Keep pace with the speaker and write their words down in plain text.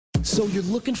So you're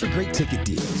looking for great ticket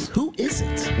deals. Who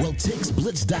isn't? Well,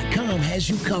 TixBlitz.com has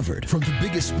you covered. From the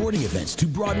biggest sporting events to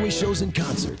Broadway shows and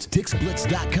concerts,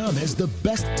 TixBlitz.com has the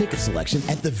best ticket selection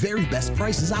at the very best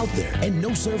prices out there and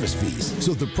no service fees.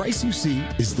 So the price you see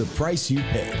is the price you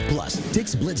pay. Plus,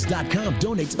 TixBlitz.com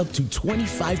donates up to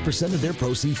 25% of their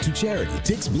proceeds to charity.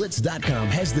 TixBlitz.com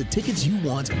has the tickets you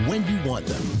want when you want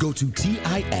them. Go to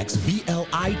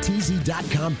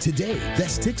TixBlitz.com today.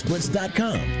 That's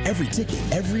TixBlitz.com. Every ticket,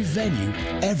 every venue,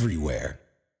 everywhere.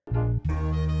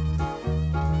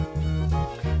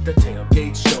 The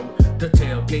Tailgate Show, the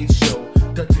Tailgate Show,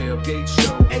 the Tailgate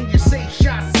Show. And you say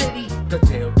Shot City. The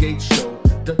Tailgate Show,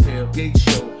 the Tailgate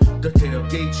Show, the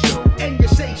Tailgate Show. And you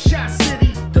say Shot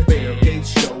City. The Tailgate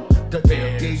Show, the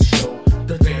Tailgate Show,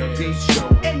 the Tailgate Show.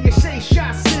 And you say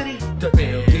Shot City. The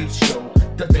Tailgate Show,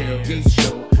 the Tailgate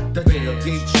Show, the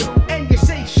Tailgate Show. And you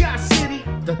say Shot City.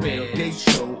 The Tailgate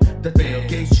Show, the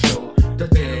Tailgate Show, the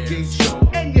Tailgate Show.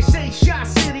 And you say Shot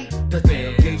City. The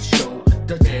Tailgate Show,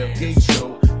 the Tailgate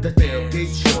Show, the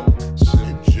Tailgate Show.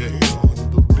 CJ on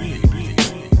the beat.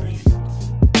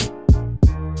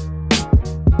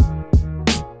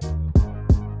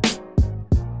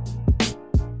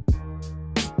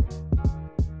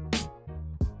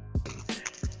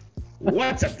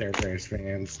 What's up there, Bears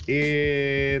fans?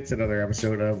 It's another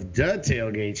episode of The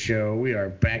Tailgate Show. We are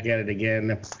back at it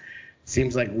again.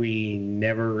 Seems like we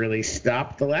never really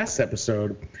stopped the last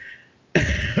episode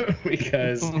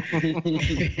because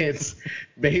it's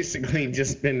basically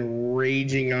just been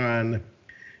raging on.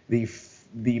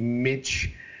 The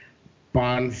Mitch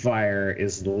bonfire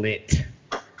is lit.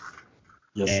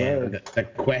 Yes, and sir. the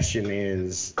question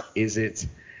is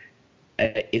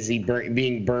he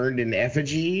being burned in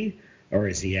effigy, or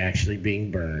is he actually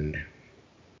being burned?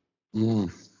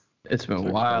 It's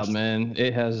been wild, man.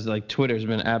 It has, like, Twitter's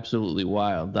been absolutely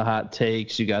wild. The hot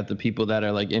takes, you got the people that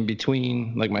are, like, in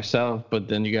between, like myself, but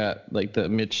then you got, like, the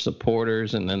Mitch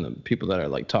supporters, and then the people that are,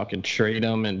 like, talking trade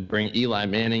him and bring Eli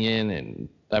Manning in, and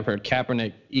I've heard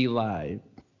Kaepernick, Eli,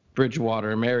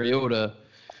 Bridgewater, Mariota.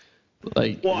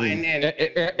 Like, well, and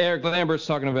Eric Lambert's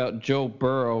talking about Joe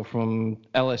Burrow from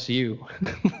LSU.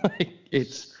 Like,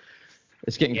 it's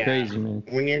getting crazy, man.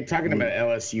 When you're talking about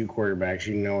LSU quarterbacks,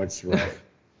 you know it's rough.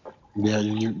 Yeah,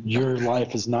 your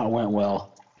life has not went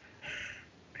well.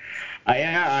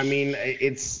 Yeah, I mean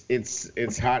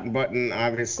it's hot and button,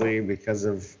 obviously, because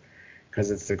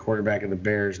it's the quarterback of the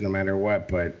Bears, no matter what.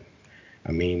 But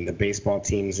I mean, the baseball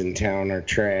teams in town are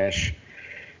trash.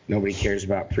 Nobody cares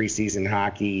about preseason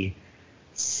hockey.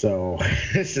 So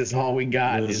this is all we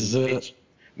got is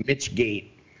Mitch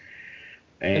Gate.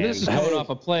 And this is coming off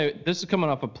a play. This is coming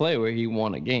off a play where he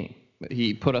won a game.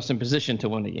 He put us in position to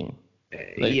win the game.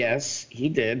 Yes, he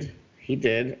did. He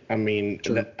did. I mean,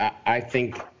 I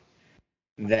think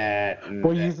that.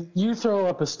 Well, you throw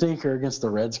up a stinker against the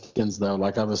Redskins, though.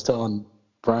 Like I was telling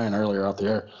Brian earlier off the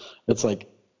air, it's like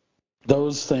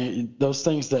those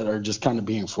things that are just kind of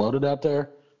being floated out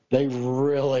there. They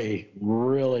really,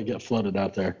 really get floated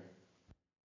out there.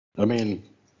 I mean,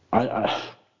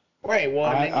 Right. Well,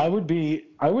 I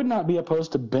would not be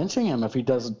opposed to benching him if he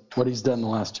does what he's done the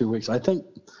last 2 weeks. I think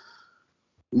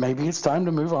maybe it's time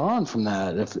to move on from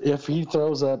that. If he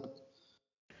throws up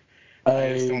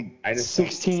a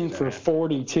 16 for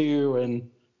 42 and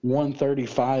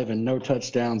 135 and no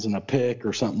touchdowns and a pick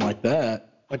or something like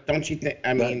that. But don't you think?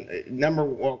 I mean,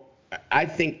 I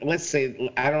think. Let's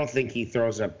say I don't think he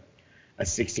throws up a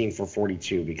 16 for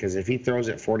 42, because if he throws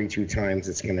it 42 times,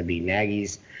 it's going to be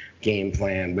Nagy's game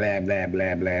plan, blah, blah,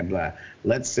 blah, blah, blah.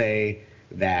 Let's say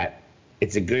that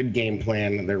it's a good game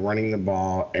plan. They're running the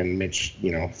ball, and Mitch,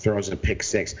 throws a pick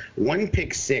six. One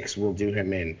pick six will do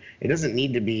him in. It doesn't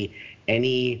need to be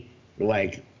any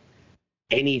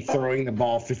throwing the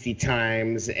ball 50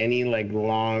 times, any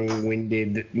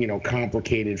long-winded,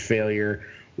 complicated failure.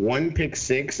 One pick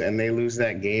six, and they lose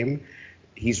that game,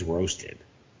 he's roasted.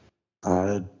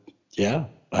 Yeah,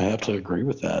 I have to agree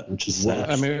with that, which is sad.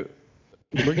 I mean,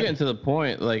 we're getting to the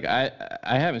point, like, I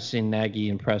haven't seen Nagy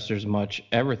and Presters much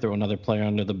ever throw another player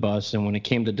under the bus, and when it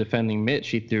came to defending Mitch,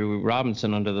 he threw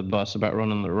Robinson under the bus about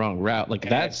running the wrong route. Like,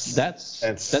 that's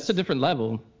a different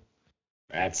level.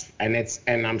 And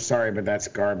I'm sorry, but that's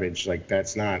garbage. Like,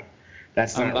 that's not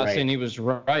right. I'm not saying he was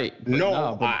right.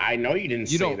 No, I know you didn't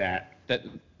say that.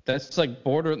 That's like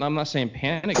border. I'm not saying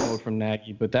panic mode from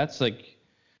Nagy, but that's like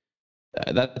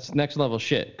that's next level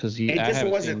shit. Because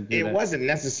it wasn't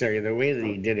necessary. The way that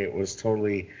he did it was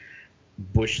totally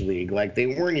Bush League. Like, they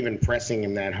weren't even pressing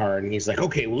him that hard, and he's like,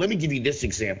 okay, well, let me give you this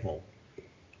example,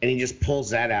 and he just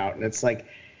pulls that out, and it's like,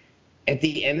 at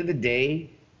the end of the day,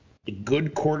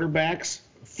 good quarterbacks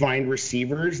find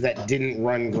receivers that didn't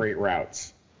run great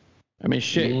routes. I mean,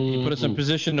 shit. He put us in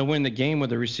position to win the game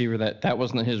with a receiver that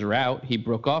wasn't his route. He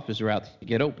broke off his route to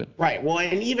get open. Right. Well,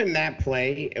 and even that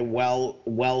play,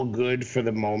 well good for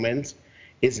the moment,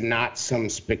 is not some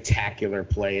spectacular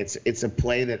play. It's a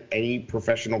play that any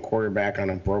professional quarterback on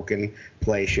a broken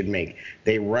play should make.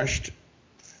 They rushed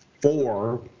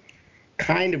 4,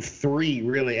 kind of 3,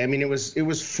 really. I mean, it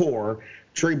was 4.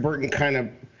 Trey Burton kind of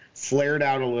flared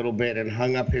out a little bit and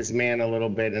hung up his man a little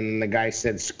bit, and then the guy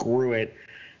said, "Screw it,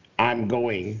 I'm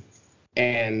going."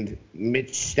 And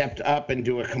Mitch stepped up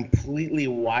into a completely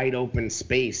wide open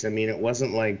space. I mean, it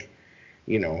wasn't like,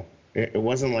 it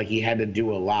wasn't like he had to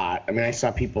do a lot. I mean, I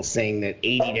saw people saying that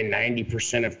 80 to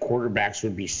 90% of quarterbacks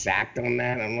would be sacked on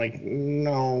that. I'm like,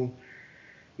 no.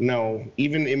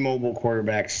 Even immobile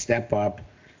quarterbacks step up,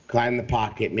 climb the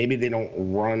pocket. Maybe they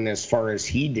don't run as far as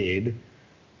he did,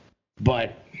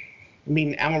 but I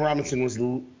mean, Allen Robinson was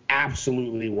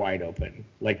absolutely wide open.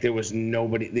 Like there was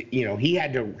nobody. He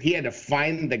had to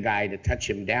find the guy to touch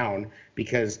him down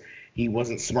because he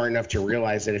wasn't smart enough to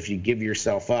realize that if you give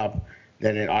yourself up,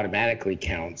 then it automatically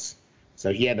counts.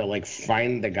 So he had to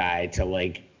find the guy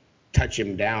to touch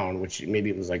him down, which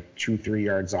maybe it was 2-3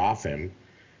 yards off him.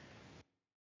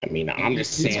 I mean, I'm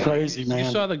just saying. It's crazy, man. You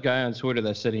saw the guy on Twitter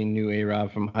that said he knew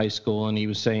A-Rob from high school, and he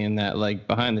was saying that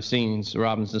behind the scenes,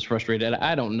 Robinson's frustrated.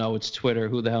 I don't know. It's Twitter.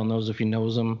 Who the hell knows if he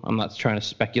knows him? I'm not trying to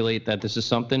speculate that this is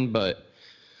something, but.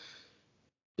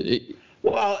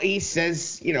 Well, he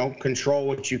says, control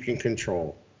what you can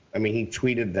control. I mean, he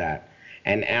tweeted that.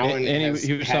 And Allen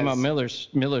he was talking about Miller's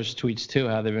tweets too,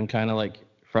 how they've been kind of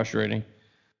frustrating.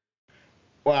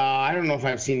 Well, I don't know if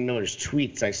I've seen Miller's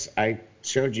tweets. I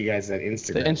showed you guys that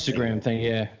Instagram. The Instagram thing,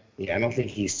 yeah. Yeah, I don't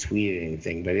think he's tweeted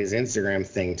anything, but his Instagram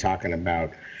thing talking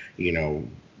about,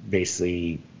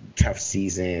 basically tough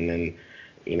season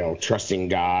and, trusting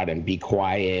God and be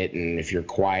quiet, and if you're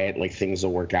quiet, things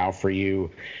will work out for you.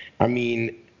 I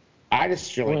mean, I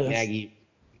just feel like Nagy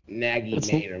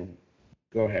made a.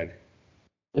 Go ahead.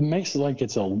 It makes it like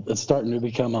it's starting to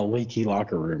become a leaky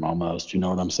locker room almost. You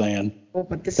know what I'm saying? Well,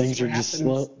 but things are just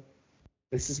slow.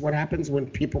 This is what happens when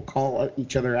people call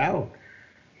each other out.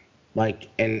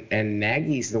 And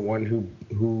Nagy's the one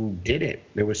who did it.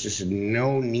 There was just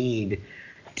no need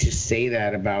to say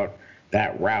that about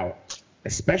that route,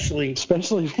 especially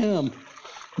him.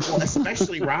 Well,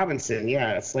 especially Robinson.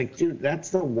 Yeah, it's dude,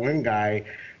 that's the one guy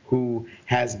who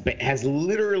has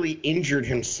literally injured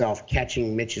himself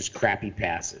catching Mitch's crappy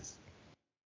passes.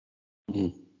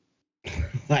 Mm.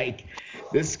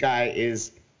 This guy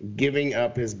is giving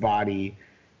up his body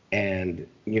and,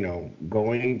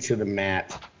 going to the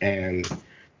mat and,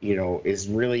 is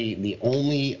really the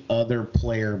only other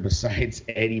player besides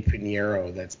Eddie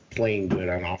Pinheiro that's playing good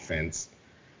on offense.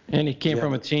 And he came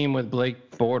from a team with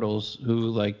Blake Bortles, who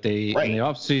in the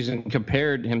offseason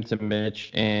compared him to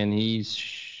Mitch, and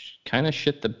he's kind of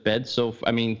shit the bed. So,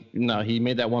 I mean, no, he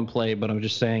made that one play, but I'm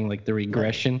just saying, the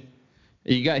regression.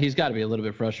 He's got to be a little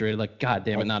bit frustrated. God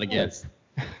damn it, not again.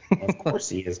 Of course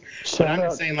he is. But I'm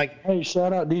just saying, hey,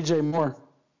 shout out DJ Moore.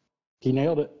 He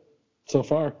nailed it so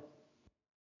far.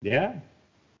 Yeah.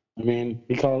 I mean,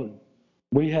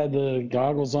 we had the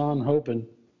goggles on hoping.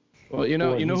 Well,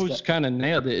 who's kind of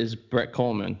nailed it is Brett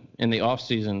Coleman in the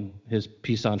offseason, his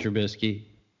piece on Trubisky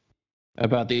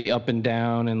about the up and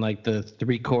down and the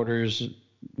 3 quarters,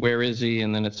 where is he?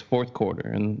 And then it's 4th quarter.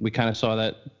 And we kind of saw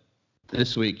that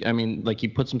this week. I mean, he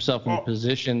puts himself in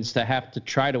positions to have to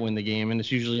try to win the game, and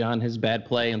it's usually on his bad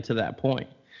play until that point.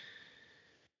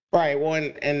 Right. Well,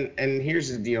 and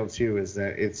here's the deal too, is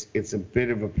that it's a bit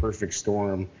of a perfect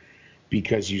storm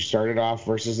because you started off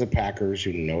versus the Packers,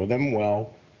 who know them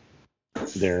well.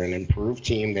 They're an improved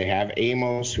team. They have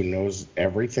Amos, who knows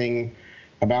everything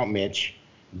about Mitch.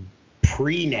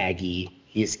 Pre-Nagy,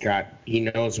 he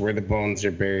knows where the bones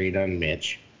are buried on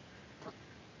Mitch.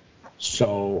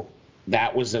 So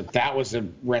that was a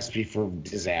recipe for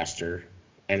disaster,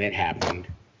 and it happened.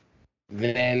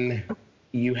 Then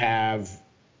you have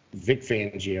Vic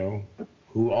Fangio,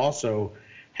 who also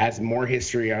has more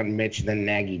history on Mitch than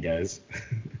Nagy does.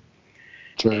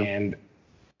 True.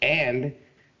 And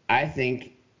I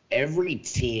think every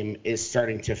team is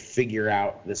starting to figure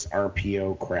out this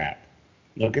RPO crap.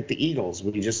 Look at the Eagles.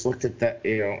 We just looked at that.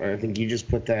 I think you just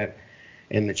put that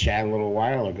in the chat a little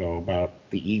while ago about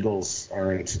the Eagles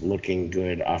aren't looking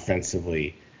good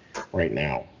offensively right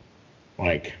now.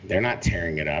 They're not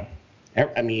tearing it up.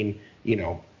 I mean,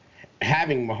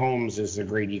 having Mahomes is a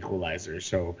great equalizer.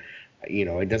 So,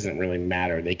 it doesn't really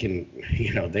matter. They can,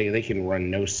 they can run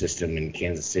no system in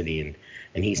Kansas City,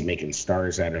 and he's making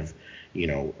stars out of,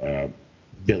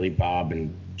 Billy Bob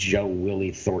and Joe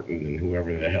Willie Thornton and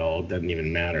whoever the hell. It doesn't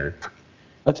even matter.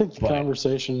 I think the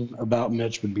conversation about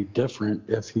Mitch would be different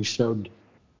if he showed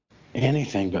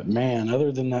anything. But, man,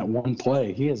 other than that one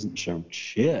play, he hasn't shown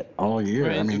shit all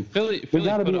year. I mean, Philly we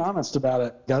got to be honest about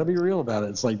it. Got to be real about it.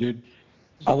 It's like, dude,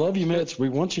 I love you, Mitch. We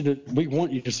want you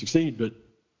to succeed. But,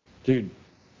 dude,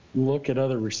 look at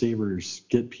other receivers.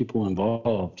 Get people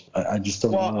involved. I just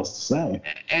don't know what else to say.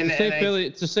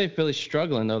 To say Philly's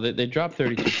struggling, though, they dropped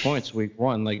 32 points week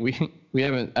one. Like, we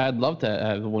haven't – I'd love to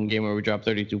have one game where we drop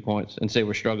 32 points and say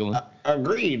we're struggling.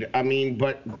 Agreed. I mean,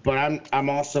 but I'm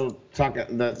also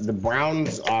talking the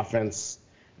Browns offense.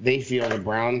 They feel the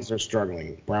Browns are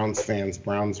struggling. Browns fans,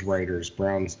 Browns writers,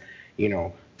 Browns,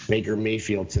 Baker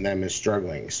Mayfield to them is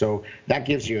struggling. So that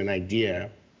gives you an idea.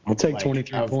 I'll take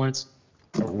 23 points.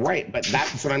 Right, but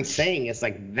that's what I'm saying. It's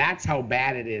like that's how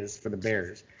bad it is for the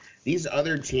Bears. These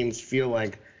other teams feel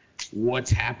like what's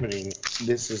happening,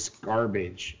 this is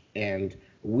garbage, and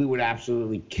we would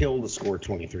absolutely kill to score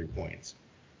 23 points.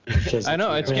 I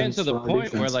know, it's getting to the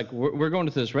point where like we're going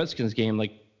to this Redskins game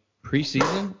like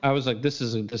preseason. I was like, this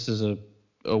is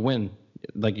a win.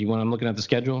 Like when I'm looking at the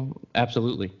schedule,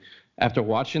 absolutely. After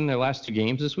watching their last two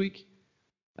games this week,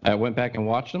 I went back and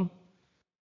watched them.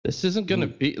 This isn't going to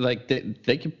be like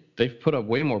they've put up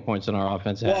way more points than our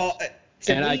offense has. Well,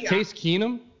 Case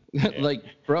Keenum, like,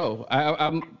 bro,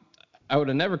 I would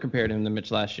have never compared him to Mitch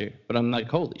last year, but I'm like,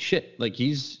 holy shit, like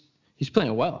he's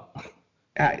playing well.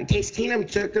 Case Keenum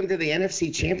took them to the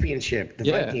NFC Championship,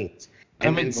 the Vikings,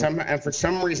 and for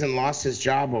some reason lost his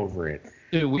job over it.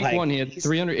 Dude, week one he had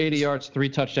 380 yards, 3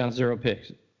 touchdowns, 0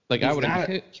 picks. Like I would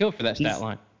have killed for that stat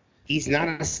line. He's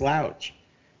not a slouch.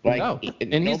 Like, no,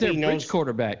 and he's their bridge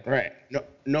quarterback. Right. No,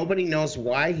 nobody knows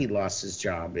why he lost his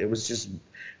job. It was just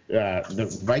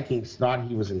the Vikings thought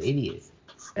he was an idiot,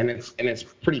 and it's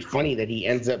pretty funny that he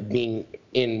ends up being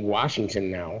in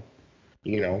Washington now,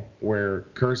 where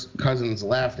Cousins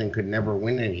left and could never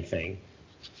win anything.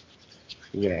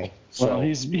 So. Well,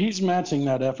 he's matching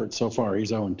that effort so far.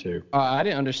 He's 0-2. I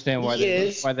didn't understand why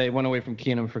they went away from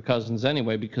Keenum for Cousins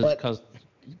anyway, because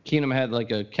Keenum had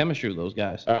like a chemistry with those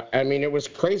guys. I mean, it was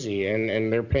crazy,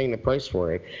 and they're paying the price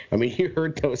for it. I mean, you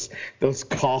heard those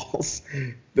calls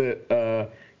that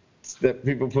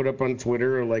people put up on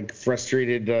Twitter, like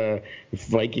frustrated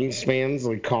Vikings fans,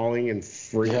 like calling and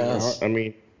freaking out. I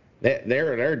mean,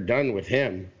 they're done with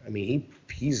him. I mean,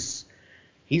 he's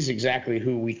exactly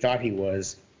who we thought he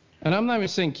was. And I'm not even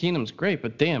saying Keenum's great,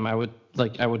 but damn, I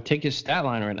would take his stat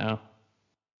line right now.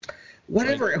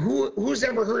 Whatever. Who's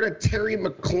ever heard of Terry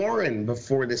McLaurin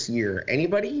before this year?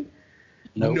 Anybody?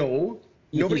 Nope. No.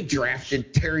 Nobody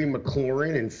drafted Terry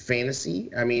McLaurin in fantasy.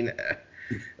 I mean,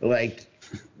 like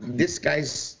this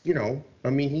guy's. I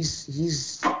mean,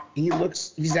 he's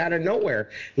out of nowhere.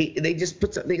 They just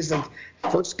put something. He's like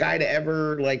first guy to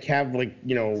ever like have like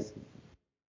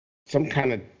some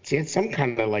kind of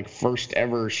like first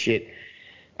ever shit.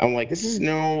 I'm like, this is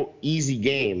no easy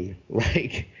game.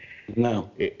 Like.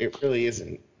 No, it really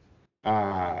isn't.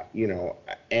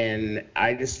 And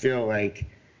I just feel like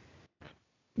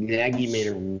Nagy made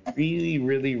a really,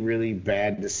 really, really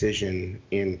bad decision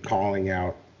in calling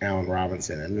out Allen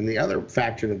Robinson. And then the other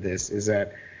factor to this is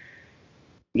that,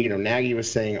 Nagy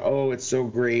was saying, oh, it's so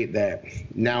great that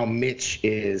now Mitch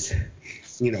is,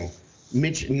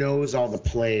 Mitch knows all the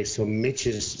plays, so Mitch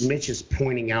is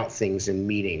pointing out things in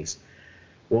meetings.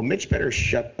 Well, Mitch better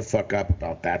shut the fuck up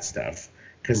about that stuff.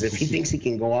 Because if he thinks he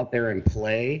can go out there and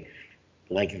play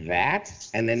like that,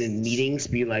 and then in meetings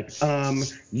be like,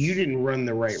 you didn't run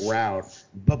the right route,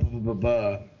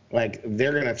 like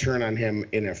they're gonna turn on him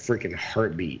in a freaking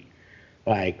heartbeat,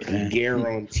 like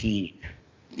guaranteed.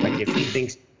 Like if he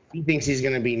thinks he's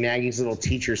gonna be Nagy's little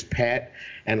teacher's pet,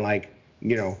 and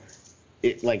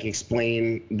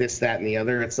explain this, that, and the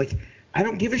other. It's like I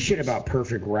don't give a shit about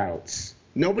perfect routes.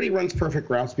 Nobody runs perfect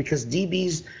routes because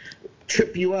DBs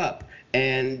trip you up.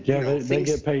 And they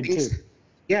get paid too.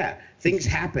 Yeah, things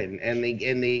happen, and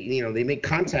they make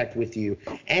contact with you.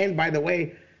 And by the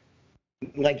way,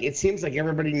 like it seems like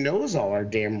everybody knows all our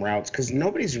damn routes because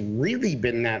nobody's really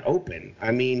been that open.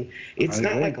 I mean, it's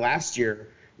not like last year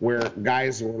where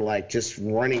guys were like just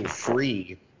running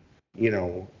free.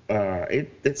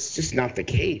 It's just not the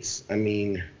case. I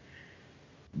mean,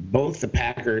 both the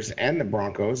Packers and the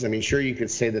Broncos. I mean, sure you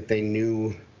could say that they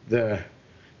knew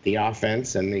the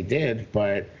offense, and they did,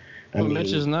 but I mean,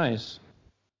 Mitch is nice.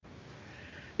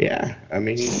 Yeah, I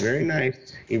mean, he's very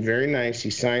nice. He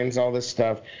signs all this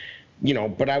stuff,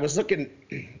 But I was looking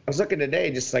today,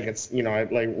 just like it's, I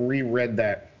like reread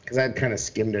that because I'd kind of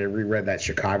skimmed it. I reread that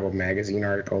Chicago Magazine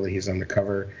article that he's on the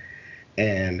cover,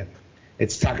 and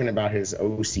it's talking about his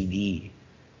OCD,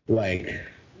 like,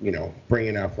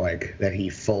 bringing up like that he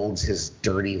folds his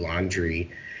dirty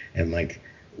laundry and like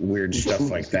weird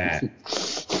stuff like that.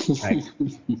 Like,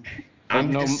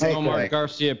 I'm no just saying, more like,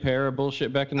 Garcia Parra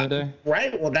bullshit back in the day.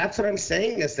 right. Well, that's what I'm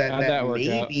saying is that, How'd that work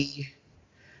out? maybe,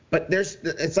 but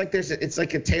it's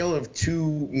like a tale of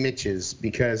two Mitches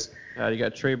because. You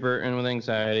got Trey Burton with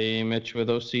anxiety, Mitch with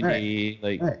OCD,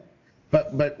 Right.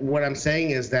 But what I'm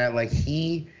saying is that like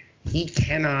he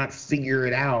cannot figure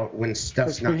it out when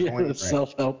stuff's not going right.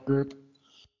 Self-help group.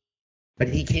 But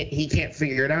he can't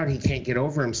figure it out. He can't get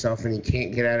over himself, and he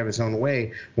can't get out of his own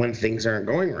way when things aren't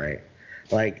going right.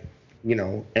 Like,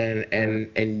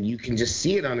 and you can just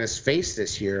see it on his face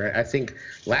this year. I think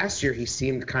last year he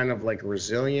seemed kind of like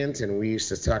resilient, and we used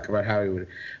to talk about how he would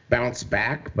bounce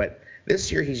back. But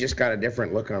this year he's just got a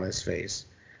different look on his face.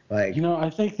 Like, I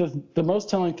think the most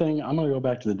telling thing, I'm going to go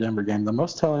back to the Denver game. The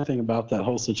most telling thing about that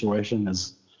whole situation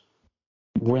is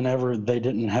whenever they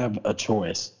didn't have a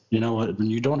choice. When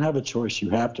you don't have a choice, you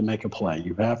have to make a play.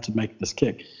 You have to make this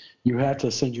kick. You have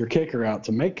to send your kicker out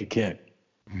to make a kick.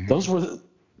 Mm-hmm.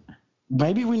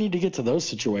 Maybe we need to get to those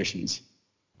situations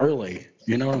early.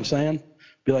 You know what I'm saying?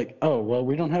 Be like, oh, well,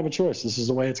 we don't have a choice. This is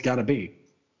the way it's got to be.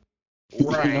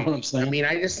 Right. You know what I'm saying? I mean,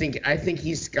 I think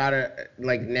he's got to,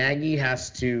 like, Nagy has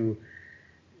to,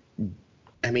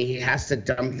 he has to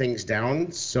dumb things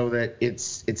down so that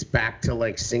it's back to,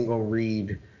 like, single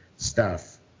read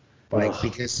stuff. Like,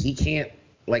 because he can't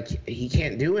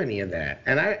do any of that.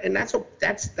 And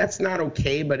that's not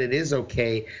okay, but it is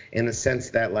okay in the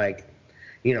sense that, like,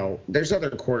 there's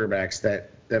other quarterbacks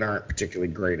that aren't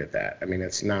particularly great at that. I mean,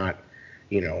 it's not,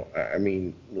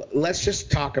 let's just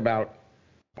talk about,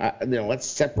 let's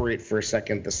separate for a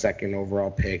second the second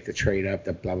overall pick, the trade up,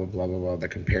 the blah, blah, blah, blah, blah, the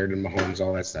compared to Mahomes,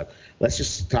 all that stuff. Let's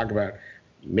just talk about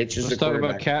Mitch as the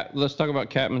quarterback. Let's talk about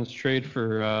Catman's trade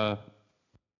for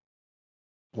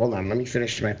Hold on, let me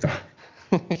finish my thought.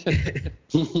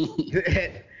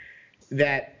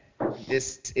 that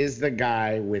this is the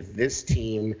guy with this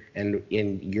team, and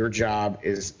your job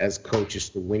is as coaches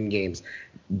to win games.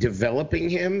 Developing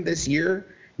him this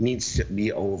year needs to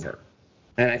be over.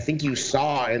 And I think you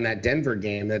saw in that Denver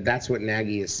game that's what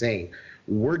Nagy is saying.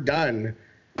 We're done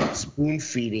spoon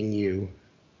feeding you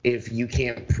if you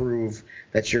can't prove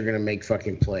that you're going to make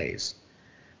fucking plays.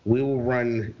 We will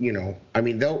run,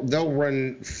 they'll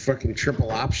run fucking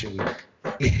triple option,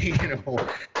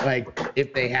 like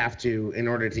if they have to in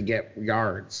order to get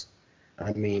yards.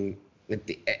 I mean,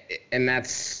 and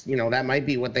that's, that might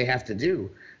be what they have to do.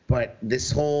 But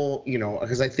this whole,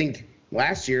 because I think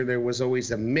last year there was always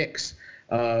a mix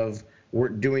of we're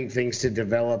doing things to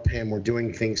develop him, we're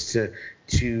doing things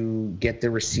to get the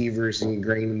receivers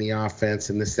ingrained in the offense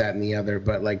and this, that, and the other.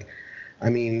 But like,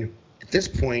 at this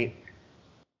point,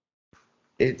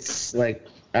 it's like,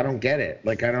 I don't get it.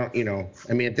 Like, I don't,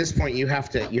 at this point you have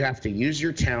to use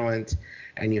your talent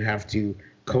and you have to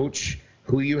coach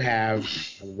who you have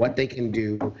and what they can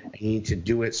do, and you need to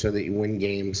do it so that you win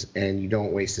games and you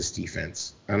don't waste this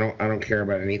defense. I don't care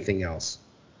about anything else.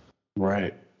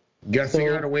 Right. You got to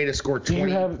figure out a way to score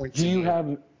 20 points. Do you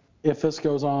have, if this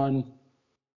goes on,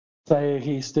 say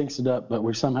he stinks it up, but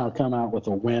we somehow come out with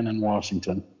a win in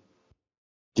Washington,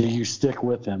 do you stick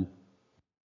with him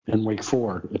in week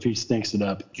 4 if he stinks it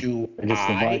up against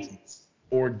the Vikings?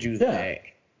 Or do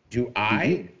they? Do I?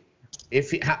 Mm-hmm. If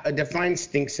he define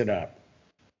stinks it up,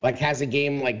 like has a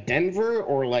game like Denver,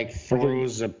 or like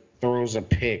throws a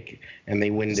pick and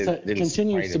they win.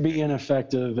 Continues to be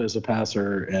ineffective as a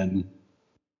passer, and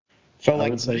so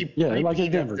like like a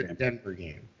Denver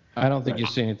game. I don't think you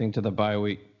see anything to the bye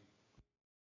week.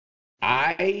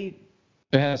 It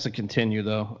has to continue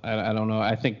though. I don't know.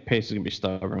 I think Pace is gonna be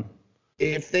stubborn.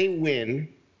 If they win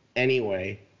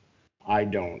anyway, I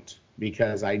don't,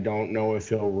 because I don't know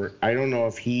if I don't know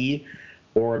if he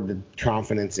or the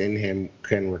confidence in him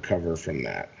can recover from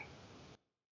that.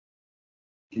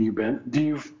 Do you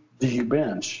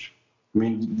bench? I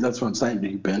mean, that's what I'm saying. Do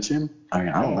you bench him? I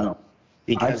don't know.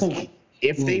 Because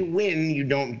if they win, you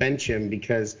don't bench him,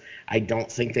 because I don't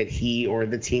think that he or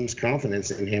the team's confidence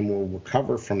in him will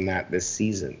recover from that this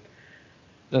season.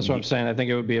 That's what I'm saying. I think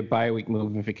it would be a bye week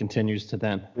move if it continues to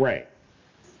then. Right.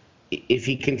 If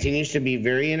he continues to be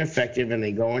very ineffective and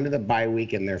they go into the bye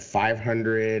week and they're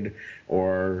 500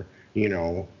 or,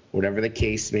 whatever the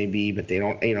case may be, but they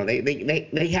don't,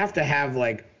 they have to have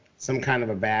like some kind of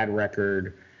a bad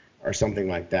record or something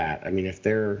like that. If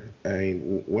they're,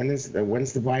 when's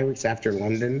the bye week? It's after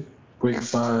London? Week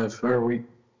 5 or week.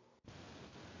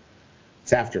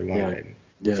 It's after London.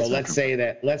 Yeah, so let's say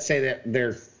that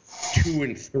they're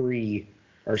 2-3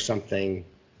 or something.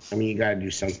 You got to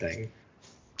do something.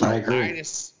 I agree.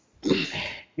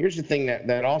 Here's the thing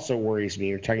that also worries me.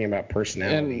 You're talking about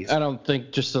personalities. And I don't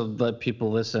think, just to let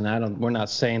people listen, we're not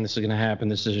saying this is going to happen.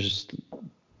 This is just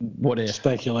what if.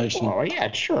 Speculation. Oh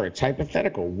yeah, sure. It's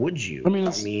hypothetical. Would you? I mean,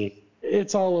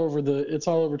 it's all over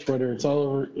Twitter. It's all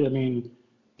over. I mean,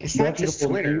 it's not just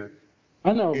Twitter.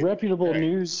 I know reputable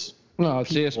news. No,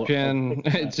 it's ESPN.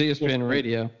 It's ESPN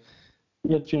Radio.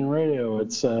 ESPN Radio.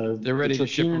 It's they're ready to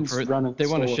ship them for. They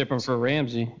want to ship them for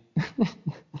Ramsey.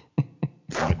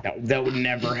 That would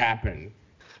never happen.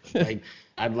 Like,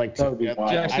 I'd like to.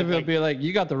 Jackson will be like,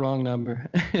 "You got the wrong number."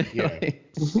 Yeah.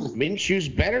 Minshew's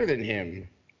better than him.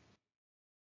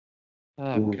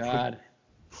 Oh God.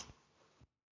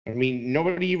 I mean,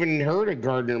 nobody even heard of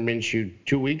Gardner Minshew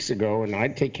 2 weeks ago, and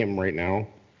I'd take him right now.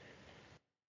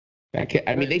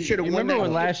 I mean, they should have won. Remember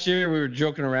when last year we were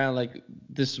joking around like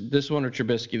this one or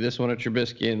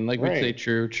Trubisky, and like we'd say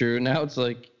true. Now it's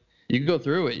like you go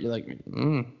through it, you're like,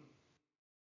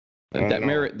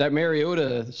 That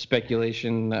Mariota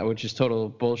speculation, which is total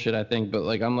bullshit, I think. But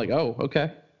like, I'm like, oh,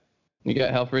 okay, you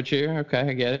got Helfrich here. Okay,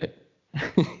 I get it.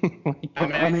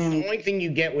 I mean, the only thing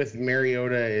you get with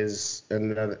Mariota is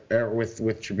another with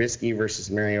Trubisky versus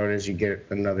Mariota is you get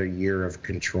another year of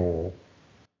control.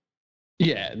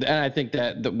 Yeah, and I think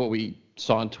that what we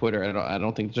saw on Twitter, I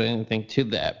don't think there's anything to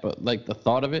that. But like the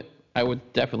thought of it, I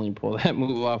would definitely pull that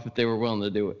move off if they were willing to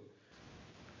do it.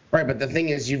 Right, but the thing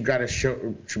is, you've got to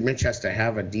show Mitch has to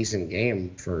have a decent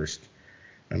game first.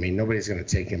 I mean, nobody's going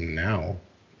to take him now.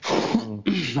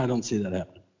 I don't see that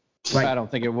happening. Like, I don't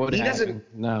think it would. He doesn't.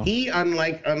 No. He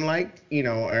unlike I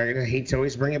hate to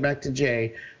always bring it back to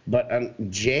Jay, but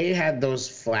Jay had those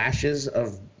flashes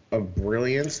of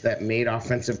brilliance that made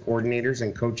offensive coordinators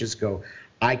and coaches go,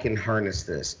 I can harness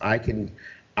this. I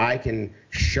can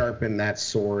sharpen that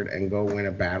sword and go win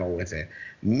a battle with it.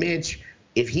 Mitch,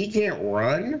 if he can't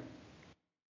run,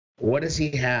 what does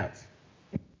he have?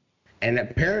 And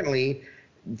apparently,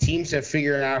 teams have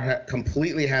figured out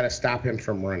completely how to stop him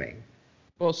from running.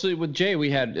 Well, see, with Jay, we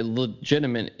had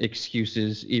legitimate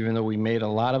excuses, even though we made a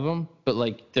lot of them. But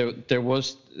like there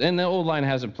was, and the old line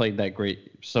hasn't played that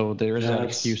great, so there is that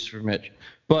excuse for Mitch.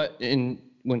 But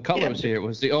when Cutler was here, it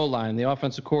was the O-line, the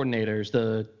offensive coordinators,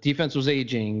 the defense was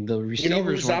aging, the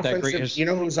receivers weren't that great. You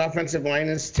know whose offensive line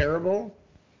is terrible?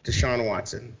 Deshaun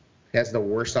Watson has the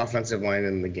worst offensive line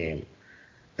in the game.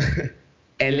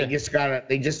 And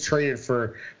they just traded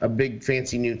for a big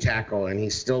fancy new tackle, and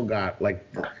he's still got like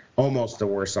almost the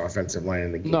worst offensive line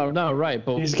in the game. No, right.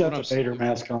 But he's got the Vader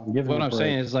mask on. What I'm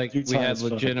saying is like we had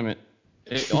legitimate.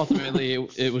 Ultimately,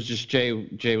 it was just Jay.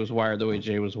 Jay was wired the way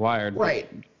Jay was wired. Right.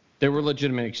 There were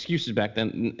legitimate excuses back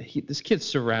then. This kid's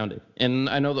surrounded, and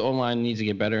I know the O-line needs to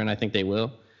get better, and I think they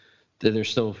will. They're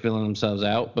still filling themselves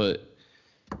out, but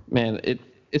man,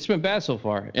 it's been bad so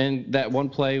far. And that one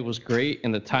play was great,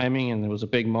 and the timing, and there was a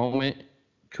big moment.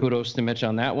 Kudos to Mitch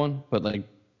on that one, but like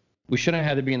we shouldn't have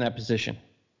had to be in that position.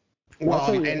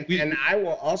 Well, and I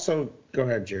will also go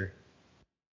ahead, Jerry.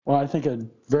 Well, I think a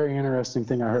very interesting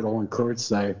thing I heard Owen Kreutz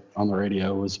say on the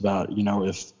radio was about,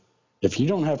 if you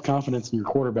don't have confidence in your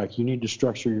quarterback, you need to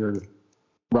structure your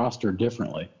roster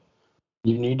differently.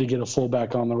 You need to get a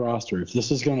fullback on the roster. If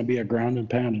this is going to be a ground and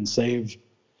pound and save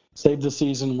the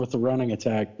season with the running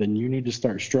attack, then you need to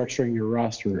start structuring your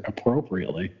roster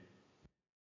appropriately.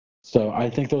 So I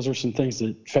think those are some things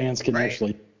that fans can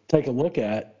actually take a look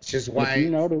at. It's just why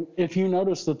if you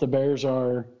notice that the Bears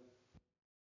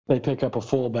they pick up a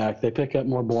fullback, they pick up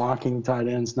more blocking tight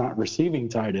ends, not receiving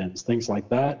tight ends, things like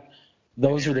that.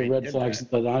 Those are the red flags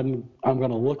that I'm going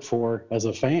to look for as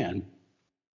a fan.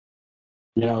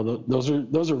 Those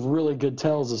are really good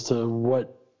tells as to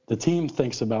what the team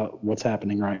thinks about what's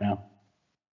happening right now.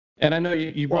 And I know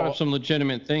you brought up some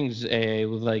legitimate things,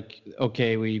 like,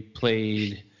 okay, we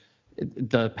played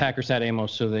the Packers had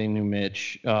Amos, so they knew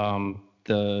Mitch.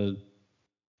 The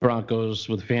Broncos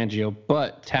with Fangio.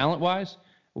 But talent-wise,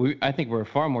 I think we're a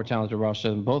far more talented roster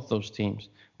than both those teams.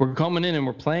 We're coming in and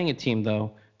we're playing a team,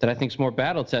 though, that I think is more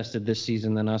battle-tested this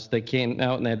season than us. They came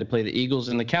out and they had to play the Eagles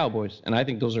and the Cowboys, and I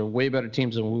think those are way better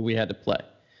teams than we had to play.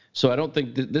 So I don't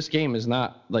think this game is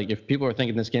not, like, if people are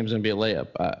thinking this game is going to be a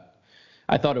layup,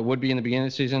 I thought it would be in the beginning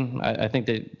of the season. I think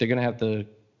they're going to have to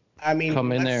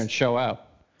come in there and show out.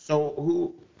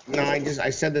 So I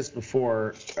said this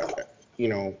before,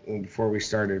 before we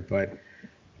started, but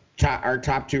our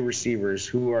top two receivers,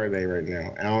 who are they right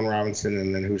now? Allen Robinson,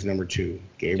 and then who's number two?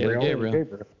 Gabriel?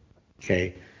 Gabriel.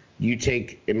 Okay. You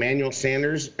take Emmanuel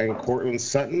Sanders and Courtland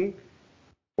Sutton,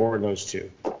 or those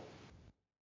two?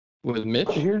 With Mitch?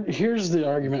 Here's the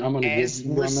argument I'm going to give as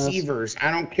receivers.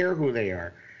 I don't care who they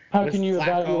are. How can you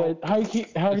evaluate? How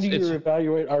do you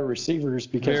evaluate our receivers?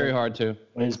 Because very hard to.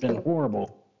 It's been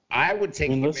horrible. I would take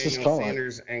Emmanuel Emmanuel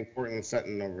Sanders and Courtland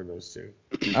Sutton over those two.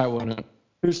 I wouldn't.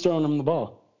 Who's throwing him the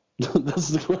ball? That's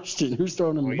the question. Who's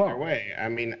throwing him the ball? Either way, I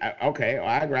mean, okay,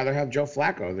 I'd rather have Joe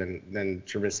Flacco than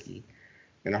Trubisky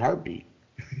in a heartbeat.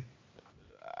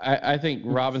 I think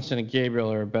Robinson and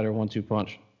Gabriel are a better 1-2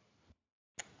 punch.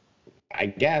 I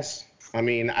guess. I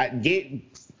mean,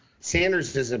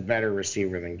 Sanders is a better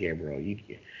receiver than Gabriel.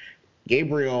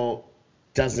 Gabriel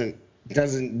doesn't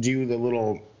do the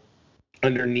little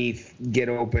underneath get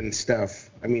open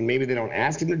stuff. I mean, maybe they don't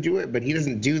ask him to do it, but he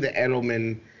doesn't do the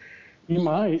Edelman. He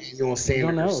might. Sanders I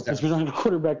don't know stuff. because we don't have a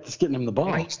quarterback that's getting him the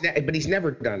ball. But he's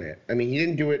never done it. I mean, he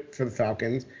didn't do it for the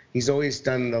Falcons. He's always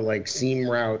done the seam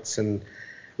routes and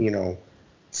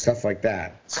stuff like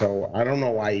that. So I don't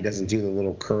know why he doesn't do the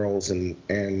little curls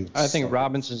and. I think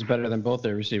Robinson's better than both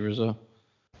their receivers though.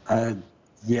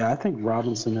 Yeah, I think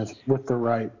Robinson with the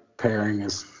right pairing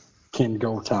can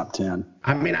go top 10.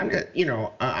 I mean,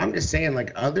 I'm just saying,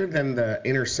 other than the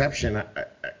interception,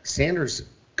 Sanders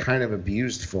kind of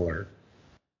abused Fuller.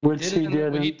 Which he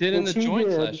did in the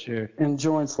joints last year. In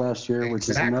joints last year, which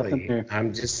is nothing new.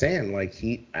 I'm just saying,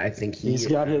 I think he's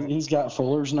got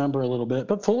Fuller's number a little bit,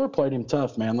 but Fuller played him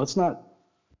tough, man. Let's not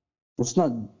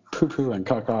poo-poo and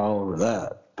caca all over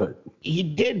that. But he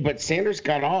did, but Sanders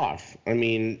got off. I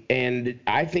mean, and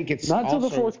I think it's not till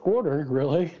the fourth quarter,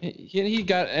 really. He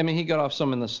got off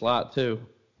some in the slot too,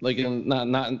 not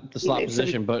in the slot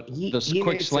position, but the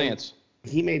quick slants.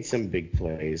 He made some big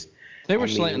plays. They were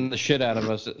slanting the shit out of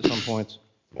us at some points.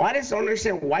 Well, I just don't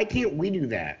understand. Why can't we do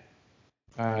that?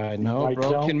 I know,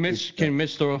 bro. Can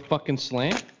Mitch throw a fucking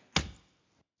slant?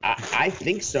 I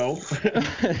think so.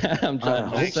 I'm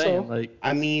just saying. So.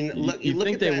 I mean, you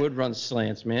think they would run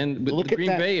slants, man? But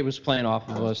Green Bay was playing off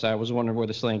of us. I was wondering where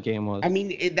the slant game was. I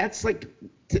mean, that's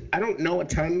I don't know a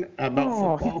ton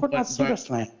about football, but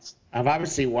I've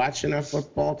obviously watched enough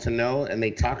football to know, and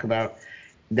they talk about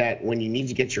that when you need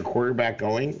to get your quarterback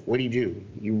going, what do?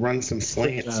 You run some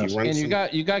slants. You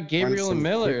got Gabriel and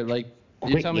Miller.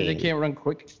 You tell me they can't run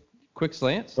quick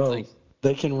slants? Well,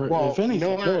 they can. If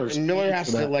anything, Miller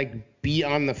has to be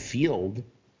on the field.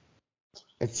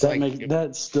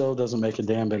 That still doesn't make a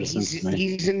damn bit of sense to me.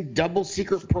 He's in double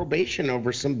secret probation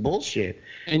over some bullshit.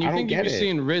 And you think you're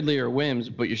seeing Ridley or Wims,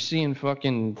 but you're seeing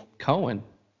fucking Cohen.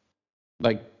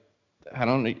 I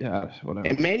don't know. Whatever.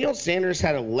 Emmanuel Sanders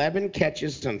had 11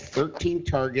 catches on 13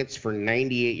 targets for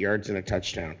 98 yards and a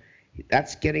touchdown.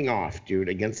 That's getting off, dude.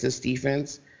 Against this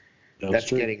defense, that's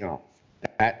getting off.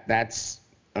 That's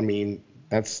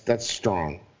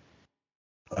strong.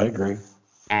 I agree.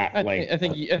 I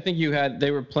think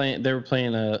they were playing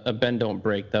a bend don't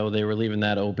break though. They were leaving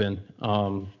that open.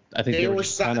 I think they were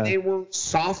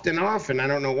soft and off, and I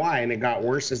don't know why. And it got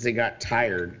worse as they got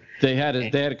tired. They had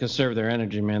to conserve their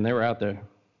energy, man. They were out there.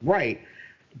 Right,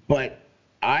 but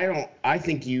I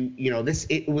think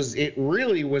it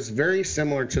really was very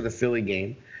similar to the Philly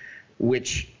game,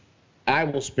 which I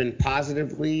will spin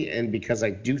positively, and because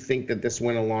I do think that this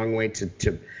went a long way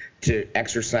to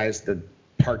exercise the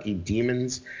Parky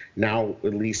demons. Now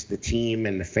at least the team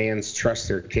and the fans trust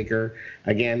their kicker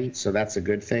again, so that's a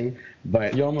good thing.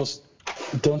 But you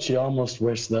almost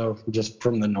wish though, just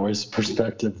from the noise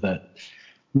perspective, that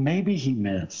maybe he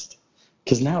missed,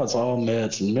 because now it's all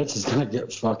Mitch, and Mitch is gonna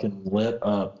get fucking lit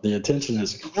up. The attention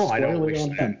is I don't wish on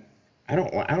that. him. I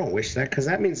don't wish that, because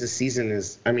that means the season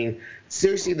is. I mean,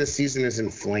 seriously, the season is in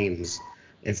flames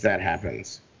if that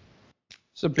happens.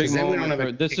 It's a big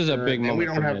moment. This is a big moment. We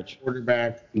don't have a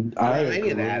quarterback. I don't any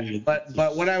of that.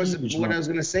 But what I was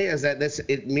going to say is that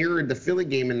it mirrored the Philly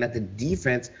game in that the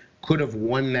defense could have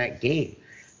won that game.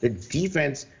 The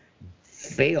defense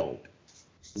failed.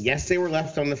 Yes, they were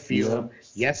left on the field.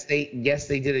 Yeah. Yes,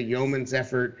 they did a yeoman's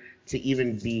effort to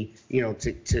even be,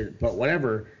 but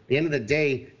whatever. At the end of the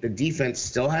day, the defense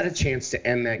still had a chance to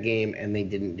end that game, and they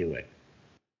didn't do it.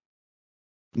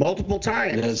 Multiple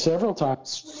times. Yeah, several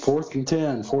times. 4th and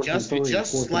 10, 4th and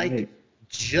 3,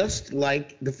 just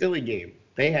like the Philly game.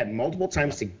 They had multiple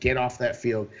times to get off that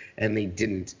field, and they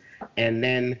didn't. And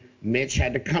then Mitch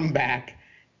had to come back,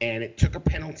 and it took a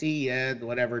penalty. Yeah,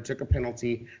 whatever. It took a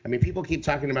penalty. I mean, people keep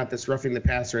talking about this roughing the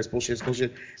passer. It's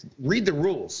bullshit. Read the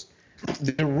rules.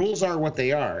 The rules are what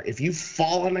they are. If you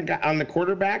fall on the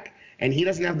quarterback and he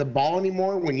doesn't have the ball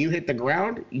anymore when you hit the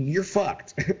ground, you're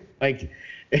fucked.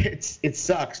 It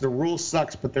sucks. The rule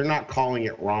sucks, but they're not calling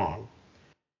it wrong.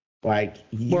 They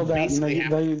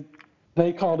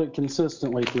called it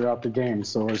consistently throughout the game,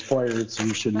 so as players,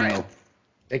 you should know.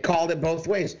 They called it both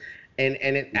ways, and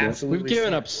it absolutely. We've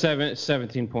given up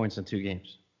 17 points in 2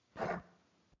 games.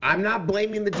 I'm not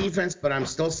blaming the defense, but I'm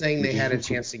still saying they had a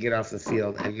chance to get off the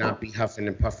field and not be huffing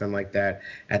and puffing like that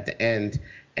at the end.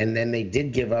 And then they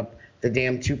did give up the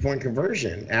damn 2-point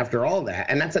conversion after all that.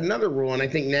 And that's another rule. And I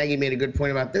think Nagy made a good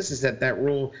point about this, is that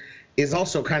rule is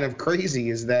also kind of crazy,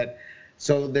 is that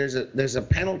so there's a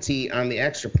penalty on the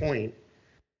extra point,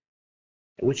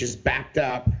 which is backed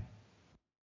up,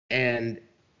 and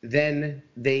then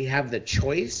they have the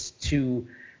choice to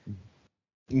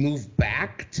move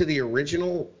back to the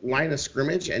original line of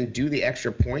scrimmage and do the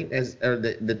extra point or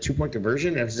the 2-point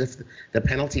conversion as if the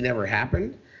penalty never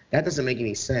happened. That doesn't make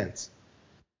any sense.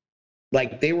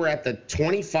 Like, they were at the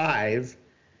 25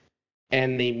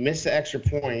 and they missed the extra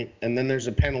point, and then there's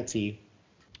a penalty.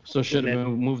 So should have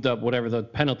been moved up whatever the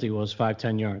penalty was,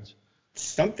 5-10 yards.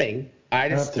 Something. I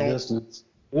just don't. Distance.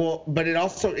 Well, but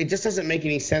it just doesn't make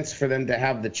any sense for them to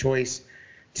have the choice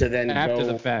to then After go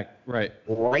the fact,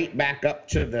 right back up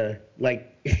to the,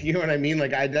 like, you know what I mean?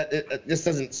 Like, it just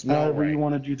doesn't smell However right. you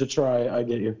want to do the try, I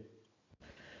get you.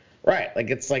 Right. Like,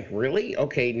 it's like, really?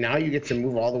 Okay, now you get to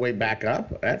move all the way back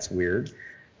up? That's weird.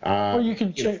 Well, you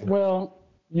can check. Well,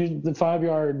 the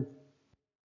 5-yard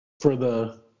for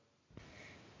the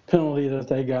penalty that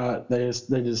they got, they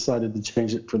decided to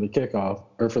change it for the kickoff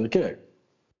or for the kick.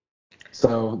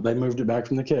 So they moved it back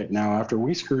from the kick. Now, after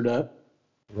we screwed up,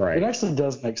 Right. it actually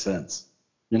does make sense,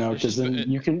 because then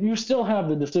you still have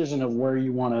the decision of where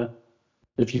you want to,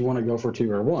 if you want to go for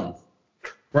 2 or 1.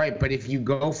 Right, but if you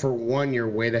go for 1, you're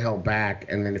way the hell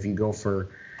back, and then if you go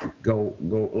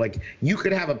like, you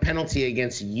could have a penalty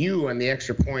against you on the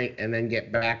extra point and then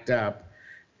get backed up.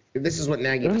 This is what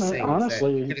Nagy was saying.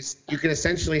 Honestly, you could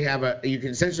essentially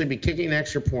be kicking an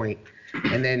extra point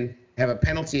and then have a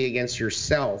penalty against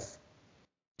yourself,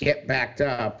 get backed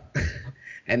up,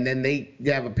 and then they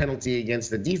have a penalty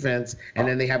against the defense, and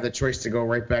then they have the choice to go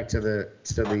right back to the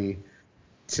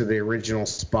original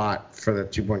spot for the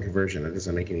 2-point conversion. That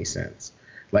doesn't make any sense.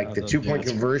 Like, the 2-point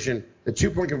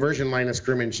conversion line of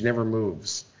scrimmage never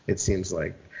moves, it seems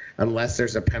like, unless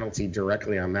there's a penalty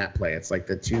directly on that play. It's like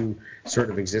the two sort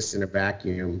of exist in a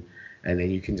vacuum, and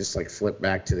then you can just, like, flip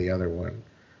back to the other one.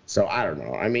 So I don't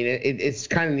know. I mean, it's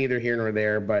kind of neither here nor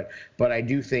there, but I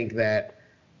do think that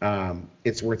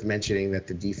it's worth mentioning that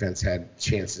the defense had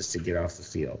chances to get off the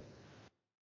field.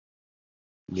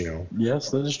 You know.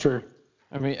 Yes, that is true.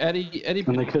 I mean, Eddie,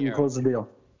 and they couldn't close the deal.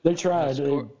 They tried.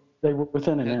 They were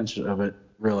within an inch of it,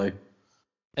 really.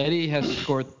 Eddie has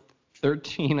scored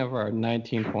 13 of our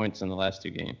 19 points in the last 2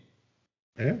 games.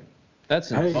 Yeah. That's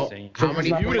insane. How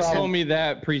many? If you would have told me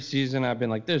that preseason, I've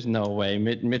been like, "There's no way.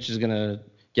 Mitch is gonna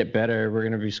get better. We're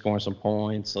gonna be scoring some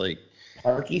points." Like,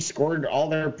 Parkey scored all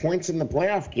their points in the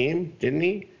playoff game, didn't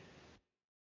he?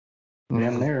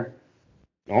 Damn near.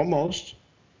 Almost.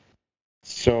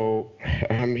 So,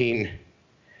 I mean,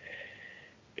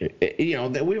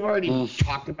 we've already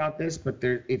talked about this, but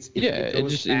it needs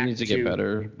to get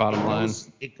better. Bottom line,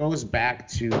 it goes back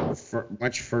to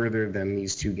much further than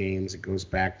these 2 games. It goes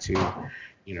back to,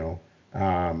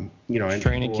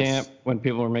 training camp when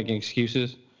people were making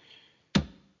excuses.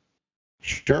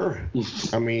 Sure.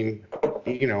 I mean,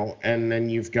 and then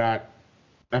you've got,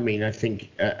 I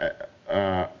think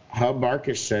Hub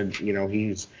Marcus said,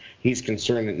 he's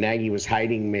concerned that Nagy was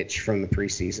hiding Mitch from the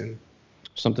preseason.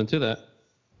 Something to that.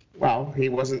 Well, he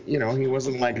wasn't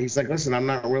like, he's like, listen, I'm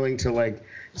not willing to, like,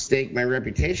 stake my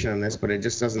reputation on this, but it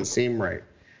just doesn't seem right.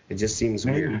 It just seems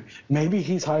weird. Maybe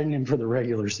he's hiding him for the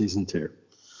regular season too.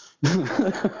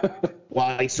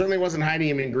 Well, he certainly wasn't hiding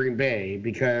him in Green Bay,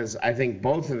 because I think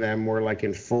both of them were, like,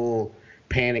 in full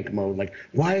panic mode. Like,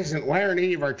 why aren't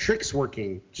any of our tricks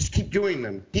working? Just keep doing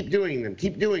them, and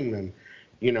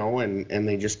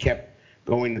they just kept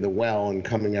going to the well and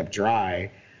coming up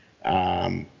dry.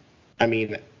 I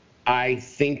mean, I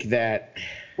think that.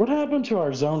 What happened to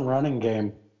our zone running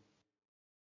game?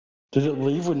 Did it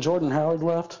leave when Jordan Howard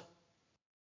left?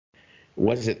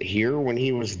 Was it here when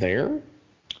he was there?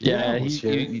 Yeah,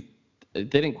 they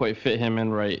didn't quite fit him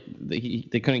in right.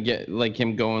 They couldn't get like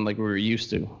him going like we were used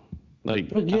to. Like,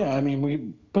 but yeah, I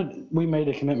mean, we made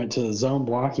a commitment to the zone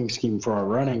blocking scheme for our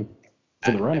running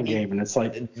game, and it's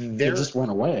like it just went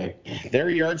away.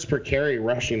 Their yards per carry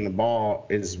rushing the ball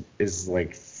is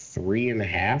like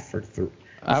 3.5 or 3.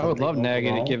 I would love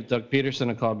Nagy to give Doug Peterson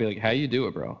a call, be like, "How you do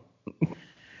it, bro?"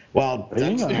 Well, they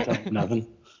ain't gonna tell you nothing.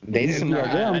 They didn't.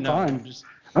 Yeah, I'm fine.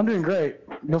 I'm doing great.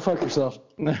 Go fuck yourself.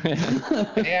 They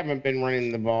haven't been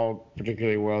running the ball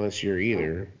particularly well this year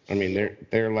either. I mean,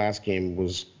 their last game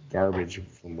was garbage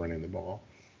from running the ball.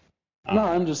 No,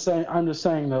 I'm just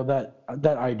saying though that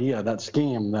idea, that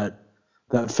scheme, that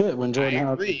that fit when Jordan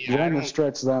Howard ran the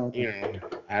stretch down.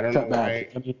 I don't know why.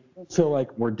 I mean, I don't feel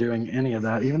like we're doing any of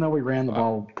that, even though we ran the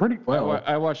ball pretty well.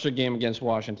 I watched a game against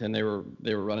Washington. They were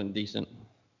running decent.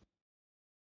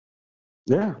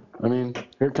 Yeah, I mean,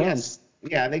 here it comes. Yes.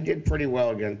 Yeah, they did pretty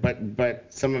well again,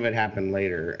 but some of it happened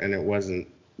later, and it wasn't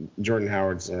Jordan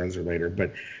Howard's runs were later.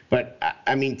 But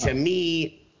I mean, to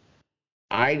me,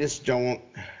 I just don't.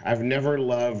 I've never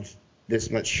loved this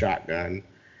much shotgun.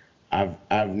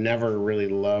 I've never really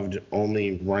loved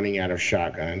only running out of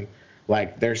shotgun.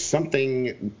 Like there's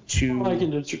something to.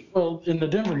 Well, in the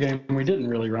Denver game, we didn't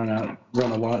really run a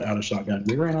lot out of shotgun.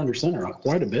 We ran under center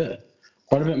quite a bit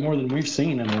more than we've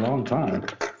seen in a long time.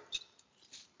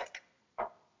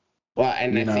 Well,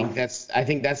 and I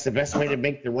think that's the best way to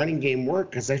make the running game work,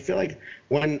 because I feel like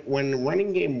when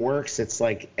running game works, it's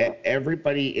like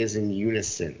everybody is in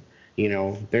unison.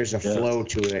 There's a flow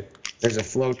to it. There's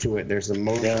a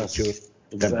motion to it.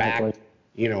 The back,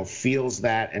 feels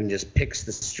that and just picks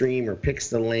the stream or picks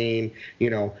the lane.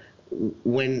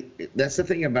 When that's the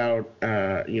thing about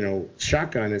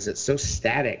shotgun is it's so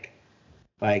static.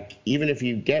 Like even if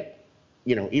you get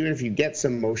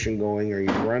some motion going, or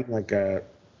you run like a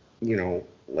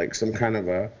like some kind of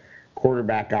a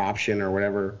quarterback option or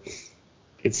whatever,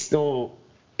 it still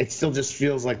just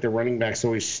feels like the running back's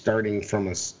always starting from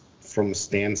a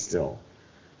standstill.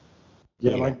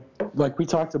 Yeah, like we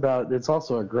talked about, it's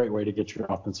also a great way to get your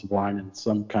offensive line in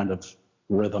some kind of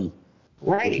rhythm.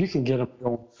 Right. If you can get them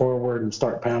going forward and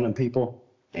start pounding people.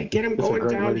 And get them going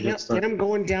downhill. Get them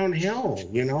going downhill.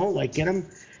 Like get them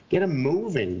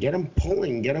moving. Get them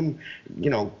pulling. Get them,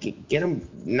 get them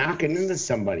knocking into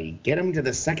somebody. Get them to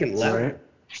the second level. Right.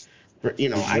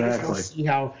 Exactly. I just don't see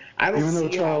how. Even though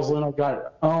Charles Leno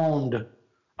got owned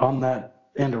on that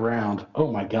end around.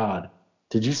 Oh my God.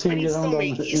 Did you see him get owned on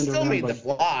the end around? He still made the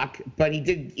block, but he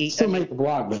did. He still made the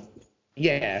block, but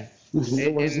yeah,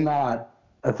 it was not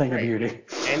a thing of beauty.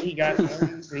 And he got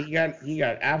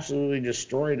absolutely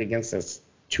destroyed against a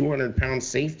 200-pound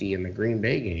safety in the Green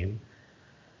Bay game.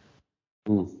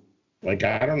 Like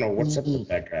I don't know what's up with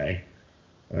that guy.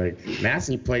 Like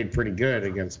Massey played pretty good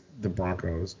against the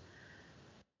Broncos.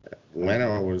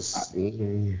 Leno was. They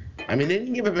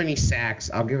didn't give up any sacks.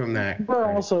 I'll give him that. But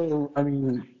also,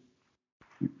 I'm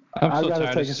so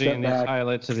tired of seeing these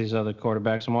highlights of these other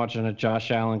quarterbacks. I'm watching a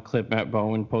Josh Allen clip Matt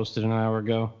Bowen posted an hour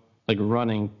ago. Like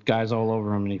running, guys all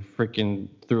over him, and he freaking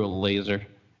threw a laser.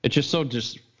 It's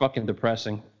just fucking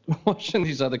depressing. Watching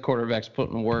these other quarterbacks put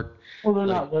in work. Well, they're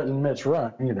not letting Mitch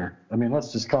run either.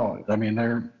 Let's just call it.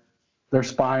 They're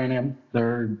spying him.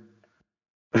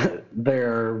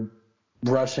 They're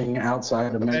rushing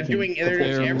outside of making.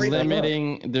 They're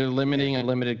limiting a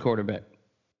limited quarterback.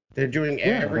 They're doing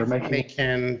everything they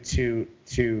can to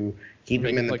keep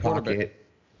him in the pocket,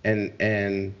 and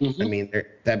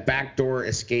that backdoor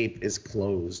escape is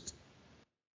closed.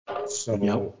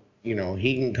 So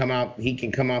he can come out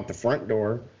the front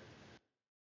door,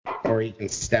 or he can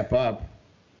step up,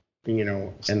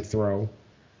 and throw.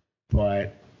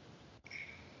 But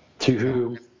to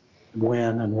who,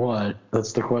 when, and what?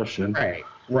 That's the question.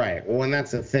 Right. Well, and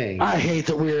that's the thing. I hate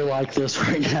that we're like this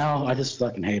right now. I just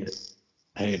fucking hate it.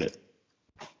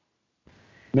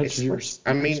 Mitch, but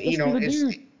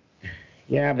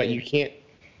you can't.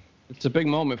 It's a big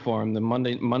moment for him. The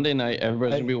Monday night,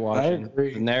 everybody's gonna be watching.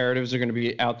 The narratives are gonna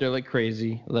be out there like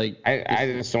crazy. Like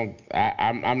I just don't.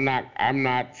 I'm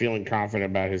not feeling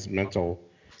confident about his mental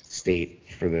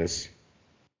state for this.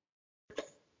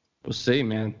 We'll see,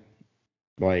 man.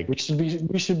 Like we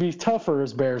should be tougher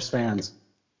as Bears fans,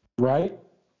 right?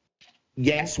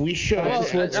 Yes, we should. Well,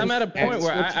 I'm at a point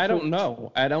where I don't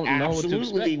know. I don't know what to expect.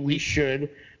 Absolutely, we should.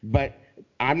 But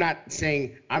I'm not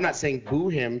saying boo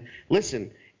him.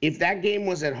 Listen, if that game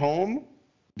was at home,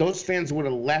 those fans would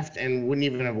have left and wouldn't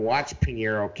even have watched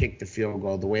Pinheiro kick the field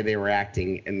goal the way they were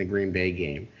acting in the Green Bay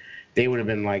game. They would have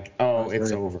been like, "Oh,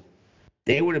 it's over."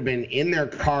 They would have been in their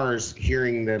cars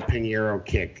hearing the Pinheiro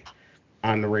kick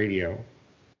on the radio.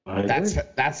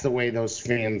 That's the way those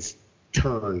fans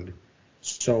turned.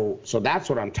 So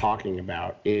that's what I'm talking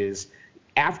about, is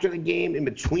after the game, in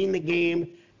between the game,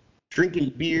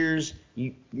 drinking beers,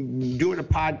 you doing a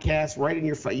podcast, writing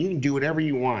your you can do whatever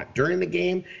you want. During the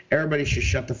game, everybody should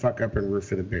shut the fuck up and root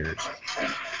for the Bears.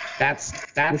 That's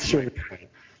my point.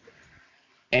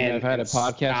 And I've had a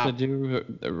podcast to do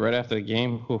right after the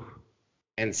game. Whew.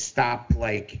 And stop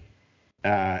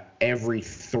every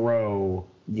throw,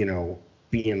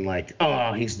 being like,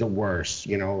 "Oh, he's the worst,"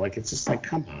 like it's just like,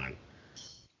 come on.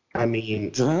 Who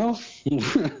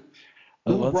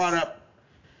brought up?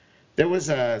 There was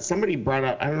somebody brought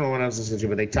up. I don't know what I was listening to,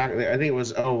 but they talked. I think it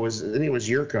was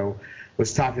Yurko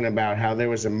was talking about how there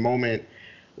was a moment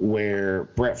where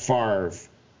Brett Favre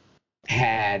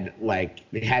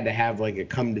they had to have like a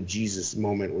come to Jesus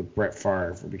moment with Brett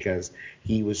Favre because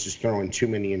he was just throwing too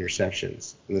many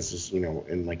interceptions. And this is,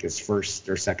 in like his first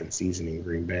or second season in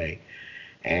Green Bay.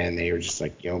 And they were just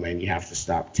like, man, you have to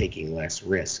stop taking less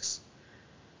risks.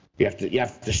 You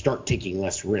have to start taking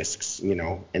less risks,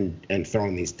 and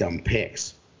throwing these dumb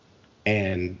picks.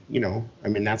 And,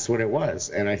 that's what it was.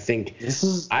 And I think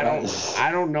I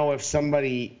don't know if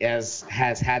somebody has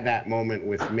had that moment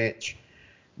with Mitch.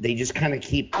 They just kind of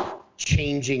keep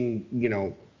changing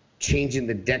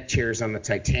the deck chairs on the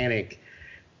Titanic,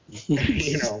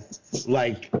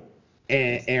 like,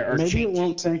 or maybe it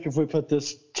won't tank if we put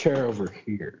this chair over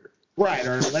here. Right.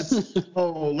 Or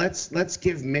let's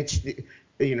give Mitch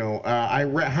I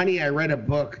read a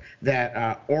book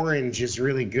that orange is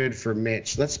really good for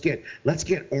Mitch. Let's get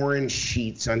orange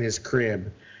sheets on his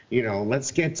crib.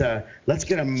 Let's get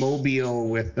a mobile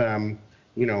with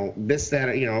this, that,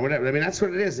 whatever. I mean, that's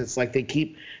what it is. It's like they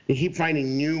keep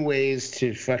finding new ways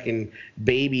to fucking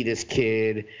baby this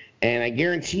kid. And I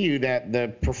guarantee you that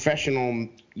the professional,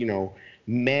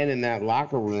 men in that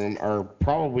locker room are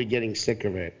probably getting sick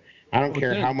of it. I don't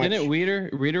care how much. Didn't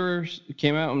Reader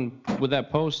came out and with that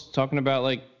post talking about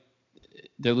like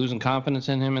they're losing confidence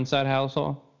in him inside House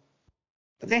Hall?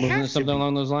 Wasn't it something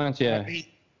along those lines? Yeah.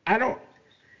 I don't.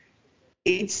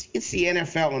 It's the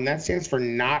NFL, and that stands for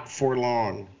not for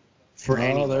long.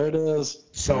 Oh, there it is.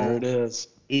 So there it is.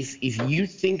 If you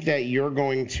think that you're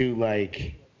going to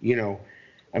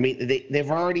they've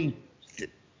already,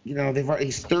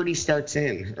 he's 30 starts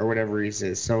in or whatever he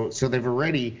says. So they've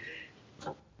already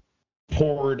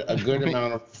poured a good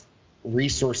amount of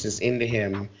resources into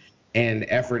him and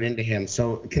effort into him.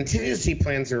 So contingency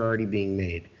plans are already being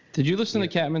made. Did you listen to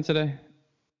Catman today?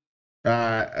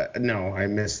 No, I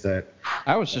missed that.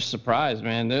 I was just surprised,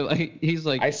 man. They're like, he's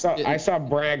like, I saw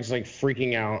Bragg's like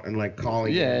freaking out and like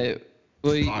calling. Yeah,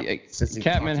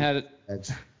 Catman had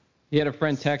a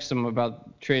friend text him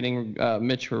about trading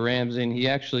Mitch for Ramsey, and he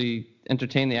actually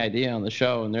entertained the idea on the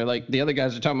show. And they're like, the other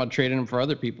guys are talking about trading him for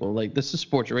other people. Like, this is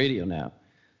sports radio now.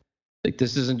 Like,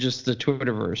 this isn't just the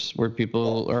Twitterverse where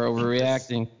people are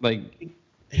overreacting. Like,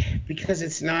 because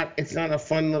it's not a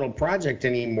fun little project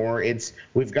anymore.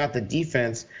 We've got the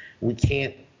defense. We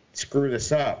can't screw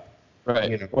this up.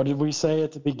 Right. What did we say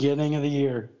at the beginning of the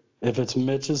year? If it's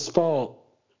Mitch's fault,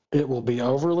 it will be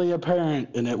overly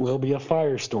apparent and it will be a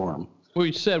firestorm.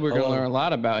 We said we're going to learn a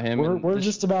lot about him. We're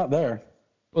just about there.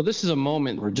 Well, this is a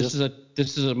moment. This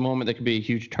is a moment that could be a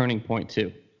huge turning point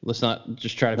too. Let's not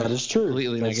just try to be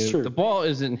completely negative. True. The ball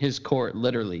is in his court,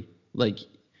 literally. Like,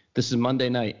 this is Monday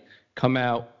night. Come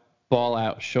out, ball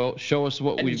out, show us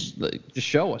what just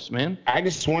show us, man. I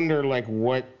just wonder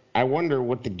what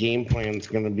the game plan's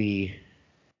going to be.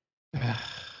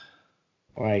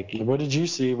 Like, what did you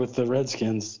see with the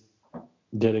Redskins?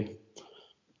 Can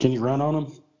you run on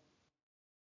them?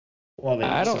 Well,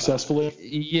 I don't successfully.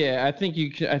 Yeah, I think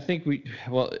you. I think we.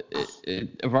 Well,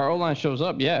 if our O-line shows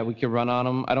up, yeah, we could run on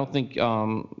them. I don't think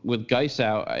with Geis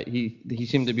out, he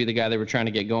seemed to be the guy they were trying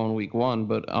to get going week one.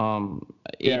 But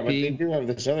yeah, but they do have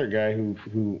this other guy who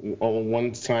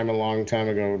one time a long time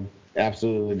ago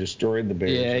absolutely destroyed the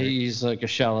Bears. Yeah, right? He's like a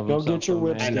shell of himself. Go get your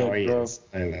whips, I know he bro. is.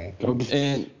 I know.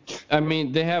 And I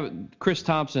mean, they have Chris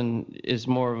Thompson is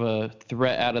more of a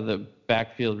threat out of the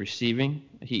backfield receiving.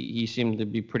 He seemed to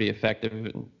be pretty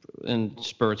effective in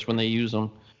spurts when they use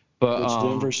him. But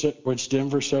which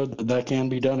Denver showed that can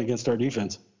be done against our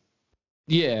defense.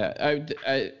 Yeah,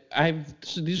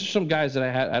 so these are some guys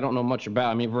that I don't know much about.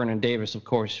 I mean, Vernon Davis, of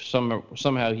course.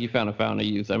 Somehow he found a fountain of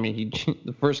youth. I mean,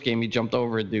 the first game he jumped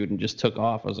over a dude and just took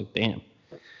off. I was like, damn.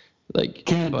 Like,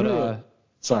 can't do it.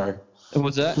 Sorry.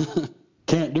 What's that?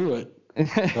 Can't do it.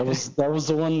 That was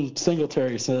the one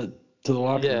Singletary said to the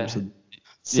locker room.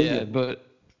 Said, yeah, but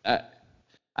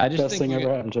I just best thing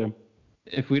ever happened to him.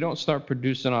 If we don't start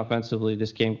producing offensively,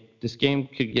 this game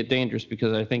could get dangerous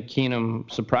because I think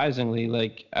Keenum, surprisingly,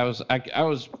 like I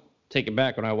was taken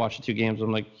back when I watched the two games.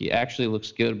 I'm like, he actually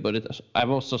looks good, but I've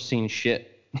also seen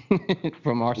shit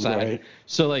from our side. Right.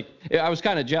 So like, I was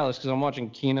kind of jealous because I'm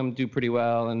watching Keenum do pretty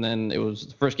well, and then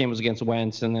the first game was against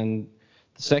Wentz, and then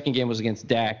the second game was against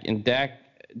Dak, and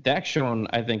Dak's shown,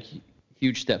 I think,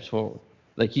 huge steps forward.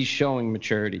 Like, he's showing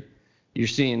maturity. You're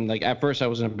seeing, like, at first I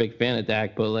wasn't a big fan of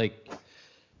Dak, but like,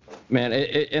 man,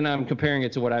 and I'm comparing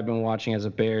it to what I've been watching as a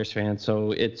Bears fan,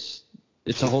 so it's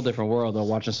a whole different world though,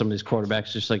 watching some of these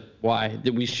quarterbacks. Just like, why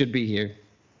we should be here.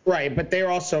 Right, but they're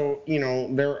also,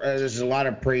 there's a lot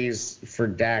of praise for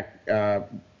Dak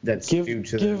that's due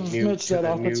to Mitch that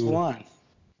offensive line.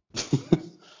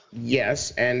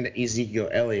 Yes, and Ezekiel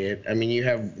Elliott. I mean, you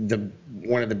have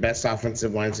one of the best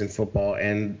offensive lines in football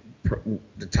and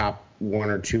the top one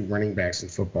or two running backs in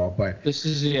football. But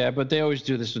but they always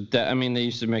do this with that. I mean, they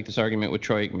used to make this argument with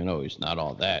Troy Aikman. Oh, he's not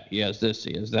all that. He has this,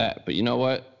 he has that. But you know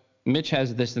what? Mitch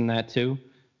has this and that too.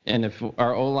 And if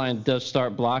our O-line does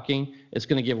start blocking, it's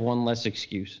going to give one less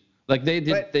excuse. Like they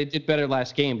did better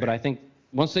last game, but I think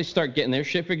once they start getting their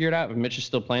shit figured out, if Mitch is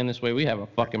still playing this way, we have a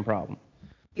fucking problem.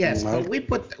 yes,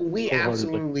 but we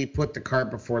absolutely put the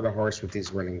cart before the horse with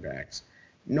these running backs.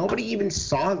 Nobody even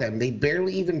saw them. They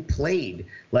barely even played.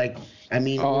 Like, I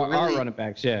mean, our running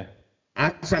backs, yeah.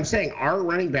 That's what I'm saying. Our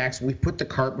running backs, we put the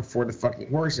cart before the fucking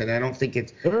horse, and I don't think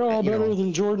it's. They're all better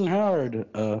than Jordan Howard.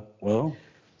 Well,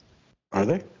 are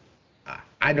they?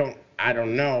 I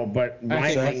don't know, but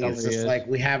my thing is just like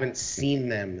we haven't seen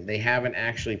them. They haven't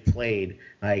actually played.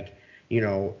 Like,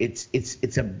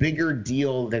 it's a bigger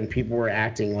deal than people were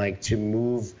acting like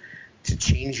to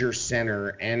change your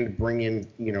center and bring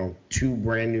in, two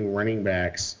brand new running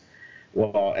backs.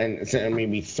 Well, and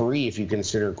maybe three if you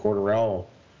consider Cordarrelle,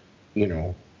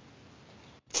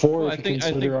 Four if you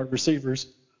consider our receivers.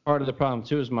 Part of the problem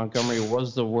too is Montgomery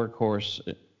was the workhorse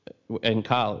in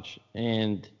college,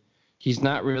 and he's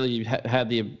not really had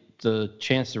the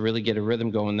chance to really get a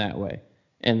rhythm going that way.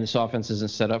 And this offense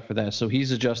isn't set up for that. So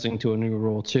he's adjusting to a new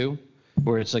role too,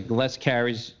 where it's like less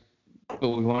carries, but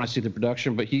we want to see the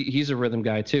production. But he's a rhythm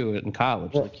guy too in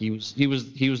college. Like he was the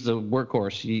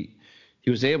workhorse. He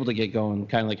was able to get going,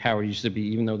 kind of like Howard used to be,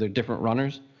 even though they're different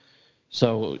runners.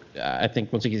 So I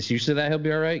think once he gets used to that, he'll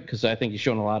be all right, because I think he's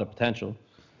shown a lot of potential.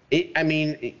 It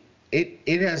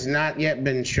has not yet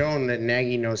been shown that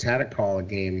Nagy knows how to call a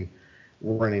game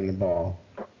running the ball.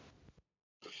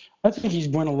 I think he's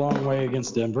went a long way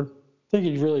against Denver. I think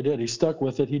he really did. He stuck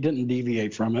with it. He didn't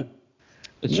deviate from it.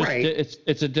 It's just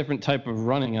it's a different type of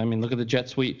running. I mean, look at the jet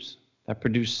sweeps that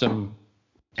produced some.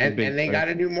 And they got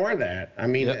to do more of that. I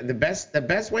mean, the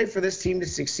best way for this team to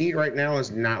succeed right now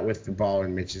is not with the ball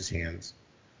in Mitch's hands.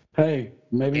 Hey,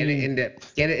 maybe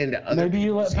get it into other. Maybe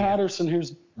you let hands.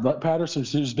 Patterson,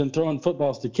 who's been throwing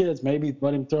footballs to kids, maybe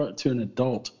let him throw it to an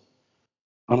adult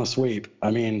on a sweep.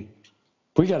 I mean,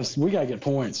 we got to get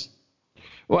points.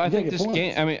 Well, I think this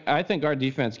game. I mean, I think our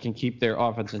defense can keep their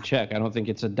offense in check. I don't think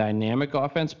it's a dynamic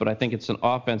offense, but I think it's an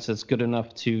offense that's good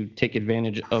enough to take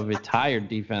advantage of a tired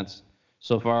defense.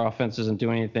 So if our offense isn't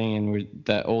doing anything, and we're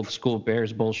that old school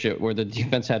Bears bullshit where the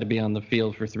defense had to be on the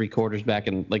field for 3 quarters of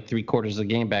the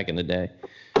game back in the day,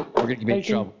 we're going to be in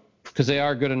trouble, because they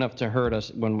are good enough to hurt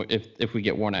us if we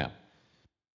get worn out.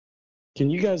 Can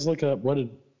you guys look up what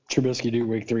did Trubisky do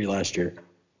week 3 last year?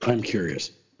 I'm curious.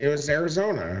 It was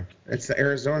Arizona. It's the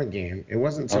Arizona game. It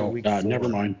wasn't until week 4. Never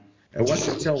mind. It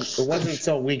wasn't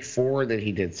until week 4 that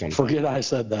he did something. Forget I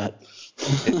said that.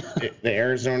 The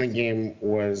Arizona game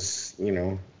was,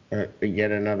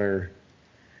 yet another.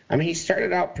 I mean, he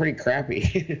started out pretty crappy.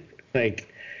 He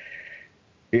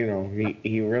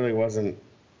really wasn't.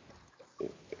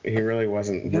 He really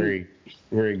wasn't very,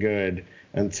 very good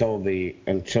until the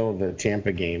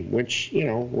Tampa game, which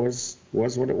was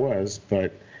what it was.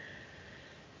 But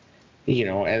I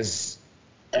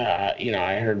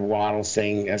heard Waddle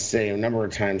say a number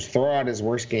of times, throw out his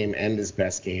worst game and his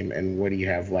best game, and what do you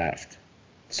have left?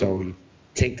 So you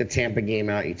take the Tampa game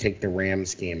out, you take the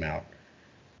Rams game out.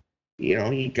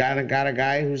 You got a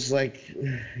guy who's like,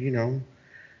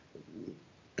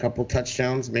 couple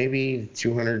touchdowns, maybe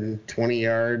 220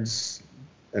 yards,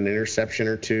 an interception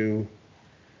or two.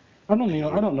 I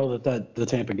don't know that the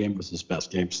Tampa game was his best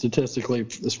game statistically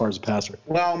as far as a passer.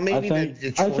 Well, maybe I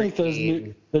think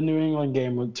game. The New England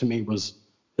game to me was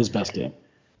his best game.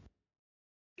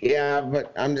 Yeah,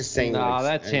 but I'm just saying. No,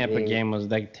 that Tampa game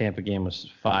was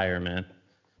fire, man.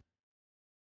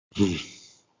 It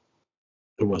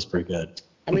was pretty good.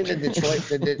 I mean, the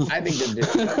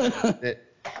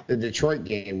Detroit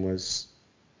game was.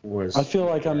 I feel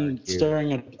like I'm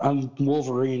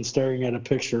Wolverine staring at a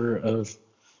picture of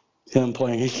him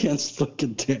playing against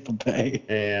fucking Tampa Bay.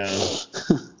 Yeah.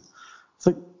 It's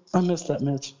like, I miss that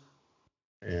Mitch.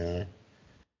 Yeah.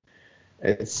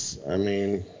 It's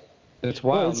wild.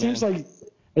 Well,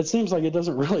 it seems like it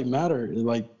doesn't really matter.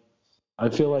 Like, I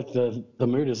feel like the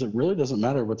mood is it really doesn't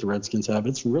matter what the Redskins have.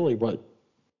 It's really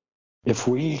if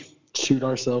we shoot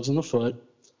ourselves in the foot,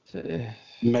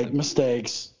 make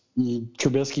mistakes,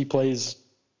 Trubisky plays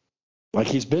like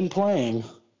he's been playing,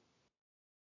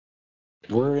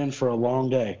 we're in for a long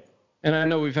day. And I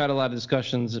know we've had a lot of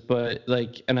discussions, but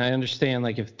and I understand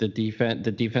if the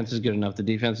defense is good enough, the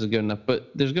defense is good enough,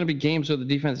 but there's going to be games where the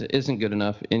defense isn't good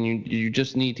enough, and you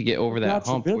just need to get over that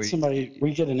hump.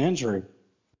 We get an injury.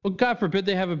 Well, God forbid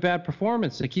they have a bad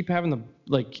performance. They keep having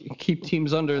to keep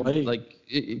teams under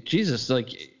Jesus.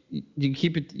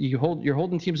 You're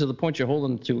holding teams to the point you're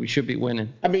holding them to. We should be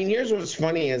winning. I mean, here's what's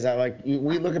funny is that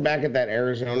we look back at that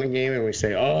Arizona game and we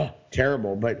say, oh,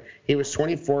 terrible. But he was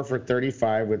 24 for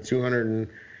 35 with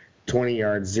 220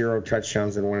 yards, 0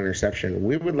 touchdowns, and 1 interception.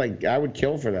 I would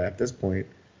kill for that at this point.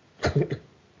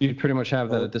 You'd pretty much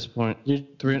have that at this point.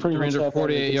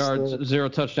 348 yards, 0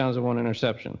 touchdowns, and 1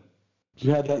 interception.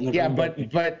 You had that in the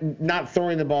but not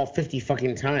throwing the ball 50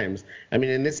 fucking times. I mean,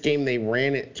 in this game they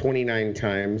ran it 29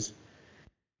 times,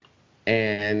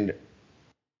 and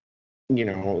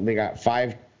they got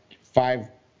five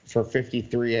for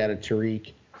 53 out of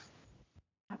Tariq.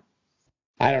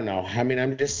 I don't know. I mean,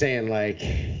 I'm just saying,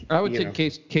 I would take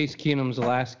Case Keenum's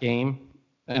last game,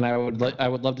 and I would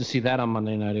love to see that on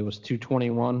Monday night. It was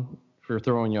 221 for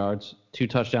throwing yards, 2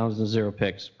 touchdowns, and 0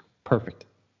 picks. Perfect.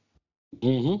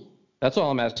 Mm-hmm. That's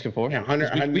all I'm asking for.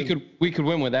 Yeah, we could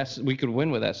win with that. We could win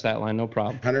with that stat line, no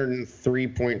problem.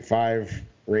 103.5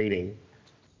 rating.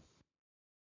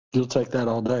 You'll take that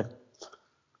all day.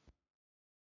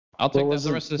 I'll take that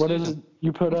the rest of the season. What is it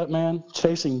you put up, man?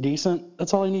 Chasing decent?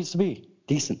 That's all he needs to be.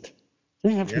 Decent. You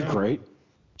don't have to be great.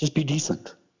 Just be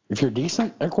decent. If you're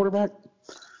decent at quarterback,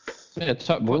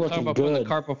 talk about putting the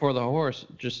cart before the horse.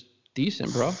 Just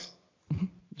decent, bro.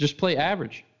 Just play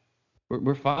average.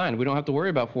 We're fine. We don't have to worry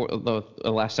about the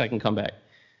last-second comeback.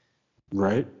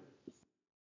 Right.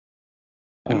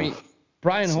 I mean,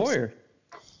 Brian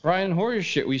Hoyer's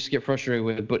shit we used to get frustrated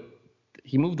with, but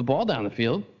he moved the ball down the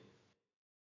field.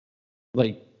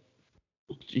 You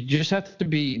just have to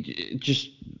be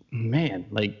man.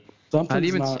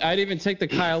 I'd even take the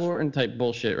Kyle Orton type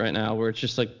bullshit right now, where it's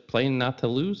just playing not to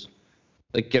lose.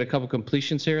 Get a couple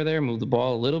completions here or there, move the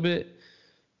ball a little bit.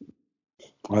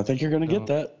 Well, I think you're going to get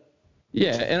that.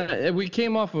 Yeah, and we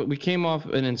came off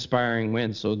an inspiring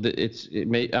win, so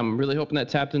I'm really hoping that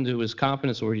tapped into his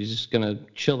confidence, where he's just gonna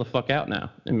chill the fuck out now,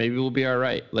 and maybe we'll be all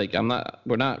right. None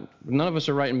of us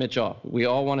are writing Mitch off. We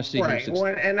all want to see him succeed.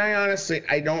 Well, and I honestly,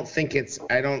 I don't think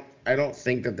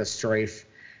that the strife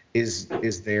is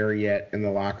there yet in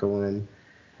the locker room.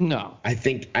 No, I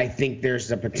think there's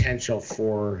the potential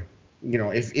for,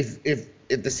 if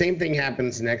the same thing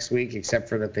happens next week, except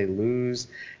for that they lose,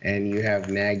 and you have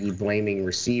Nagy blaming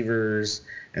receivers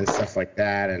and stuff like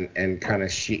that, and kind of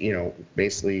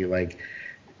basically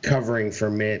covering for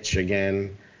Mitch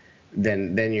again,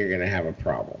 then you're gonna have a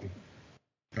problem.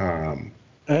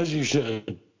 As you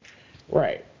should.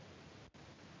 Right.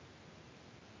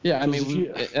 Yeah, I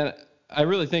mean, I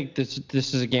really think this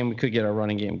is a game we could get our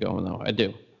running game going, though. I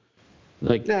do.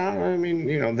 No, I mean,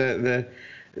 the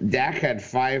Dak had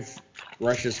 5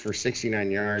 rushes for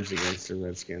 69 yards against the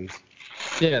Redskins.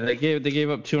 Yeah, they gave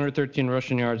up 213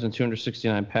 rushing yards and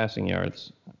 269 passing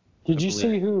yards. Did you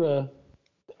see who?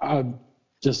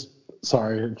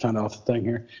 Sorry, kind of off the thing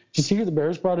here. Did you see who the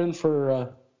Bears brought in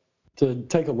to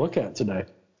take a look at today?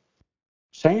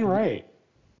 Shane Ray.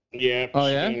 Yeah. Oh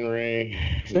yeah. Shane Ray.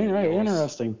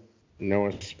 Interesting.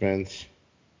 Noah Spence.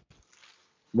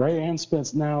 Ray and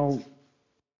Spence. Now,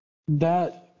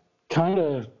 that kind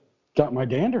of got my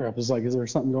dander up. Is there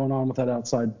something going on with that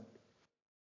outside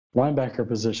linebacker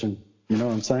position? You know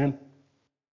what I'm saying?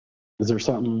 Is there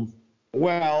something?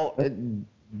 Well,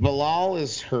 Bilal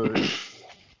is hurt,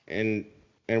 and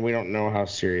we don't know how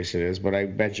serious it is, but I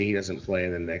bet you he doesn't play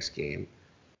in the next game.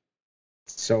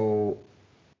 So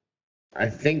I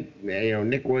think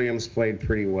Nick Williams played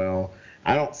pretty well.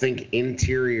 I don't think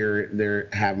interior they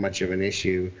have much of an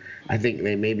issue. I think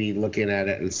they may be looking at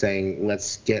it and saying,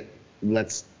 let's have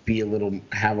a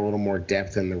little more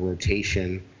depth in the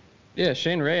rotation. Yeah,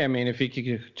 Shane Ray, I mean, if he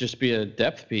could just be a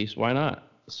depth piece, why not?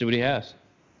 Let's see what he has.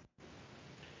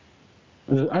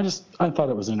 I thought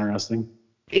it was interesting.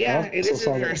 Yeah, it is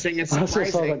interesting. It's surprising. I also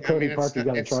saw that Cody Parkey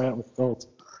got to try out with Colts.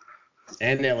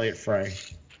 And Elliott Fry.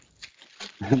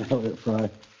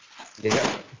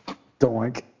 Yeah.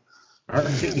 Doink. Our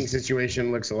kicking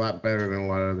situation looks a lot better than a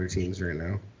lot of other teams right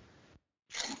now.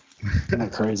 Isn't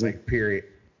that crazy?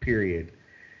 Period.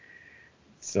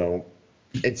 So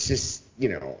it's just,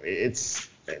 it's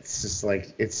just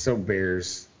it's so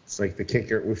Bears. It's like the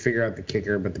kicker. We figure out the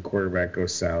kicker, but the quarterback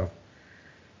goes south.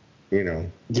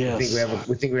 Yes.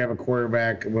 We think we have a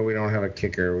quarterback, but we don't have a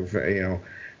kicker.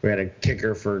 We had a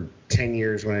kicker for 10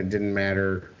 years when it didn't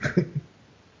matter.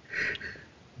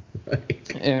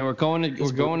 And we're going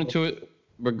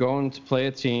to play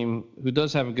a team who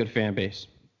does have a good fan base.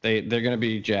 They're going to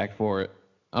be jacked for it.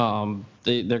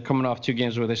 They're coming off 2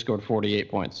 games where they scored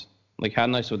 48 points. How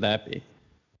nice would that be?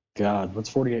 God, what's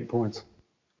 48 points?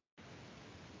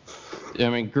 I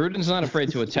mean, Gruden's not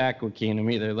afraid to attack with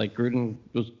Keenum either. Like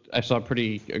I saw a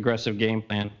pretty aggressive game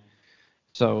plan.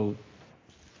 So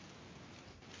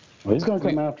Well, he's going to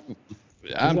come after.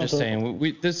 I'm just saying,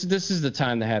 this is the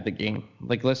time to have the game.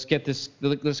 Like, let's get this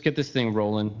thing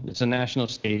rolling. It's a national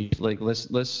stage. Like,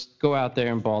 let's go out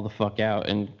there and ball the fuck out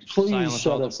and silence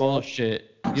all the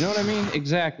bullshit. You know what I mean?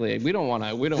 Exactly. We don't want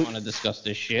to discuss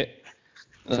this shit.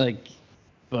 Like,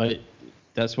 but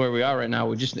that's where we are right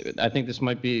now. I think this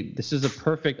is a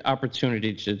perfect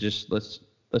opportunity to just let's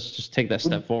just take that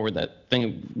step forward. That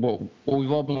thing, what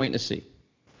we've all been waiting to see.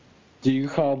 Do you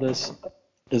call this?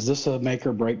 Is this a make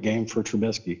or break game for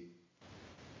Trubisky?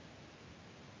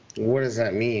 What does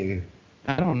that mean?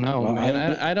 I don't know,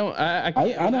 man. I don't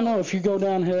know. If you go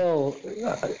downhill,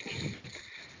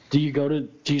 do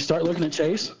you start looking at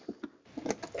Chase?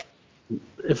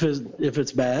 If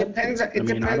it's bad, it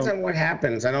depends on what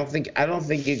happens. I don't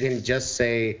think you can just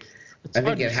say. It's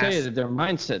hard to say that their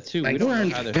mindset too. Like, we're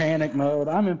in panic mode.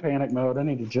 I'm in panic mode. I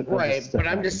need to right, but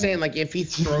I'm just saying, like, if he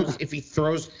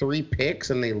throws 3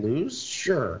 picks and they lose,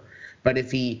 sure. But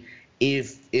if he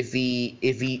repeats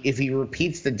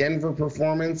the Denver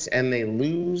performance and they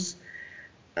lose,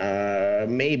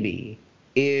 maybe.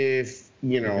 If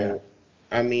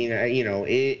I mean,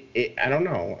 I don't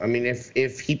know. I mean,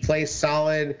 if he plays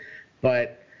solid,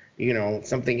 but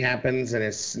something happens and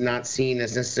it's not seen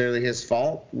as necessarily his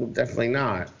fault, well, definitely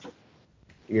not.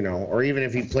 Or even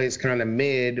if he plays kind of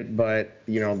mid, but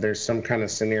there's some kind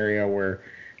of scenario where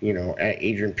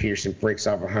Adrian Peterson breaks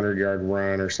off a 100-yard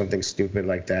run or something stupid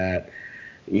like that.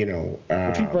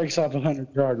 If he breaks off a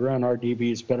 100-yard run, our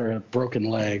DBs better have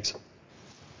broken legs.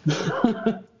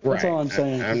 That's all I'm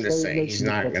saying. I'm just saying he's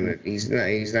not gonna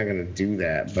do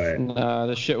that. But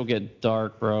this shit will get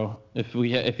dark, bro. If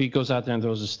he goes out there and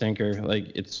throws a stinker,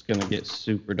 like, it's gonna get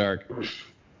super dark.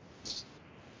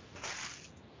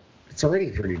 It's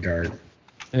already pretty dark.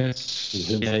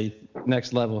 It's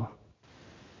next level.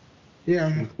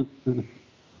 Yeah.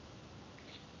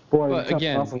 Boy, but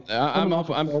again, I'm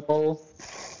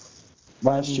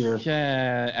last year.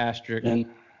 Yeah, asterisk. And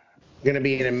gonna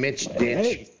be in a Mitch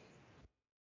ditch.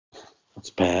 It's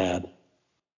bad.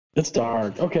 It's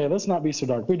dark. Okay, let's not be so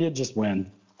dark. We did just win.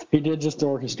 He did just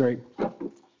orchestrate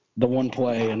the one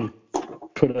play and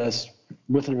put us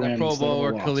with a win. That Pro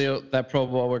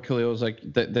Bowl where Khalil was like,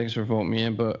 "Thanks for voting me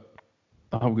in, but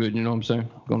I'm good." You know what I'm saying?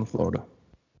 I'm going to Florida.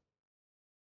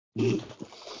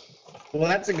 Well,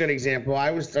 that's a good example. I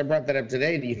brought that up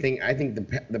today. I think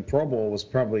the Pro Bowl was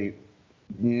probably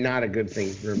not a good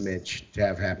thing for Mitch to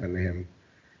have happen to him.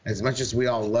 As much as we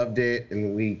all loved it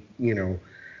and we,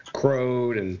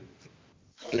 crowed and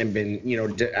been,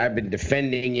 I've been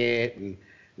defending it and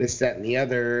this, that, and the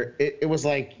other. It was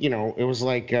like, he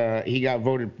got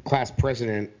voted class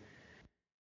president,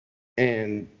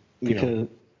 and because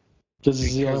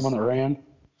he's the only one that ran.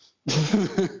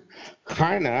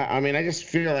 Kinda. I mean, I just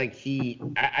feel like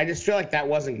that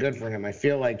wasn't good for him. I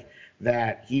feel like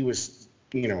that he was,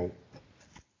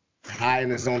 high in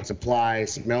his own supply,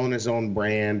 smelling his own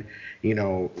brand.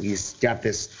 He's got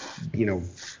this,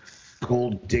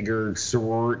 gold digger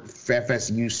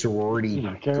FSU sorority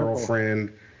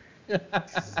girlfriend.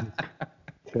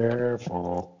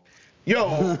 Careful.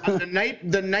 Yo,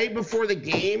 the night before the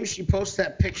game, she posts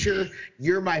that picture.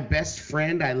 "You're my best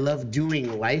friend. I love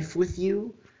doing life with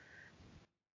you."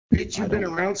 Bitch, you've been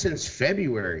around since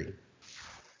February.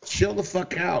 Chill the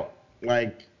fuck out.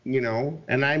 Like,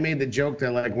 and I made the joke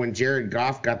that, like, when Jared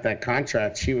Goff got that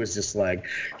contract, she was just like,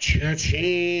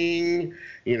 cha-ching,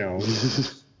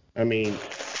 I mean,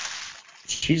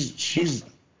 she's.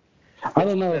 I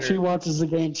don't know. If she watches the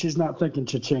game, she's not thinking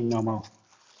cha-ching no more.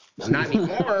 Not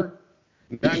anymore.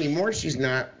 Not anymore, she's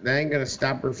not. That ain't going to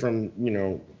stop her from,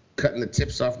 cutting the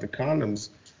tips off the condoms.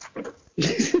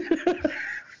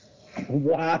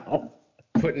 Wow.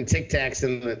 Putting Tic Tacs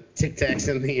in the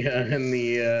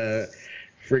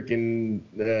freaking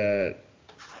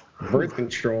birth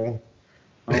control.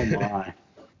 Oh my!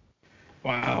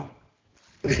 Wow.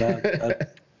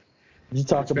 You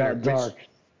talk about dark.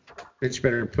 Bitch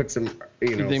better put some.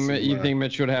 You think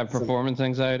Mitch would have performance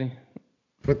anxiety?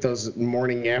 Put those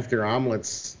morning after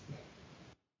omelets.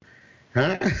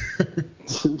 Huh?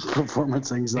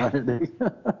 Performance anxiety.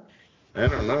 I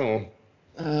don't know.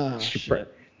 Oh, she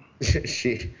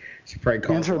probably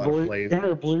calls a lot of plays.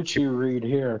 Enter Blue Chew read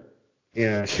here.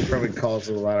 Yeah, she probably calls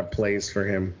a lot of plays for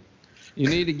him. You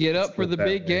need to get up for the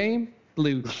big game,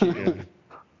 Blue Chew.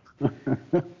 Yeah.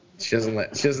 She doesn't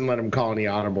let him call any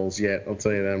audibles yet. I'll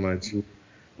tell you that much.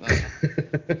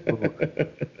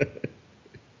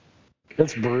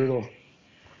 That's brutal.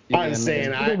 I'm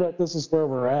saying this is where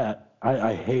we're at.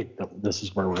 I hate that this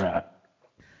is where we're at.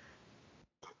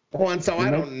 Well, and so I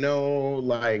don't know,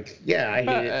 like, yeah, I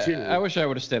hate it too. I wish I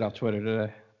would have stayed off Twitter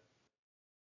today.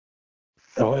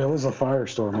 Oh, it was a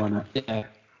firestorm, wasn't it? Yeah.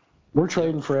 We're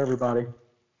trading for everybody.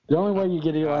 The only way you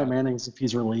get Eli Manning is if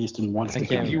he's released and wants to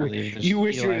come. You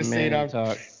wish you would have stayed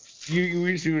off. You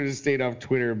wish you would have stayed off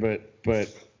Twitter, but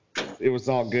it was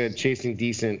all good. Chasing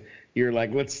decent. You're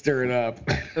like, let's stir it up.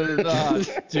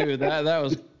 Dude, that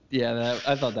was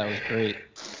I thought that was great.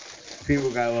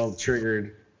 People got a little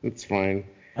triggered. It's fine.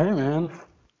 Hey, man.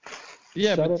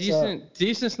 Yeah, but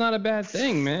decent's not a bad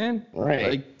thing, man. Right.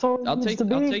 Like, I'll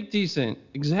take decent.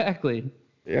 Exactly.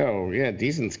 Yeah,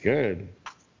 decent's good.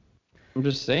 I'm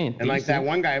just saying. And like that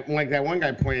one guy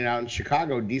pointed out in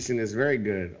Chicago, decent is very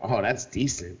good. Oh, that's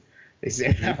decent. They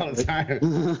say that all the time.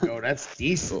 Oh, that's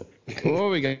decent.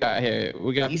 What we got here?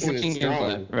 We got Decent 14 games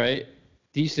left, right?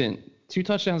 Decent. 2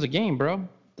 touchdowns a game, bro.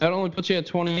 That only puts you at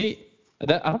 28.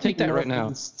 I'll take that right now.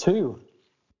 It's 2.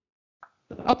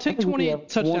 I'll take 28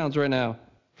 touchdowns right now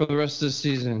for the rest of the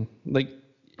season. Like,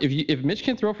 if Mitch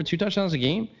can throw for 2 touchdowns a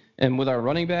game, and with our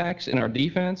running backs and our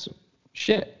defense,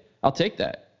 shit, I'll take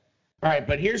that. All right,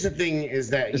 but here's the thing: is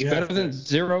that it's better than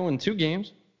 0 in 2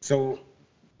 games. So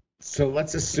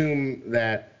let's assume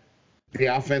that the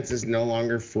offense is no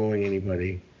longer fooling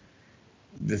anybody.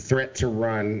 The threat to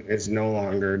run is no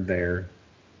longer there.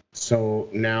 So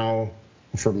now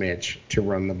for Mitch to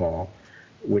run the ball,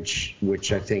 which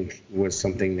I think was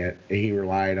something that he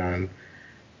relied on.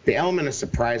 The element of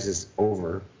surprise is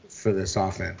over for this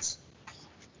offense.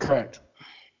 Correct.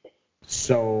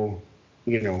 So,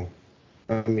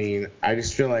 I mean, I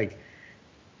just feel like,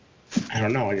 I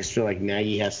don't know. I just feel like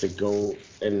Nagy has to go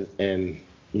and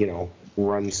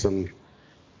run some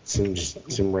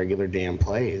regular damn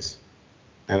plays.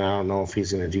 And I don't know if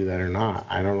he's going to do that or not.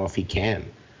 I don't know if he can,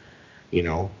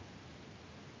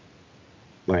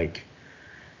 Like,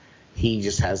 he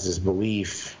just has this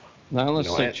belief. Not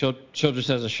unless Chill just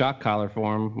has a shock collar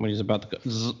for him when he's about to go.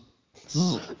 Zzz,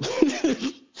 zzz.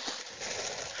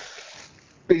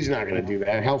 He's not going to do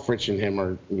that. Helfrich and him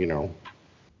are,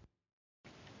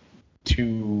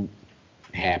 too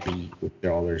happy with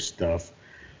all their stuff.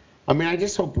 I mean,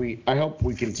 I hope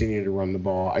we continue to run the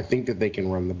ball. I think that they can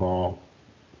run the ball.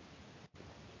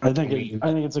 I think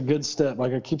it's a good step.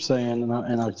 Like I keep saying,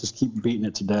 and I just keep beating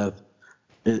it to death.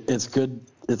 It's good.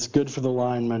 It's good for the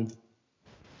linemen.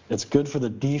 It's good for the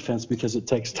defense because it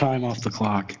takes time off the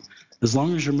clock. As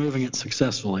long as you're moving it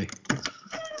successfully,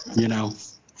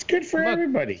 It's good for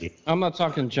everybody. I'm not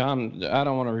talking John. I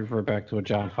don't want to revert back to a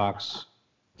John Fox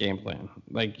game plan.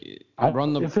 Like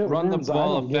run the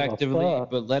ball effectively,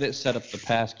 but let it set up the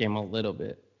pass game a little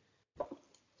bit.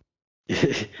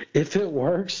 If it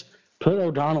works, put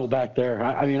O'Donnell back there.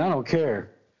 I mean, I don't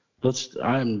care.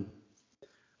 I'm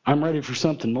ready for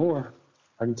something more.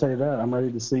 I can tell you that. I'm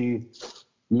ready to see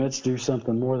Mitch do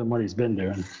something more than what he's been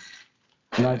doing.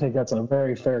 And I think that's a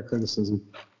very fair criticism.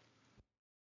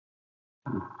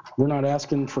 We're not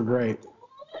asking for great.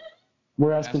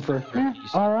 We're asking for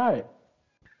all right.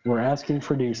 We're asking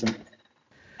for decent.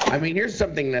 I mean, here's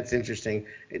something that's interesting.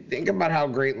 Think about how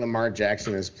great Lamar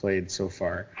Jackson has played so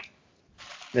far.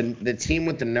 The team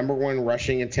with the number 1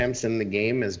 rushing attempts in the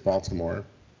game is Baltimore.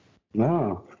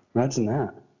 No, imagine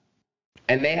that.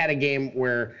 And they had a game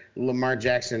where Lamar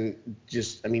Jackson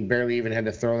barely even had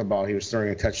to throw the ball. He was throwing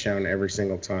a touchdown every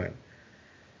single time.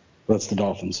 That's the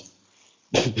Dolphins.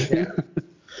 Yeah.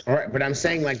 All right, but I'm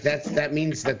saying like that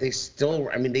means that they still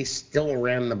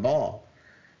ran the ball.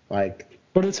 Like,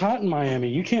 but it's hot in Miami.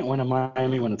 You can't win in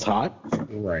Miami when it's hot.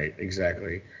 Right,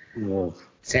 exactly. Yeah.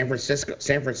 San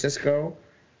Francisco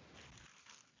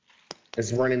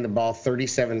is running the ball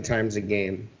 37 times a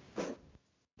game.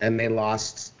 And they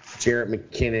lost Jarrett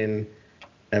McKinnon.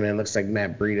 I mean, it looks like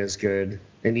Matt Breida's good.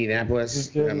 Indianapolis,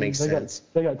 that makes sense.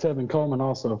 They got Tevin Coleman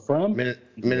also from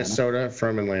Minnesota,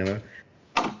 from Atlanta.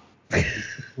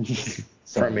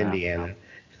 From Indiana.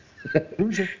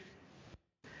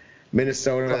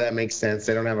 Minnesota, that makes sense.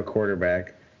 They don't have a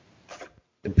quarterback.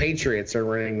 The Patriots are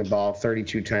running the ball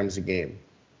 32 times a game.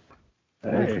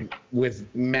 Hey. With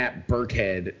Matt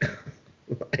Burkhead.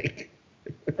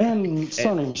 and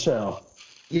Sonny Michel.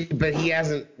 But he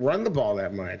hasn't run the ball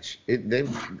that much.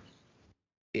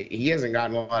 He hasn't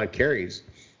gotten a lot of carries.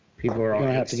 People are all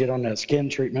going to have to get on that skin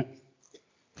treatment.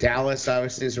 Dallas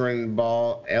obviously is running the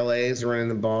ball. LA is running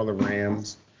the ball. The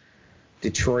Rams.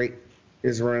 Detroit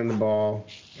is running the ball.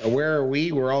 Where are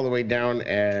we? We're all the way down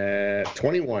at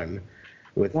 21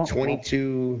 with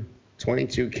 22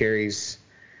 carries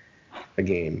a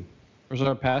game. Where's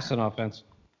our passing offense?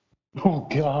 Oh,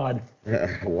 God.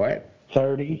 What?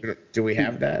 30. Do we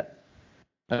have that?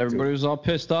 Everybody was all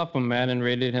pissed off when Madden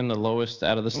rated him the lowest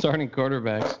out of the starting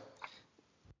quarterbacks.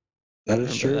 That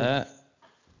is true. That?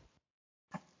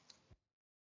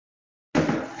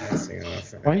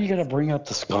 Why you gotta bring up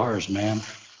the scars, man?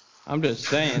 I'm just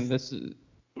saying, this is...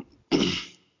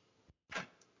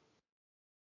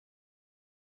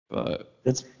 But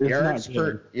It's yards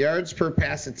per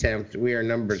pass attempt, we are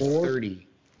number 30.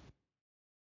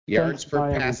 Yards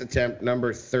per pass attempt,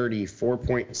 number 30,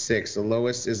 4.6. The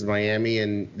lowest is Miami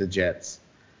and the Jets.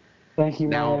 Thank you,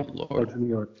 Now, Lord. New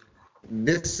York.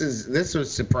 This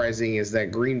was surprising is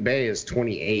that Green Bay is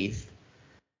 28th,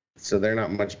 so they're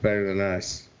not much better than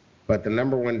us. But the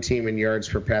number one team in yards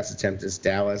per pass attempt is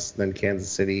Dallas, then Kansas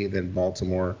City, then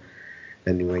Baltimore,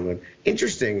 then New England.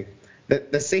 Interesting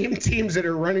that the same teams that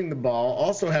are running the ball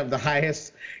also have the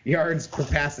highest yards per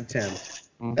pass attempt.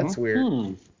 Mm-hmm. That's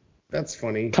weird. That's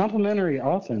funny. Complementary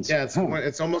offense. Yeah,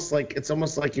 it's almost like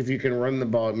if you can run the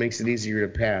ball, it makes it easier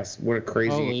to pass. What a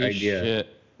crazy Holy idea! Shit.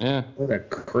 Yeah. What a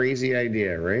crazy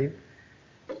idea, right?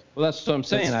 Well, that's what I'm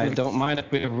saying. I don't mind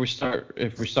if we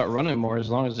start running more, as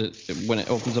long as when it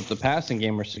opens up the passing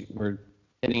game, we're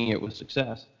hitting it with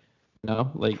success. You know,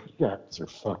 like guys are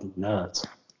fucking nuts.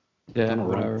 Yeah,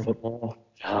 whatever. Football.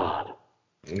 God.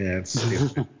 Yeah, it's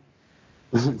stupid.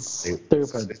 It's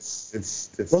stupid.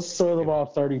 It's Let's throw the ball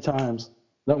 30 times.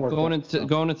 Going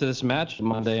into this match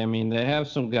Monday, I mean, they have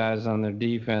some guys on their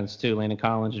defense too. Landon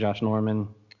Collins, Josh Norman.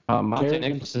 Monte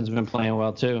Nicholson's been playing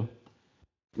well too.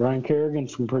 Ryan Kerrigan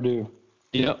from Purdue.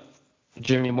 Yep.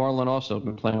 Jimmy Moreland also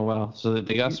been playing well. So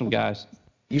they got some guys.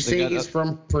 You say he's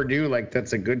from Purdue like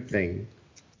that's a good thing.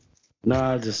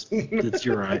 No,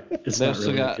 you're right. It's they not also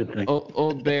really got a good thing.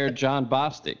 Old Bear John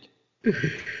Bostic.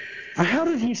 How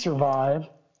did he survive?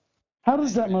 How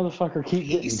does that motherfucker keep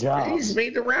getting jobs? He's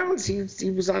made the rounds. He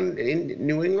was in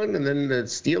New England and then the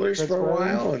Steelers for a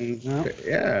while. And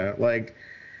yeah, like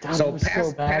God, so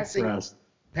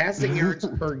passing yards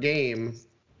per game.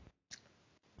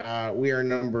 We are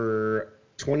number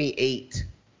 28.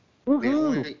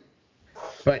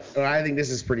 But I think this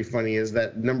is pretty funny is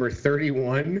that number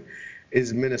 31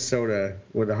 is Minnesota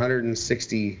with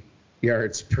 160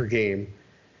 yards per game.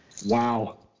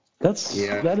 Wow.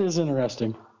 That is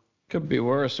interesting. Could be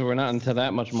worse, so we're not into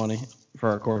that much money for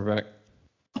our quarterback.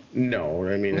 No,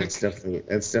 I mean it's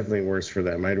definitely worse for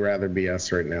them. I'd rather be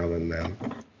us right now than them.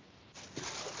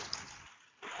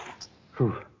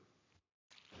 Whew.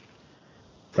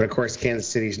 But of course, Kansas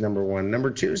City's number one.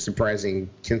 Number two, surprising,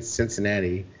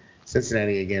 Cincinnati.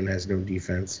 Cincinnati again has no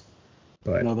defense.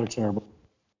 But no, they're terrible.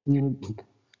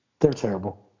 They're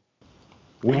terrible.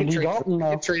 We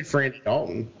can trade for Andy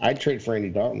Dalton. I'd trade for Andy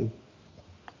Dalton.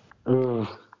 Ugh.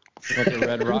 What, the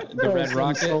Red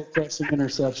Rocket?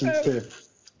 Interceptions too.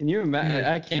 Can you imagine?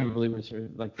 I can't believe it's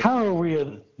like. How are we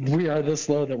are this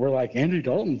low that we're like Andy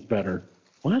Dalton's better?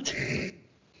 What?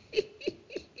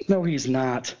 No, he's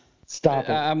not. Stop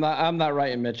it. I'm not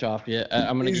writing Mitch off yet.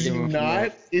 I'm gonna give him.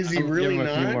 Is he really not?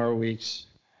 A few more weeks.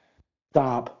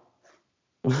 Stop.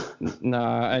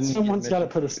 No, someone's got to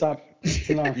put a stop.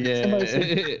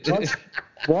 Yeah.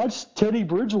 Watch Teddy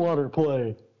Bridgewater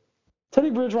play. Teddy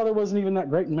Bridgewater wasn't even that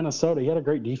great in Minnesota. He had a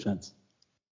great defense.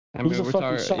 He's a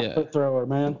fucking shot thrower,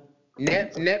 man.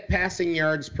 Net passing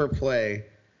yards per play.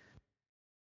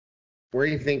 Where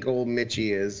do you think old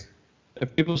Mitchie is?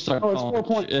 If people start calling,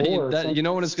 4.4. You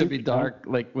know when it's going to be dark,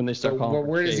 like when they start calling. Well,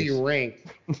 where does he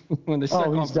rank? When they start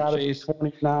calling he's got Chase.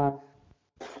 29.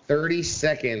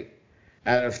 32nd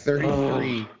out of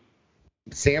 33.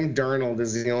 Sam Darnold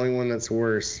is the only one that's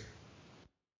worse.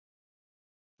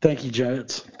 Thank you,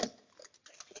 Jets,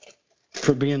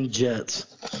 for being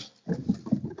Jets.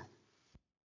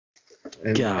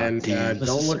 And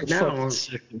don't look now.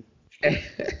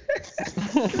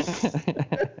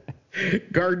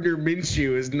 Gardner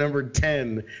Minshew is number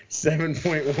 10,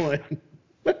 7.1.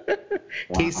 Wow.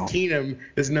 Case Keenum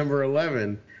is number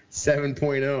 11,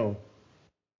 7.0.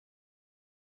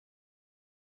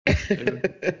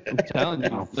 I'm telling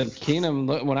you, like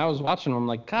Keenum, when I was watching him, I'm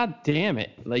like, God damn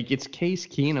it. Like, it's Case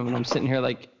Keenum, and I'm sitting here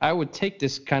like, I would take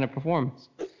this kind of performance.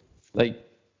 Like,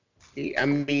 I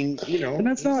mean, you know. And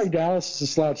that's not like Dallas is a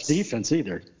slouch defense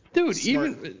either. Dude,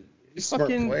 smart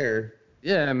player.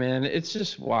 Yeah, man, it's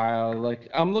just wild. Like,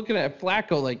 I'm looking at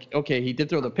Flacco, like, okay, he did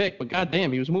throw the pick, but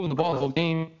goddamn, he was moving the ball the whole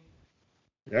game.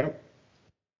 Yep.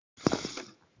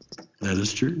 That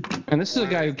is true. And this is a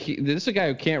guy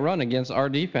who can't run against our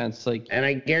defense. Like, and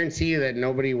I guarantee you that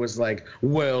nobody was like,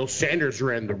 "Well, Sanders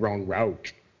ran the wrong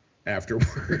route."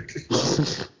 Afterward,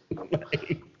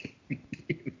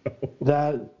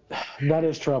 that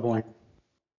is troubling.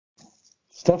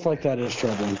 Stuff like that is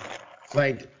troubling.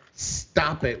 Like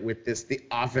stop it with this. The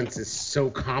offense is so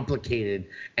complicated,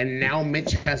 and now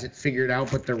Mitch has it figured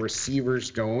out, but the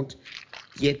receivers don't.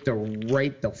 Get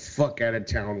the fuck out of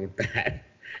town with that.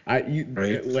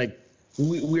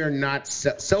 We are not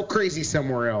so crazy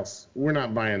somewhere else. We're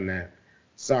not buying that.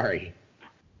 Sorry.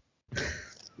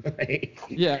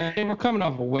 Yeah, I mean, we're coming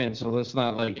off a win, so let's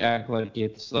not like act like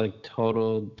it's like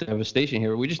total devastation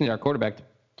here. We just need our quarterback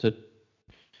to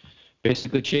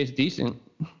basically chase decent.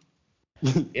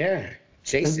 Yeah,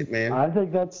 chase it, man. I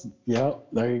think that's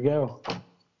there you go.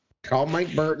 Call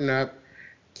Mike Burton up.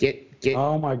 Get.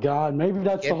 Oh my God, maybe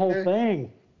that's the whole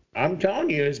thing. I'm telling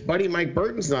you, his buddy Mike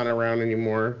Burton's not around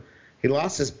anymore. He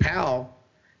lost his pal.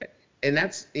 And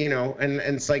that's, and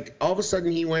it's like all of a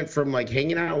sudden he went from like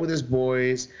hanging out with his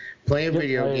boys, playing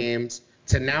video games,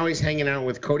 to now he's hanging out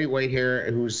with Cody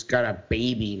Whitehair, who's got a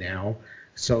baby now.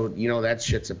 So, that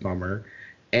shit's a bummer.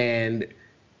 And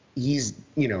he's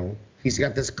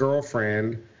got this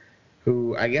girlfriend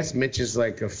who I guess Mitch is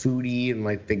like a foodie and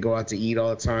like they go out to eat all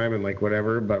the time and like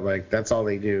whatever, but like that's all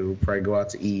they do, probably go out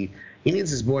to eat. He needs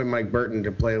his boy Mike Burton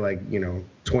to play like,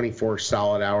 24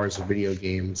 solid hours of video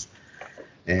games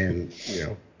and,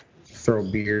 throw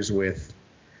beers with.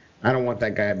 I don't want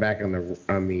that guy back on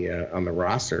the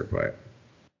roster, but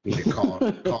you need to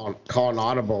call an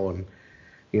audible and,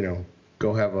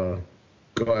 go have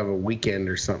a weekend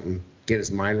or something, get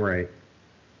his mind right.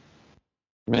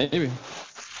 Maybe.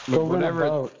 But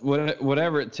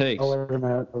whatever it takes. Oh, wait a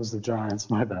minute. It was the Giants.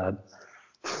 My bad.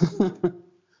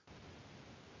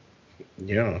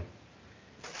 Yeah.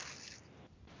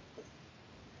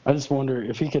 I just wonder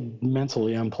if he could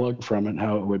mentally unplug from it,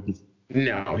 how it would.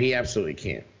 No, he absolutely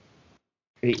can't.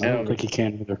 I don't think he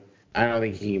can either. I don't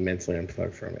think he can mentally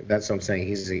unplug from it. That's what I'm saying.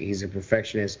 He's a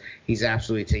perfectionist. He's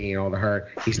absolutely taking it all to heart.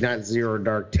 He's not Zero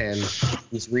Dark 10.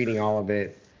 He's reading all of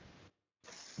it.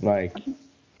 Like,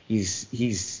 he's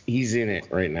in it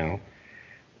right now,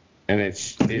 and he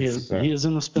is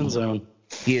in the spin zone.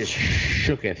 He is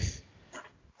shooketh.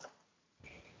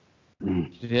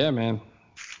 Yeah, man.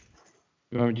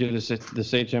 You want me to do this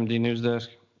HMD news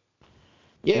desk?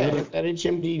 Yeah, that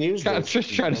HMD news desk. I'm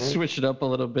just trying to switch it up a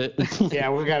little bit. Yeah,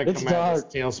 we got to come out of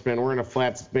this tailspin. We're in a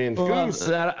flat spin. Goose.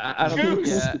 I don't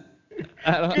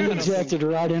think. He ejected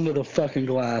right into the fucking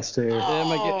glass, dude.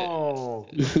 Oh.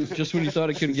 Just when you thought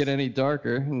it couldn't get any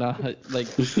darker. Not like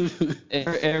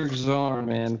Eric Zorn,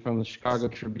 man, from the Chicago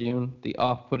Tribune, the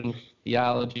off-putting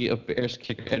theology of Bears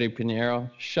kicker Eddie Pinheiro.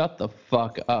 Shut the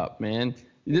fuck up, man.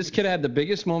 This kid had the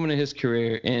biggest moment of his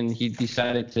career, and he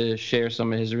decided to share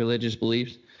some of his religious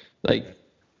beliefs. Like,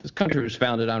 this country was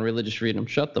founded on religious freedom.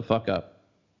 Shut the fuck up.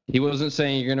 He wasn't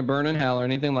saying you're going to burn in hell or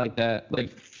anything like that.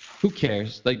 Like, who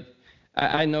cares? Like,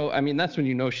 I know, I mean, that's when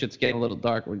you know shit's getting a little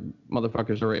dark when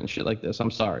motherfuckers are writing shit like this. I'm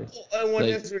sorry.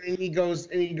 And he goes,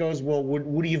 well,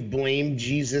 would he have blamed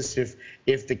Jesus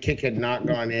if the kick had not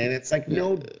gone in? It's like,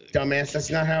 no, dumbass, that's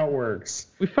not how it works.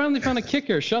 We finally found a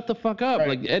kicker. Shut the fuck up. Right.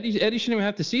 Like, Eddie shouldn't even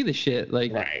have to see this shit.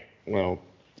 Like, right. Well,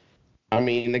 I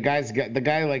mean, the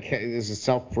guy like is a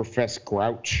self-professed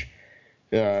grouch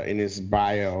in his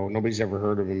bio. Nobody's ever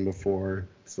heard of him before.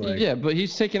 Like, yeah, but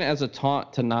he's taking it as a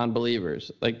taunt to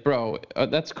non-believers. Like, bro,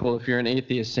 that's cool if you're an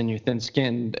atheist and you're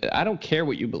thin-skinned. I don't care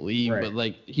what you believe, right. But,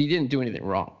 like, he didn't do anything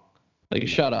wrong. Like,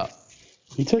 shut up.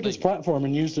 He took his platform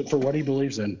and used it for what he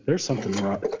believes in. There's something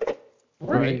wrong.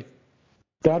 Right. I mean,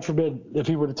 God forbid if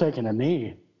he would have taken a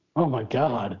knee. Oh, my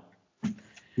God.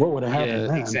 What would have happened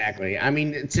then? Exactly. I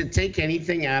mean, to take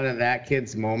anything out of that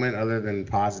kid's moment other than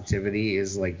positivity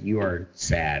is like, you are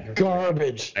sad.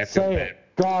 Garbage. Say it.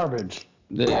 Garbage.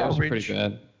 Yeah, that was pretty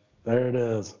bad. There it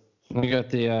is. We got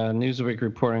the Newsweek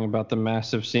reporting about the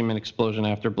massive semen explosion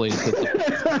after Blade hit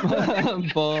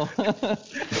the ball.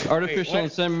 Artificial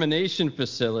insemination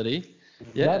facility.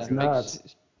 Yeah, that's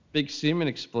nuts. Big semen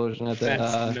explosion at that.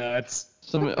 That's nuts.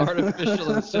 Some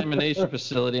artificial insemination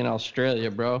facility in Australia,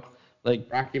 bro. Like,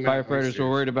 firefighters were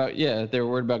worried about, they were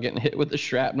worried about getting hit with the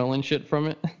shrapnel and shit from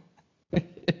it.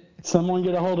 Someone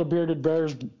get a hold of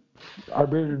our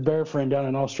bearded bear friend down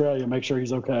in Australia, make sure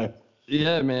he's okay.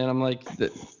 Yeah, man. I'm like,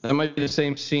 that might be the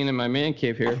same scene in my man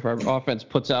cave here if our offense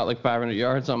puts out like 500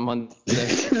 yards on Monday.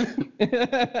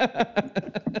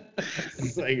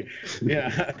 It's like,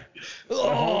 yeah.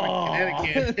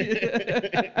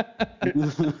 Connecticut.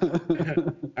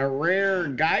 A rare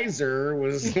geyser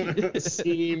was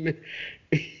seen.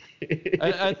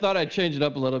 I thought I'd change it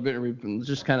up a little bit and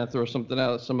just kind of throw something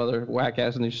out, some other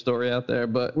whack-ass news story out there.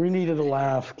 But we needed a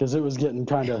laugh because it was getting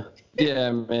kind of... Yeah,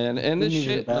 man. And this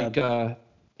shit, like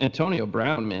Antonio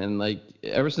Brown, man, like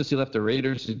ever since he left the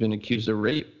Raiders, he's been accused of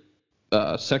rape,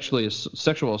 sexual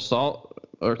assault,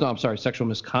 sexual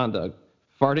misconduct,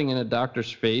 farting in a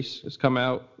doctor's face has come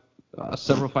out.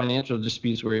 Several financial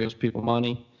disputes where he owes people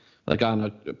money, like on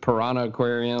piranha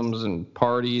aquariums and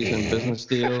parties and business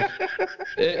deals.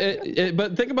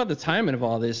 But think about the timing of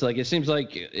all this. Like, it seems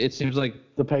like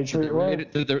The Patriot Way?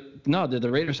 did the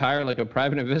Raiders hire like a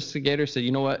private investigator? Say,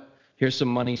 you know what? Here's some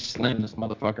money. Slam this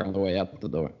motherfucker on the way out the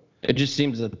door. It just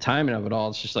seems that the timing of it all.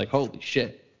 It's just like, holy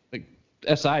shit. Like,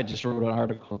 SI just wrote an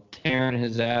article tearing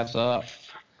his ass up.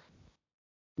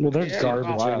 Well, they're Yeah,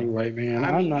 garbage wow. anyway, man.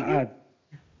 I mean, I'm not.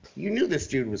 You knew this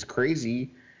dude was crazy.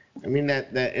 I mean,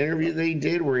 that interview that he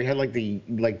did where he had like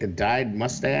the dyed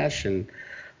mustache and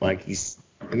like he's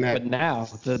in that. But now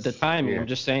the timing, Yeah. I'm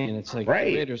just saying, it's like Right.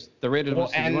 the Raiders. Well,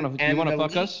 Was, you want to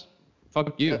fuck us?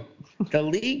 Fuck you. The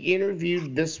league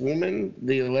interviewed this woman,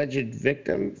 the alleged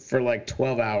victim, for like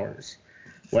 12 hours.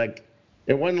 Like,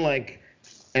 it wasn't like,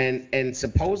 and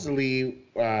supposedly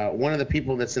one of the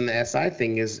people that's in the SI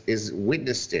thing is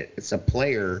witnessed it. It's a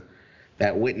player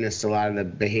that witnessed a lot of the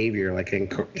behavior, like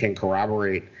can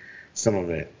corroborate some of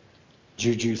it.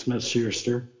 Juju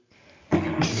Smith-Schuster.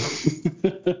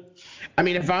 I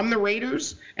mean, if I'm the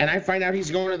Raiders and I find out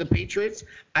he's going to the Patriots,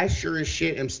 I sure as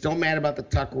shit am still mad about the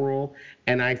tuck rule,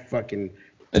 and I fucking.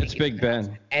 It's Big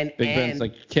Ben. And Big Ben's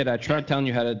like, kid, I tried telling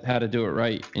you how to do it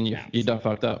right, and you done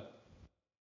fucked up.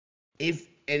 If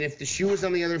the shoe was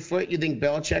on the other foot, you think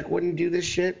Belichick wouldn't do this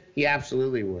shit? He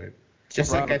absolutely would.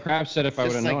 Just Robert Kraft said if I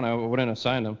would have like- known, I wouldn't have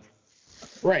signed him.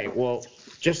 Right. Well,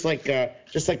 just like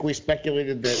we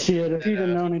speculated that. Shit, if you'd have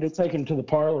known he'd have taken him to the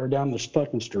parlor down this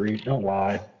fucking street. Don't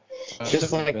lie.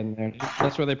 Just like- Been there.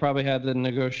 That's where they probably had the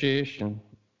negotiation.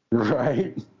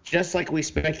 Right. Just like we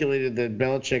speculated that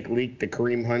Belichick leaked the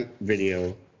Kareem Hunt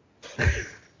video.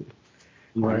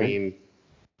 Right. I mean,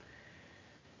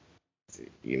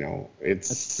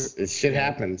 shit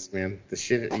happens, man. The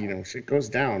shit, shit goes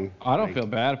down. I don't feel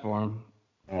bad for him.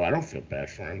 Oh, I don't feel bad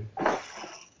for him.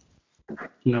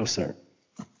 No, sir.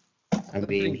 I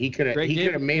mean, he could have Greg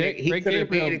made it. He Greg could have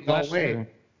made Gabriel it go last away. year.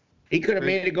 He could have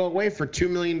made it go away for $2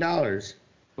 million.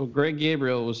 Well, Greg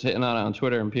Gabriel was hitting on it on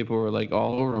Twitter, and people were like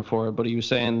all over him for it. But he was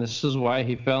saying this is why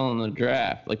he fell in the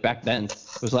draft. Like back then, it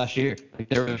was last year. Like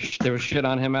there was shit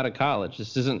on him out of college.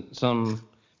 This isn't some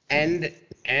And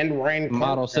Ryan Clark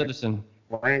model got- citizen.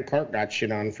 Ryan Clark got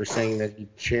shit on for saying that he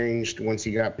changed once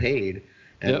he got paid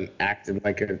and acted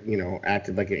like an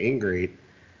ingrate.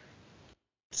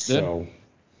 So,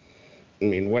 I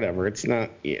mean, whatever. It's not.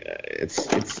 Yeah,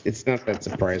 it's not that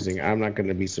surprising. I'm not going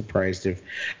to be surprised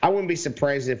I wouldn't be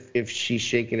surprised if she's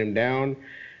shaking him down,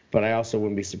 but I also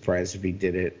wouldn't be surprised if he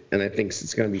did it. And I think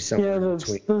it's going to be something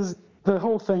between. The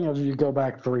whole thing of you go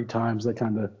back 3 times, that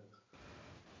kind of.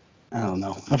 I don't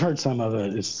know. I've heard some of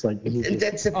it. It's like.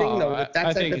 That's the thing, though.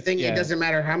 That's think the thing. yeah. It doesn't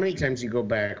matter how many times you go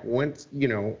back. Once, I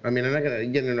mean, I'm not going to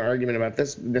get in an argument about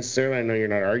this necessarily. I know you're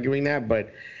not arguing that,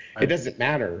 but it doesn't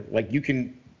matter. Like, you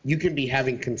can be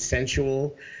having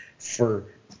consensual for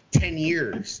 10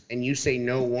 years, and you say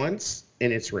no once,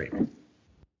 and it's rape.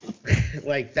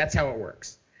 Like, that's how it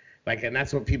works. Like, and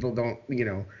that's what people don't,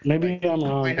 Maybe I'm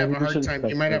wrong.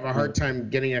 You might have a hard time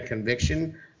getting a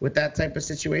conviction with that type of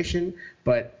situation,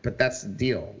 but that's the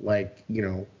deal. Like,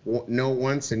 no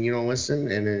once and you don't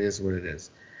listen, and it is what it is.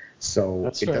 So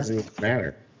That's it fair. doesn't even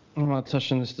matter. I'm not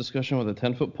touching this discussion with a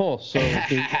 10-foot pole. So,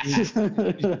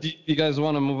 do you guys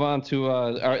want to move on to?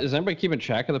 Is anybody keeping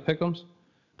track of the pick'ems?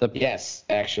 Yes,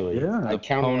 actually. Yeah. I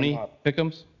counted Pony them up.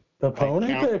 pick'ems. The pony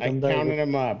pick I counted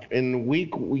them up. In the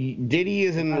week, Diddy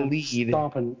is in the lead.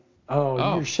 Stomping. Oh,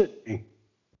 you're shitting me.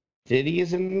 Diddy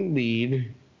is in the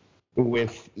lead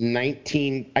with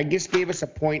 19. I just gave us a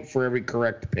point for every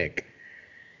correct pick.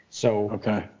 So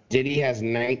Okay. Diddy has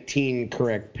 19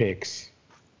 correct picks.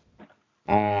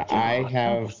 I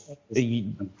have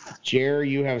Jer,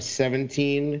 you have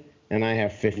 17, and I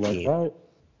have 15. That's right.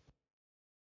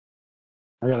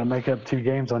 I gotta make up 2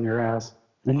 games on your ass.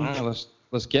 All right,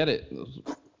 let's get it.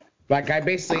 Like I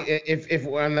basically, if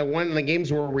on the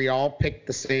games where we all picked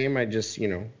the same, I just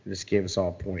gave us all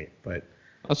a point. But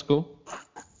That's cool.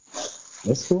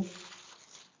 That's cool.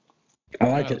 I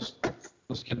like it.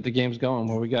 Let's get the games going.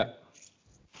 What we got?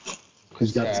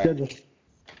 Who's got the schedule?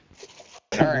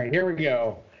 all right, here we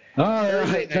go. All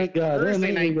right, thank God.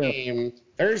 Thursday There we night go. game.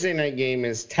 Thursday night game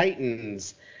is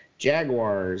Titans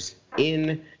Jaguars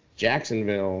in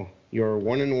Jacksonville. Your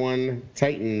 1-1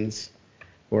 Titans,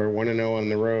 or 1-0 on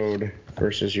the road,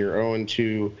 versus your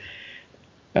 0-2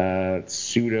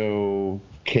 pseudo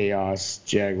chaos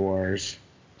Jaguars.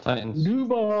 Titans.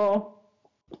 Duval.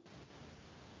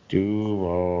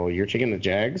 Duval, you're taking the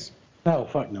Jags? Oh,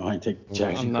 fuck no, I ain't taking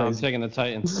Jackson. I'm taking the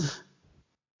Titans.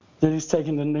 Did he's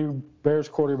taking the new Bears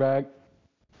quarterback?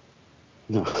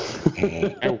 No.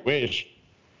 I wish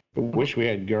we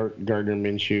had Gardner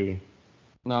Minshew.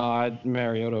 No, I'd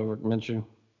Mariota over Minshew.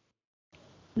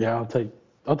 Yeah,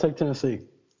 I'll take Tennessee.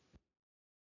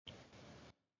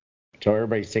 So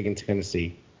everybody's taking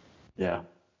Tennessee. Yeah.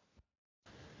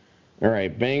 All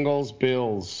right, Bengals,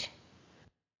 Bills.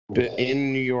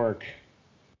 In New York.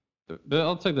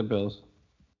 I'll take the Bills.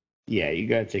 Yeah, you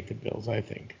got to take the Bills, I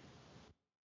think.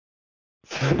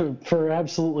 For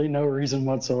absolutely no reason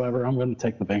whatsoever, I'm going to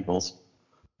take the Bengals.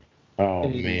 Oh,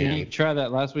 Did man. you try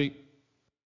that last week?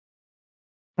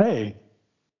 Hey,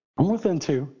 I'm within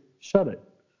 2. Shut it.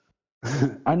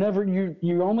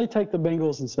 You only take the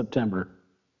Bengals in September.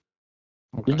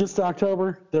 Okay. You get to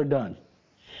October, they're done.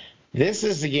 This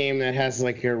is the game that has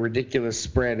like a ridiculous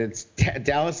spread. It's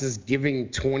Dallas is giving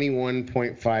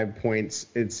 21.5 points.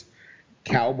 It's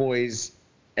Cowboys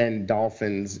and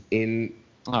Dolphins in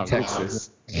Texas.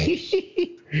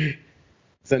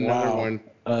 It's another one.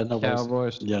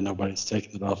 Cowboys. Nobody's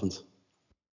taking the Dolphins.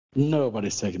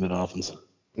 Nobody's taking the Dolphins.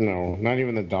 No, not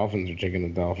even the Dolphins are taking the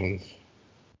Dolphins.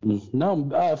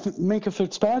 No, Minka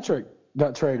Fitzpatrick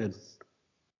got traded.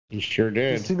 He sure Did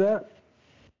you did. see that?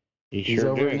 He He's sure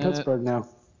over did. in Pittsburgh now.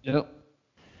 Yep.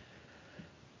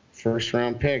 First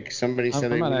round pick. Somebody said That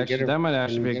they might wouldn't actually, get a, that might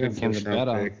actually be a wouldn't good get game to first round bet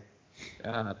on. pick.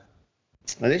 God.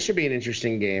 Now, this should be an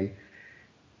interesting game,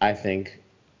 I think.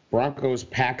 Broncos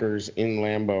Packers in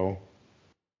Lambeau.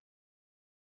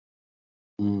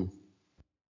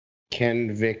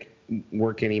 Can Vic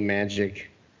work any magic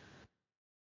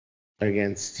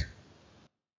against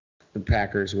the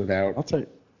Packers without? I'll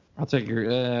take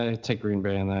Green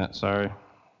Bay in that. Sorry.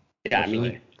 Yeah, I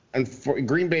mean,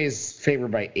 Green Bay is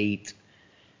favored by 8.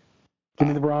 Give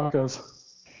me the Broncos.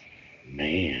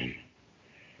 Man.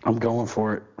 I'm going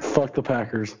for it. Fuck the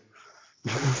Packers.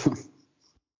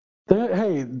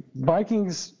 Hey,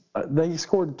 Vikings, they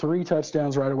scored 3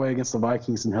 touchdowns right away against the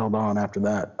Vikings and held on after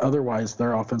that. Otherwise,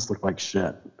 their offense looked like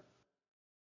shit.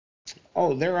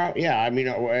 Oh, they're out. Yeah, I mean,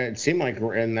 it seemed like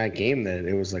in that game that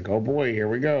it was like, oh boy, here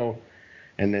we go.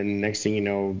 And then next thing you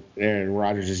know,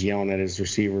 Rodgers is yelling at his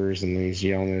receivers and then he's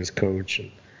yelling at his coach.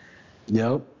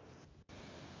 Yep.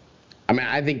 I mean,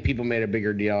 I think people made a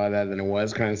bigger deal out of that than it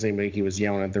was. Kind of seemed like he was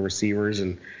yelling at the receivers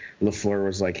and LaFleur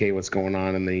was like, hey, what's going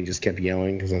on? And then he just kept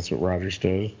yelling because that's what Rodgers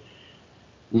does.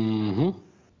 Mm-hmm.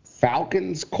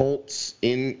 Falcons, Colts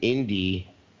in Indy.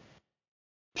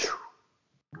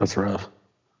 That's rough.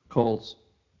 Colts.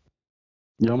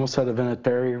 You almost had a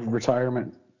Vinatieri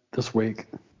retirement this week.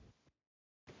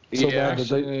 So bad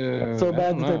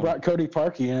that they brought Cody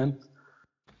Parkey in.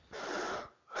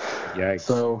 Yikes.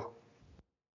 So,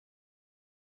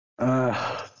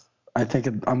 I think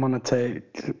I'm going to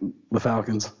take the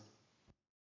Falcons.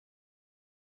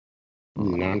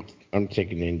 No, I'm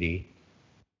taking Indy.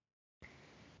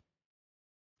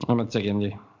 I'm going to take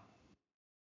Indy.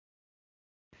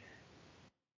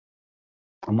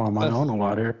 I'm on my own a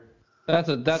lot here. That's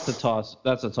a toss.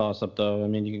 That's a toss up though. I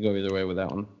mean, you can go either way with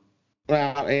that one.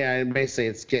 Well, yeah, basically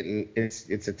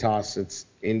it's a toss. It's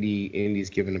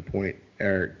Indy's giving a point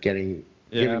or giving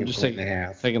I'm a just point and a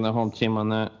half. taking the home team on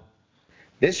that.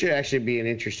 This should actually be an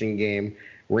interesting game.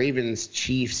 Ravens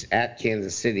Chiefs at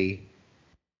Kansas City.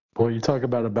 Boy, you talk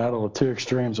about a battle of 2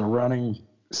 extremes: a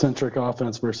running-centric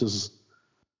offense versus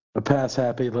a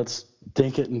pass-happy. Let's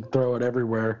dink it and throw it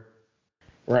everywhere.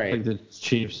 Right. Like the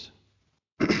Chiefs.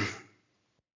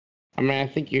 I mean, I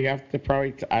think you have to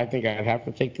probably. I think I'd have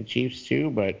to take the Chiefs too,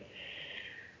 but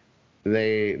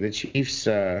the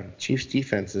Chiefs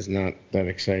defense is not that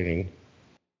exciting.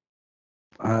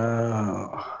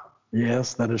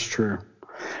 Yes, that is true.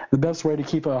 The best way to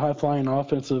keep a high-flying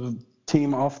offensive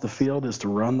team off the field is to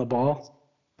run the ball.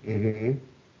 Mm-hmm.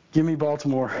 Give me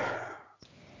Baltimore.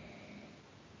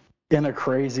 In a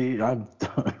crazy.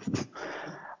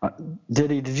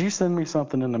 Did you send me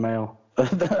something in the mail?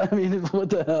 I mean, what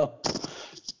the hell?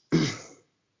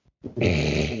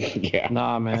 Yeah.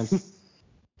 Nah, man.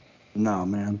 No,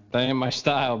 man. That ain't my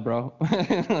style, bro.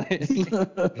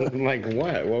 Like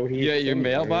what? Yeah, your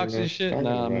mailbox and shit?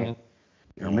 Nah, man.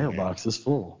 Your mailbox is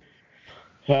full.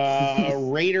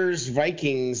 Raiders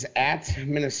Vikings at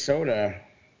Minnesota.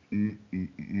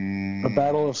 A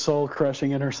battle of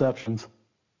soul-crushing interceptions.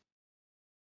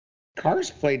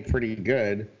 Carr's played pretty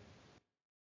good.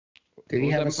 Did he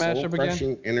have a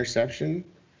soul-crushing interception?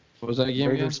 What was that game again?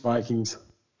 Raiders Vikings.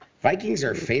 Vikings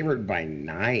are favored by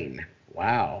 9.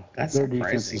 Wow, that's Their surprising.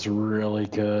 defense is really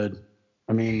good.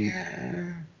 I mean,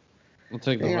 I'll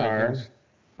take the They are. Vikings.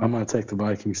 I'm going to take the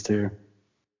Vikings too.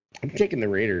 I'm taking the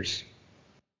Raiders.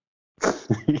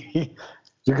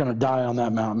 You're going to die on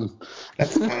that mountain.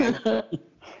 That's fine.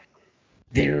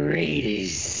 The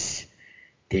Raiders.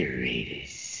 The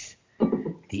Raiders.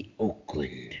 The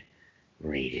Oakland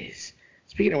Raiders.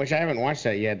 Speaking of which, I haven't watched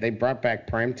that yet. They brought back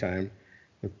Primetime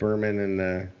with Berman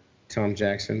and Tom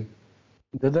Jackson.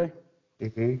 Did they?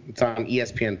 It's on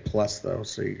ESPN Plus though,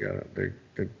 so you got they're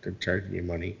charging you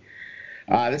money.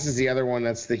 This is the other one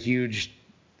that's the huge.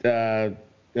 I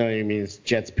mean, it's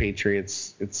Jets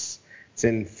Patriots. It's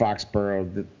in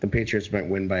Foxborough. The Patriots might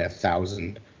win by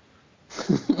 1,000.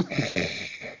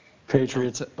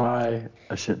 Patriots by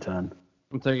a shit ton.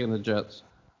 I'm taking the Jets.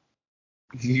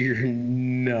 You're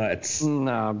nuts.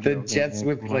 No, I'm The joking. Jets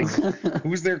with like,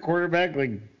 who's their quarterback?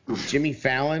 Like Jimmy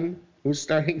Fallon, who's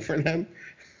starting for them?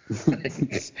 Like,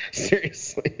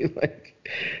 seriously, like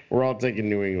we're all taking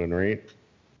New England, right?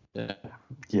 Yeah.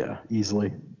 Yeah,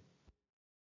 easily.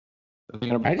 Are they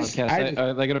gonna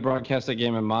broadcast that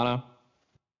game in mono?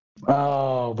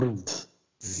 Oh,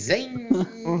 Zing!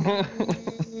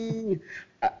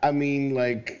 I mean,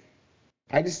 like,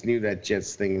 I just knew that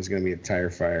Jets thing was going to be a tire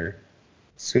fire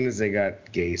as soon as they got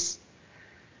Gase.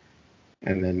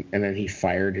 And then he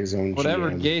fired his own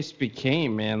Whatever GM. Gase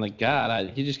became, man, like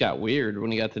God, he just got weird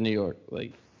when he got to New York.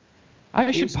 Like,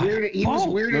 He was weird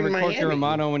Remember in Corky Miami.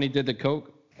 Romano when he did the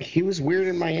coke? He was weird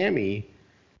in Miami.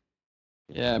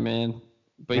 Yeah, man.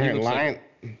 But All he right, looks like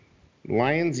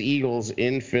Lions, Eagles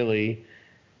in Philly.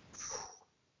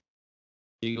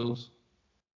 Eagles.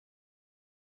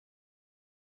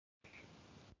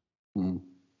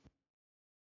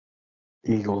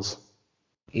 Eagles.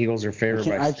 Eagles are favored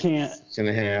by I can't.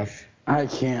 6.5. I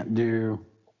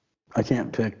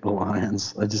can't pick the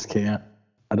Lions. I just can't.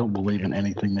 I don't believe in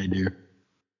anything they do.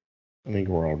 I think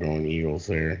we're all going Eagles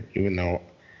there, even though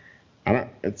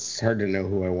it's hard to know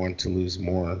who I want to lose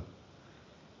more.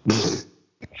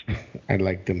 I'd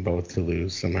like them both to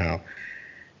lose somehow.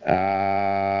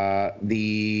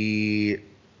 The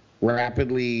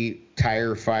rapidly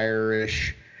tire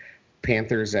fire-ish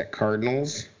Panthers at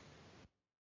Cardinals.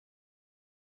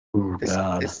 Oh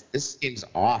God. This game's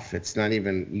off. It's not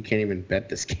even. You can't even bet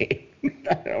this game.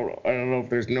 I don't know if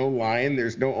there's no line.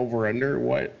 There's no over/under.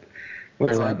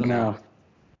 What's happening now?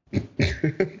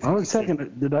 I was taking.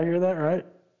 Did I hear that right?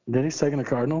 Did he taking the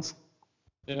Cardinals?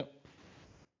 Yep.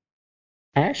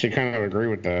 I actually kind of agree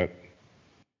with that.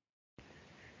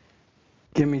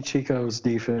 Give me Chico's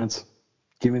defense.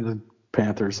 Give me the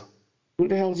Panthers. Who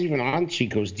the hell's even on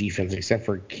Chico's defense except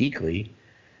for Kuechly?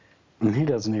 And he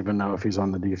doesn't even know if he's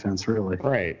on the defense, really.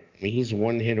 Right. I mean, he's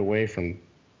one hit away from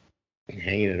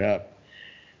hanging it up.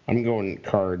 I'm going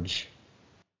Cards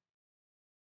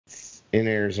in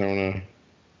Arizona.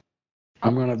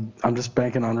 I'm just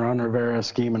banking on Ron Rivera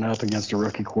scheming up against a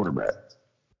rookie quarterback.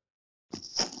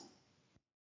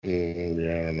 Yeah,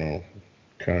 I don't know.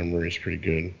 Kyler Murray's pretty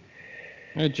good.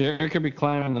 Yeah, Jared could be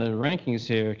climbing the rankings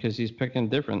here because he's picking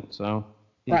different, so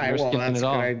he's Right, well, risking that's it a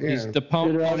all. good idea. He's the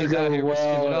pony's out here risking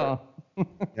it all.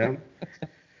 Yeah.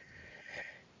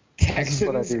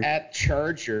 Texans at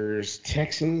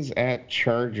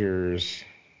Chargers.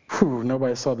 Whew,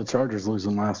 nobody saw the Chargers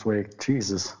losing last week.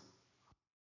 Jesus.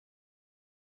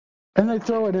 And they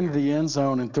throw it into the end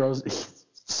zone and throws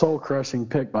soul-crushing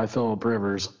pick by Phillip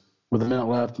Rivers with a minute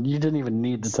left. You didn't even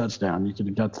need the touchdown. You could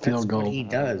have got the field goal. That's what he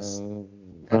does.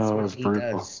 That's what he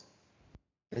does.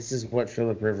 This is what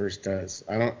Phillip Rivers does.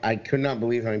 I could not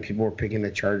believe how many people were picking the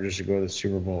Chargers to go to the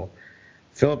Super Bowl.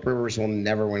 Phillip Rivers will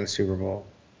never win a Super Bowl.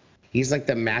 He's like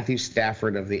the Matthew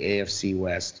Stafford of the AFC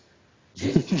West.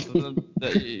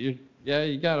 Yeah,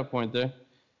 you got a point there.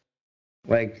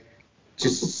 Like,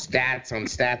 just stats on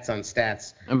stats on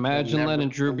stats. Imagine letting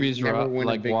Drew Brees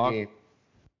walk. Game.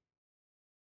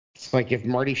 It's like if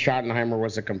Marty Schottenheimer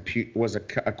was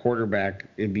a quarterback,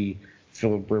 it'd be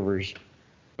Phillip Rivers.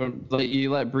 Like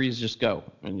you let Brees just go,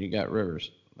 and you got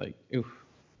Rivers. Like, oof.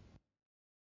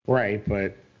 Right,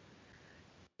 but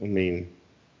I mean,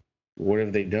 what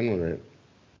have they done with it?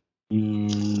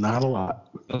 Not a lot.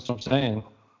 That's what I'm saying.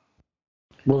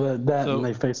 Well, and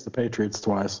they faced the Patriots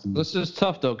twice. This is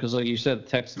tough though, because like you said,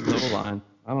 Texans O-line.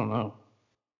 I don't know.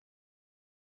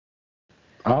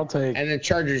 I'll take. And the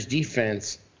Chargers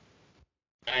defense.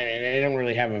 I mean, they don't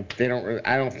really have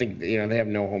I don't think they have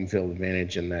no home field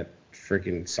advantage in that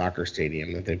freaking soccer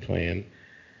stadium that they play in.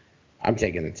 I'm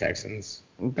taking the Texans.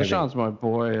 Deshaun's my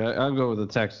boy. I'll go with the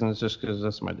Texans just because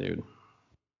that's my dude.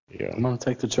 Yeah. I'm going to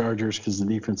take the Chargers because the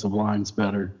defensive line's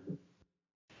better.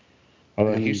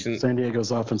 Although San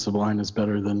Diego's offensive line is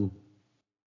better than.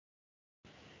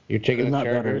 You're taking the not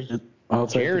Chargers. Better. I'll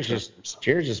take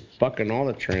Jared's just bucking all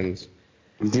the trends.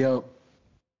 Yep.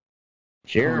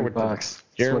 Jared with That's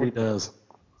what he does.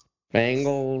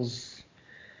 Bengals,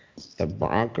 the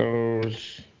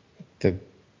Broncos, the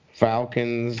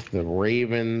Falcons, the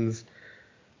Ravens,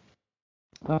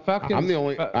 Falcons. I'm the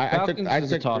only. Falcons I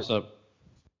is a took toss-up.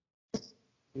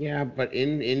 Yeah, but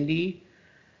in Indy,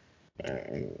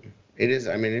 it is.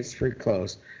 I mean, it's pretty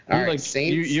close. All right,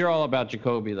 Saints. You're all about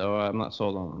Jacoby, though. I'm not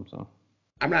sold on him, so.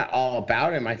 I'm not all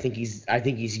about him. I think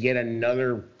he's yet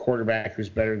another quarterback who's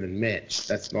better than Mitch.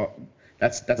 That's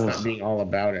not being all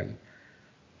about him.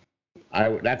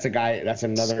 That's a guy. That's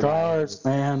another Scars, guy.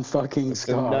 man, fucking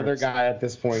scars. Another guy at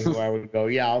this point who I would go,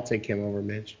 yeah, I'll take him over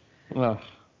Mitch. Well,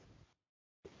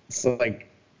 So like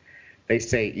they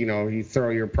say, you throw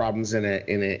your problems in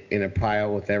a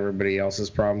pile with everybody else's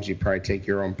problems, you probably take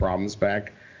your own problems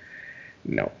back.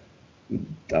 No.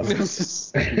 I'll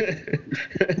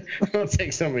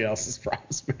take somebody else's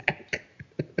problems back.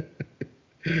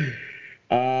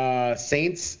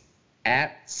 Saints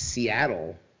at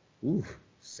Seattle. Ooh,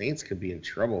 Saints could be in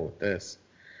trouble with this.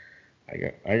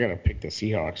 I gotta pick the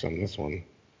Seahawks on this one.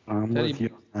 I'm with you.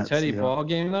 Teddy ball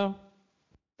game though.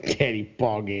 Teddy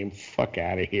ball game. Fuck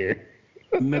out of here.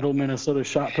 Middle Minnesota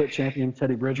shot put champion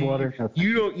Teddy Bridgewater.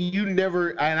 You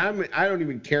never, and I don't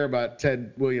even care about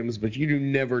Ted Williams, but you do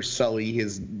never sully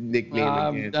his nickname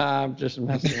again. I'm just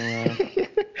messing around.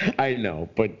 I know,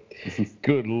 but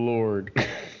good Lord,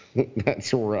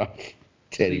 that's rough.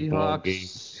 Teddy ball game.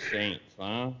 Saints,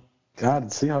 huh? God,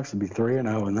 Seahawks would be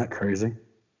 3-0. Isn't that crazy?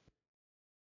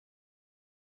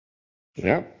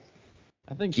 Yep.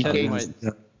 I think Teddy might.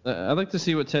 I'd like to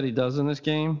see what Teddy does in this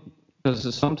game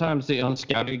because sometimes the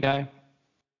unscouted guy,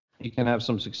 he can have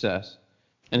some success.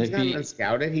 And He's not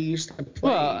unscouted. He used to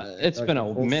play. Well, it's been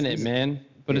a minute, season. Man.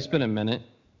 But it's been a minute.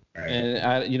 Right.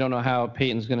 And you don't know how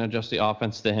Peyton's going to adjust the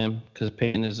offense to him because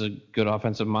Peyton is a good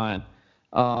offensive mind.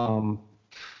 Oh,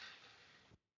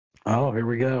 here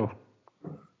we go.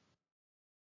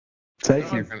 Take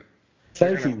him.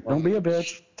 Take him. Don't be a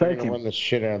bitch. Take him. Run the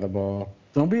shit out of the ball.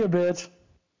 Don't be a bitch.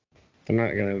 I'm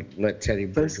not going to let Teddy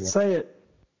Bridgewater. Say it.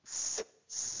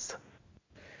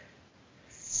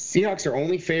 Seahawks are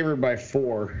only favored by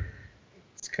 4.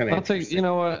 It's kind of interesting. You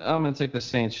know what? I'm going to take the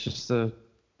Saints just to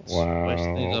spice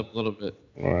things up a little bit.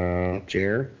 Wow.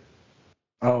 Jer?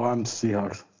 Oh, I'm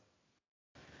Seahawks.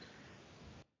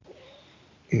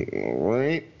 All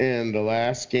right. And the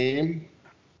last game,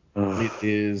 it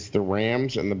is the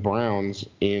Rams and the Browns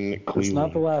in Cleveland. It's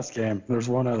not the last game. There's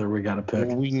one other we got to pick.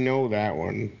 Well, we know that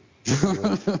one.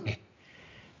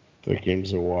 The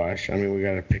game's a wash. I mean, we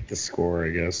got to pick the score, I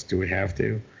guess. Do we have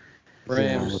to?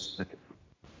 Rams.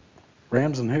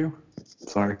 Rams and who?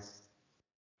 Sorry.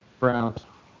 Browns.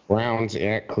 Browns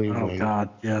at Cleveland. Oh, God,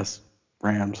 yes.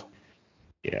 Rams.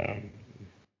 Yeah.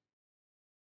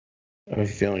 I have a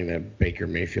feeling that Baker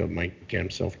Mayfield might get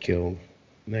himself killed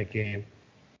in that game.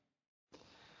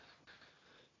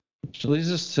 Which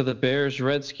leads us to the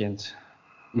Bears-Redskins.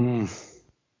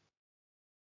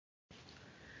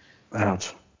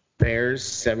 Ouch. Bears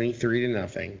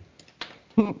 73-0.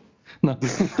 No.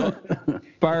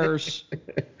 Bears.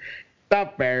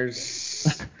 The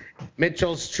Bears.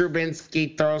 Mitchell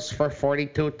Trubinsky throws for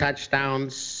 42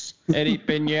 touchdowns. Eddie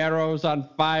Piñeiro's on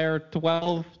fire.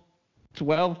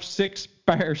 12-6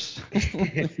 Bears.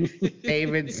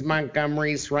 David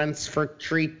Montgomery's runs for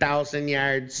 3,000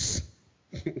 yards.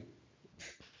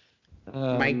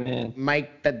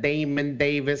 Mike the Damon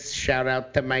Davis. Shout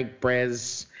out to Mike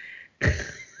Brez.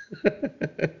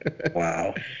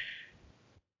 Wow.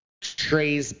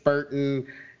 Trace Burton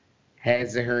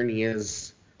has the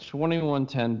hernias.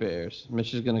 21-10 Bears.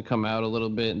 Mitch is going to come out a little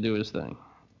bit and do his thing.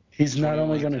 He's not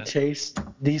only going to chase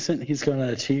decent, he's going to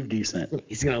achieve decent.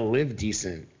 He's going to live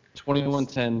decent.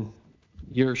 21-10,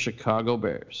 your Chicago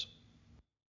Bears.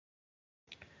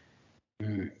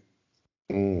 Did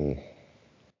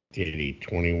he?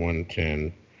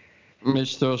 21-10.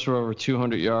 Mitch throws for over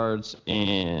 200 yards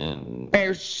and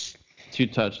Bears. 2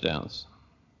 touchdowns.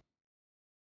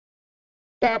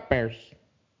 The Bears.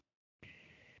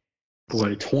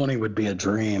 Boy, 20 would be a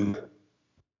dream.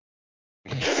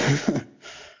 Isn't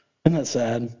that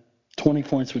sad? 20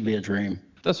 points would be a dream.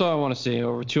 That's all I want to see.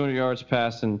 Over 200 yards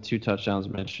passed and 2 touchdowns,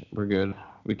 Mitch. We're good.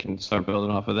 We can start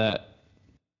building off of that.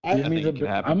 I'm going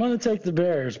to take the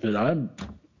Bears, but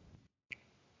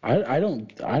I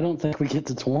don't think we get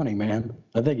to 20, man.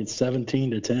 I think it's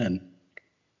 17-10.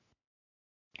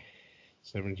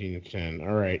 17-10.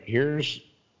 All right.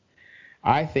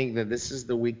 I think that this is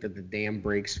the week that the dam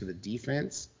breaks for the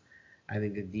defense. I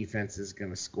think the defense is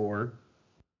going to score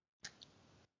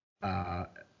at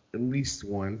least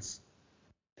once.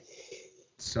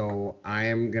 So I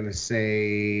am going to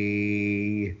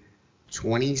say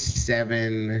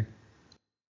 27-13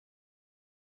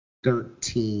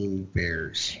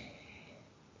 Bears.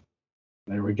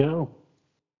 There we go.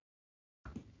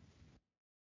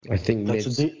 I think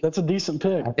that's a decent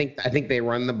pick. I think they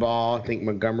run the ball. I think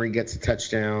Montgomery gets a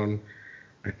touchdown.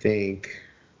 I think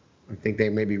they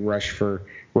maybe rush for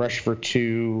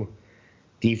 2.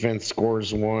 Defense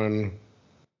scores 1.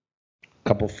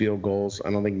 Couple field goals.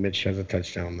 I don't think Mitch has a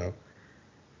touchdown though.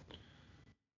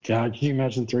 God, can you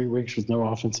imagine 3 weeks with no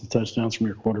offensive touchdowns from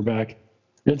your quarterback?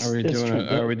 Are we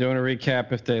doing a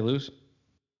recap if they lose?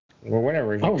 Well,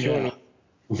 whatever.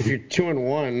 If you're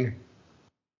 2-1,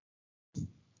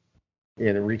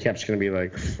 yeah, the recap's gonna be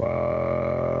like,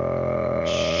 fuck.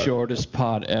 Shortest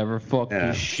pod ever. Fuck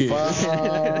you, shit.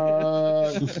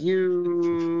 Fuck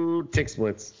you, Tick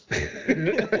Splits.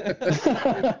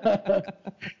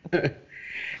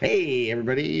 Hey,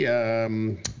 everybody.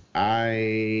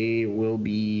 I will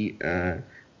be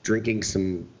drinking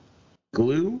some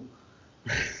glue.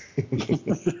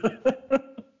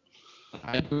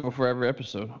 I do for every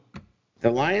episode. The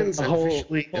Lions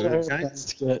officially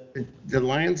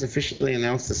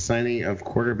announced the signing of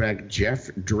quarterback Jeff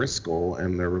Driscoll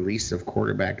and the release of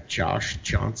quarterback Josh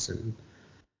Johnson.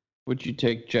 Would you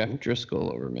take Jeff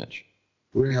Driscoll over Mitch?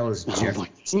 Who the hell is Jeff?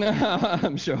 No,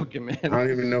 I'm joking, man. I don't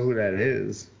even know who that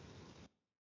is.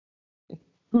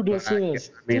 Who does this?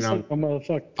 I mean, like a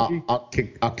motherfucker. I'll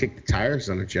kick the tires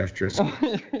on a Jeff Driscoll.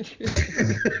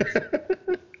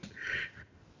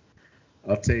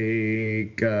 I'll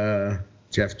take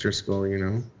Jeff Driscoll, you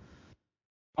know.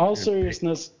 All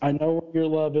seriousness, I know where your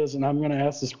love is, and I'm going to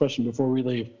ask this question before we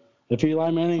leave. If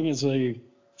Eli Manning is a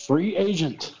free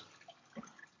agent,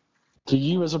 do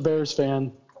you as a Bears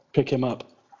fan pick him up?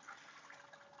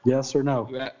 Yes or no?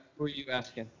 Who are you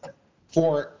asking?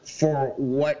 For a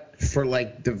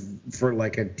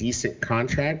decent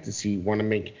contract? Does he want to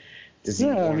make?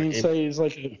 Say he's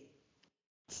like he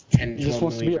just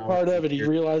wants to be a part of it. He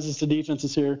realizes the defense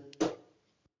is here.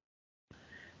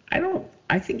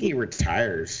 I think he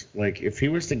retires. Like, if he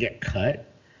was to get cut,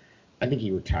 I think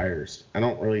he retires. I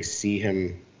don't really see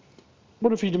him.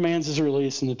 What if he demands his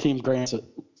release and the team grants it?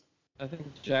 I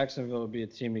think Jacksonville would be a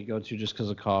team to go to just because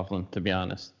of Coughlin, to be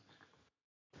honest.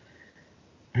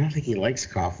 I don't think he likes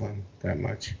Coughlin that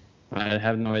much. I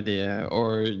have no idea.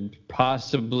 Or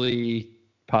possibly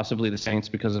the Saints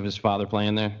because of his father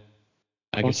playing there.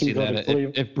 I can see that.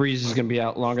 If Breeze is going to be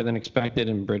out longer than expected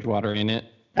and Bridgewater in it.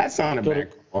 That's not a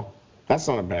bad call. That's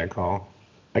not a bad call.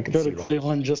 I can go see to that.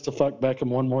 Cleveland just to fuck Beckham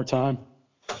one more time.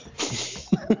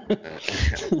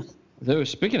 Dude,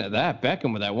 speaking of that,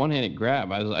 Beckham with that one-handed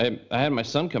grab. I had my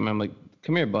son come in. I'm like,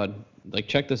 come here, bud. Like,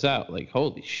 check this out. Like,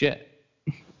 holy shit.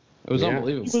 It was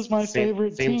unbelievable. It was my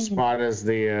favorite same team. spot as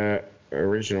the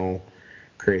original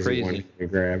crazy one to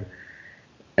grab.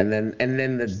 And then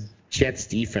the Jets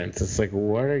defense. It's like,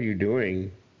 what are you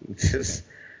doing? Just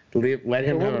let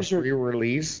him have a free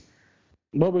release.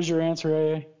 What was your answer,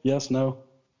 AA? Yes, no?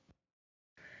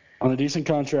 On a decent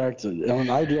contract, on an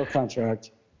ideal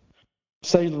contract,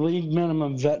 say league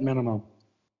minimum, vet minimum.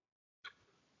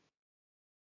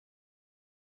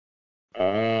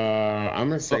 I'm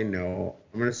gonna say no.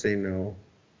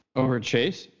 Over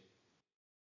Chase?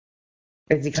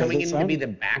 Is he coming in to be the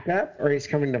backup, or he's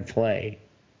coming to play?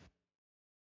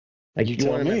 Like, you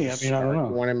tell me. I don't know.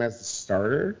 You want him as a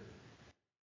starter?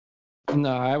 No,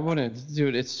 I wouldn't,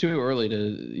 dude. It's too early to.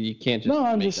 You can't just. No,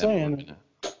 I'm just saying.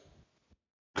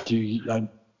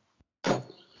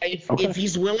 If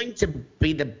he's willing to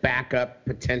be the backup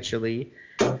potentially,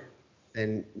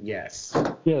 then yes.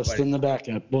 Yes, then the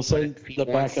backup. We'll say the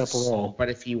backup role. But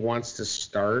if he wants to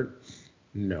start,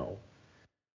 no.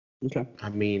 Okay. I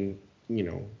mean, you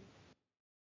know,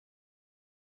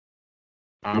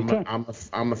 I'm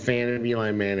a fan of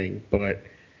Eli Manning, but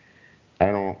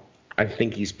I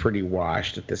think he's pretty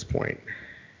washed at this point.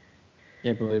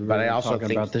 Can't believe we're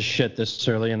talking about this shit this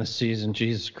early in the season.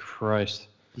 Jesus Christ.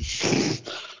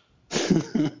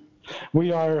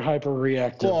 We are hyper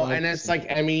reactive. Well, and it's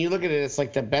like, I mean, you look at it, it's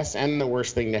like the best and the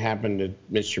worst thing to happen to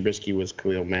Mitch Trubisky was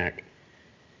Khalil Mack.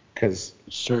 Because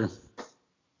sure,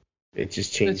 it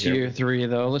just changed. It's year 3,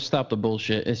 though. Let's stop the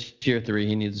bullshit. It's year 3.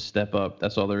 He needs to step up.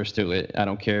 That's all there is to it. I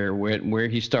don't care where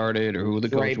he started or who the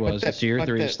coach was. It's year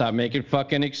 3. Stop making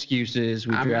fucking excuses.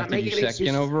 We drafted you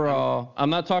second overall. I'm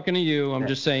not talking to you. I'm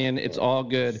just saying it's all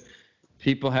good.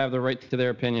 People have the right to their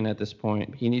opinion at this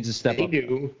point. He needs to step up. They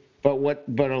do.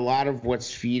 But a lot of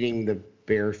what's feeding the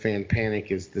Bear fan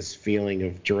panic is this feeling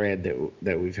of dread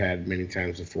that we've had many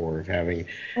times before of having.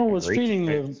 Oh, what's feeding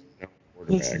the?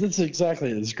 That's exactly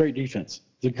it. It's great defense.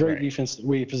 The great defense that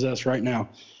we possess right now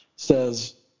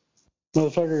says,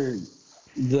 motherfucker,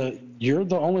 you're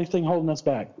the only thing holding us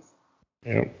back.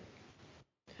 Yep.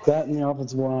 That and the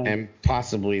offensive line. And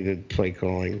possibly the play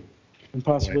calling. And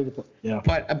possibly yeah.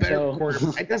 But a better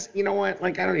quarterback. You know what?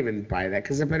 Like, I don't even buy that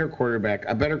because a better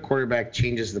quarterback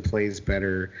changes the plays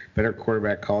better. Better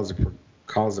quarterback calls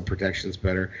the protections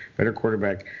better. Better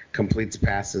quarterback completes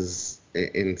passes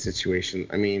in situation.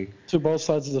 I mean, to both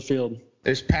sides of the field.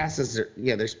 There's passes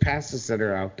that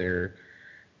are out there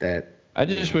that. I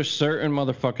just wish certain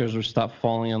motherfuckers would stop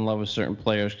falling in love with certain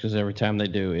players because every time they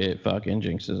do, it fucking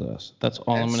jinxes us. That's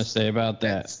all I'm gonna say about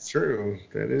that. That's true.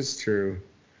 That is true.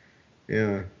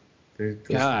 Yeah,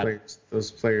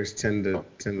 those players tend to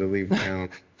leave town.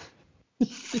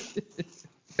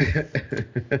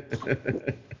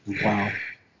 Wow.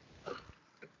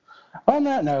 On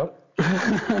that note,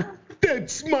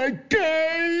 that's my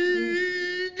guy.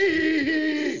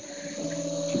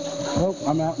 Oh,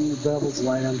 I'm out in the devil's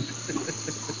land.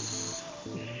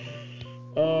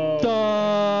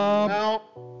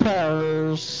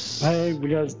 Hey, we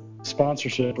got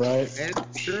sponsorship, right?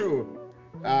 It's true.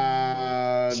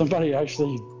 Somebody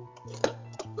actually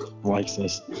likes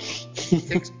this.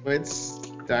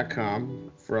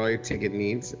 TicksBlitz.com for all your ticket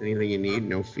needs. Anything you need,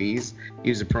 no fees.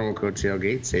 Use the promo code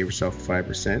TailGate. Save yourself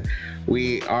 5%.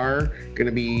 We are going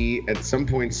to be at some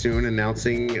point soon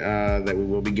announcing that we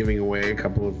will be giving away a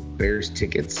couple of Bears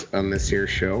tickets on this here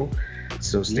show.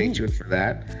 So stay tuned for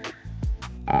that.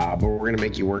 But we're going to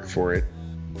make you work for it.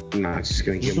 I'm not just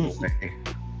going to give them away.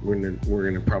 We're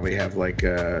gonna probably have like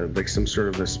some sort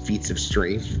of this feats of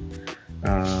strength.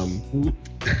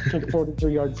 Kick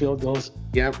 43-yard field goals.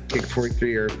 Yep, kick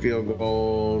 43-yard field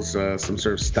goals. Some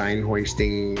sort of Stein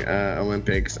hoisting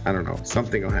Olympics. I don't know.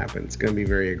 Something will happen. It's gonna be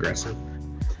very aggressive.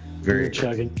 Very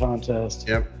chugging contest.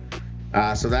 Yep.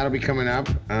 So that'll be coming up,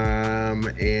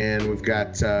 and we've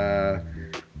got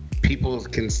people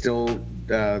can still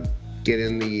get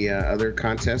in the other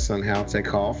contests on how to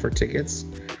call for tickets.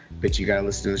 But you gotta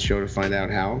listen to the show to find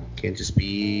out how. Can't just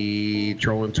be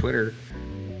trolling Twitter.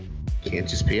 Can't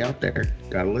just be out there.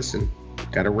 Gotta listen.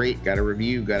 Gotta rate. Gotta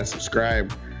review. Gotta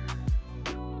subscribe.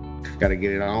 Gotta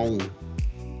get it on.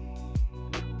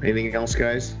 Anything else,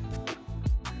 guys?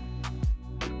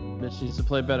 Mitch needs to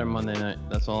play better Monday night.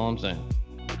 That's all I'm saying.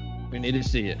 We need to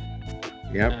see it.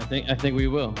 Yep. And I think we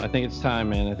will. I think it's time,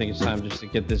 man. I think it's time just to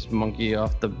get this monkey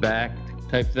off the back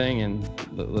type thing, and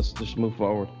let's just move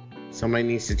forward. Somebody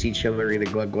needs to teach Hillary the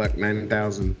Glug Glug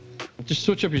 9000. Just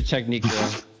switch up your technique,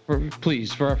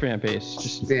 please, for our fan base.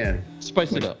 Just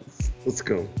spice it up. Let's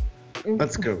go.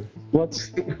 Let's go. What's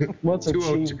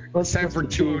achieved? It's time for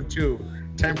 202.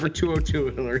 Time for 202,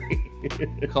 Hillary.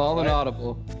 Call an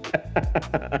audible.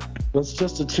 Let's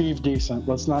just achieve decent.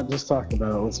 Let's not just talk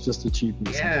about it. Let's just achieve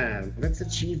decent. Yeah, let's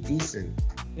achieve decent.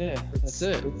 Yeah, that's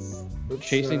it.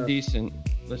 Chasing decent.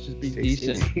 Let's just be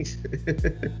decent.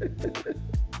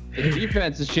 The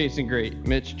defense is chasing great.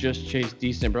 Mitch, just chase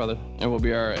decent, brother, and we'll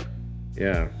be all right.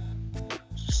 Yeah.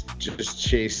 Just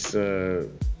chase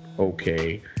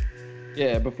okay.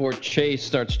 Yeah, before Chase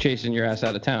starts chasing your ass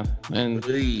out of town. And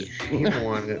he don't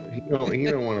want it. He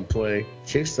don't want to play.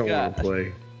 Chase don't want to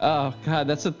play. Oh God,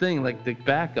 that's the thing. Like the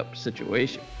backup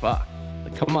situation. Fuck.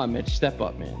 Like, come on, Mitch, step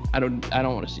up, man. I don't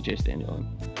want to see Chase Daniel in.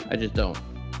 I just don't.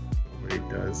 He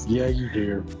does. Yeah, you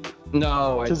do.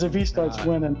 No, because if he starts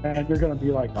winning, man, you're gonna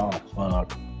be like, oh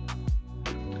fuck.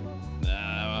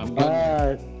 Nah, I'm good. All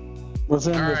right, let's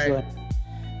end this thing.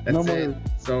 That's no it. more.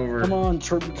 It's over. Come on,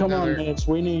 come on, Mitch.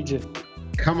 We need you.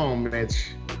 Come on,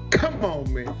 Mitch. Come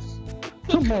on, Mitch.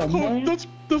 Come on, man. That's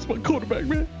my quarterback,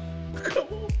 man. Come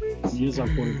on, Mitch. He is our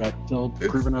quarterback until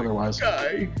proven otherwise.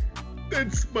 Guy.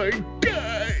 That's my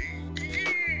guy.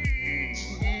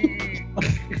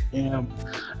 Damn,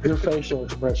 your facial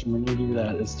expression when you do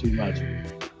that is too much.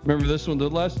 Remember this one? The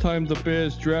last time the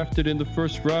Bears drafted in the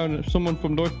first round someone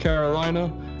from North Carolina.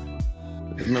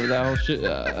 Remember that whole shit?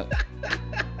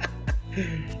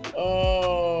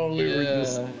 Oh, we were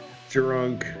just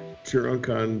drunk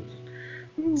on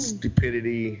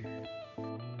stupidity.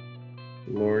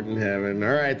 Lord in heaven.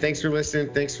 All right, thanks for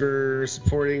listening. Thanks for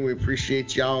supporting. We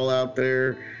appreciate y'all out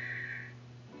there.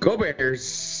 Go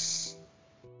Bears.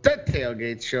 The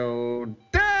Tailgate Show.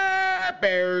 The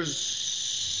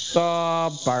Bears.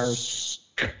 The Bears.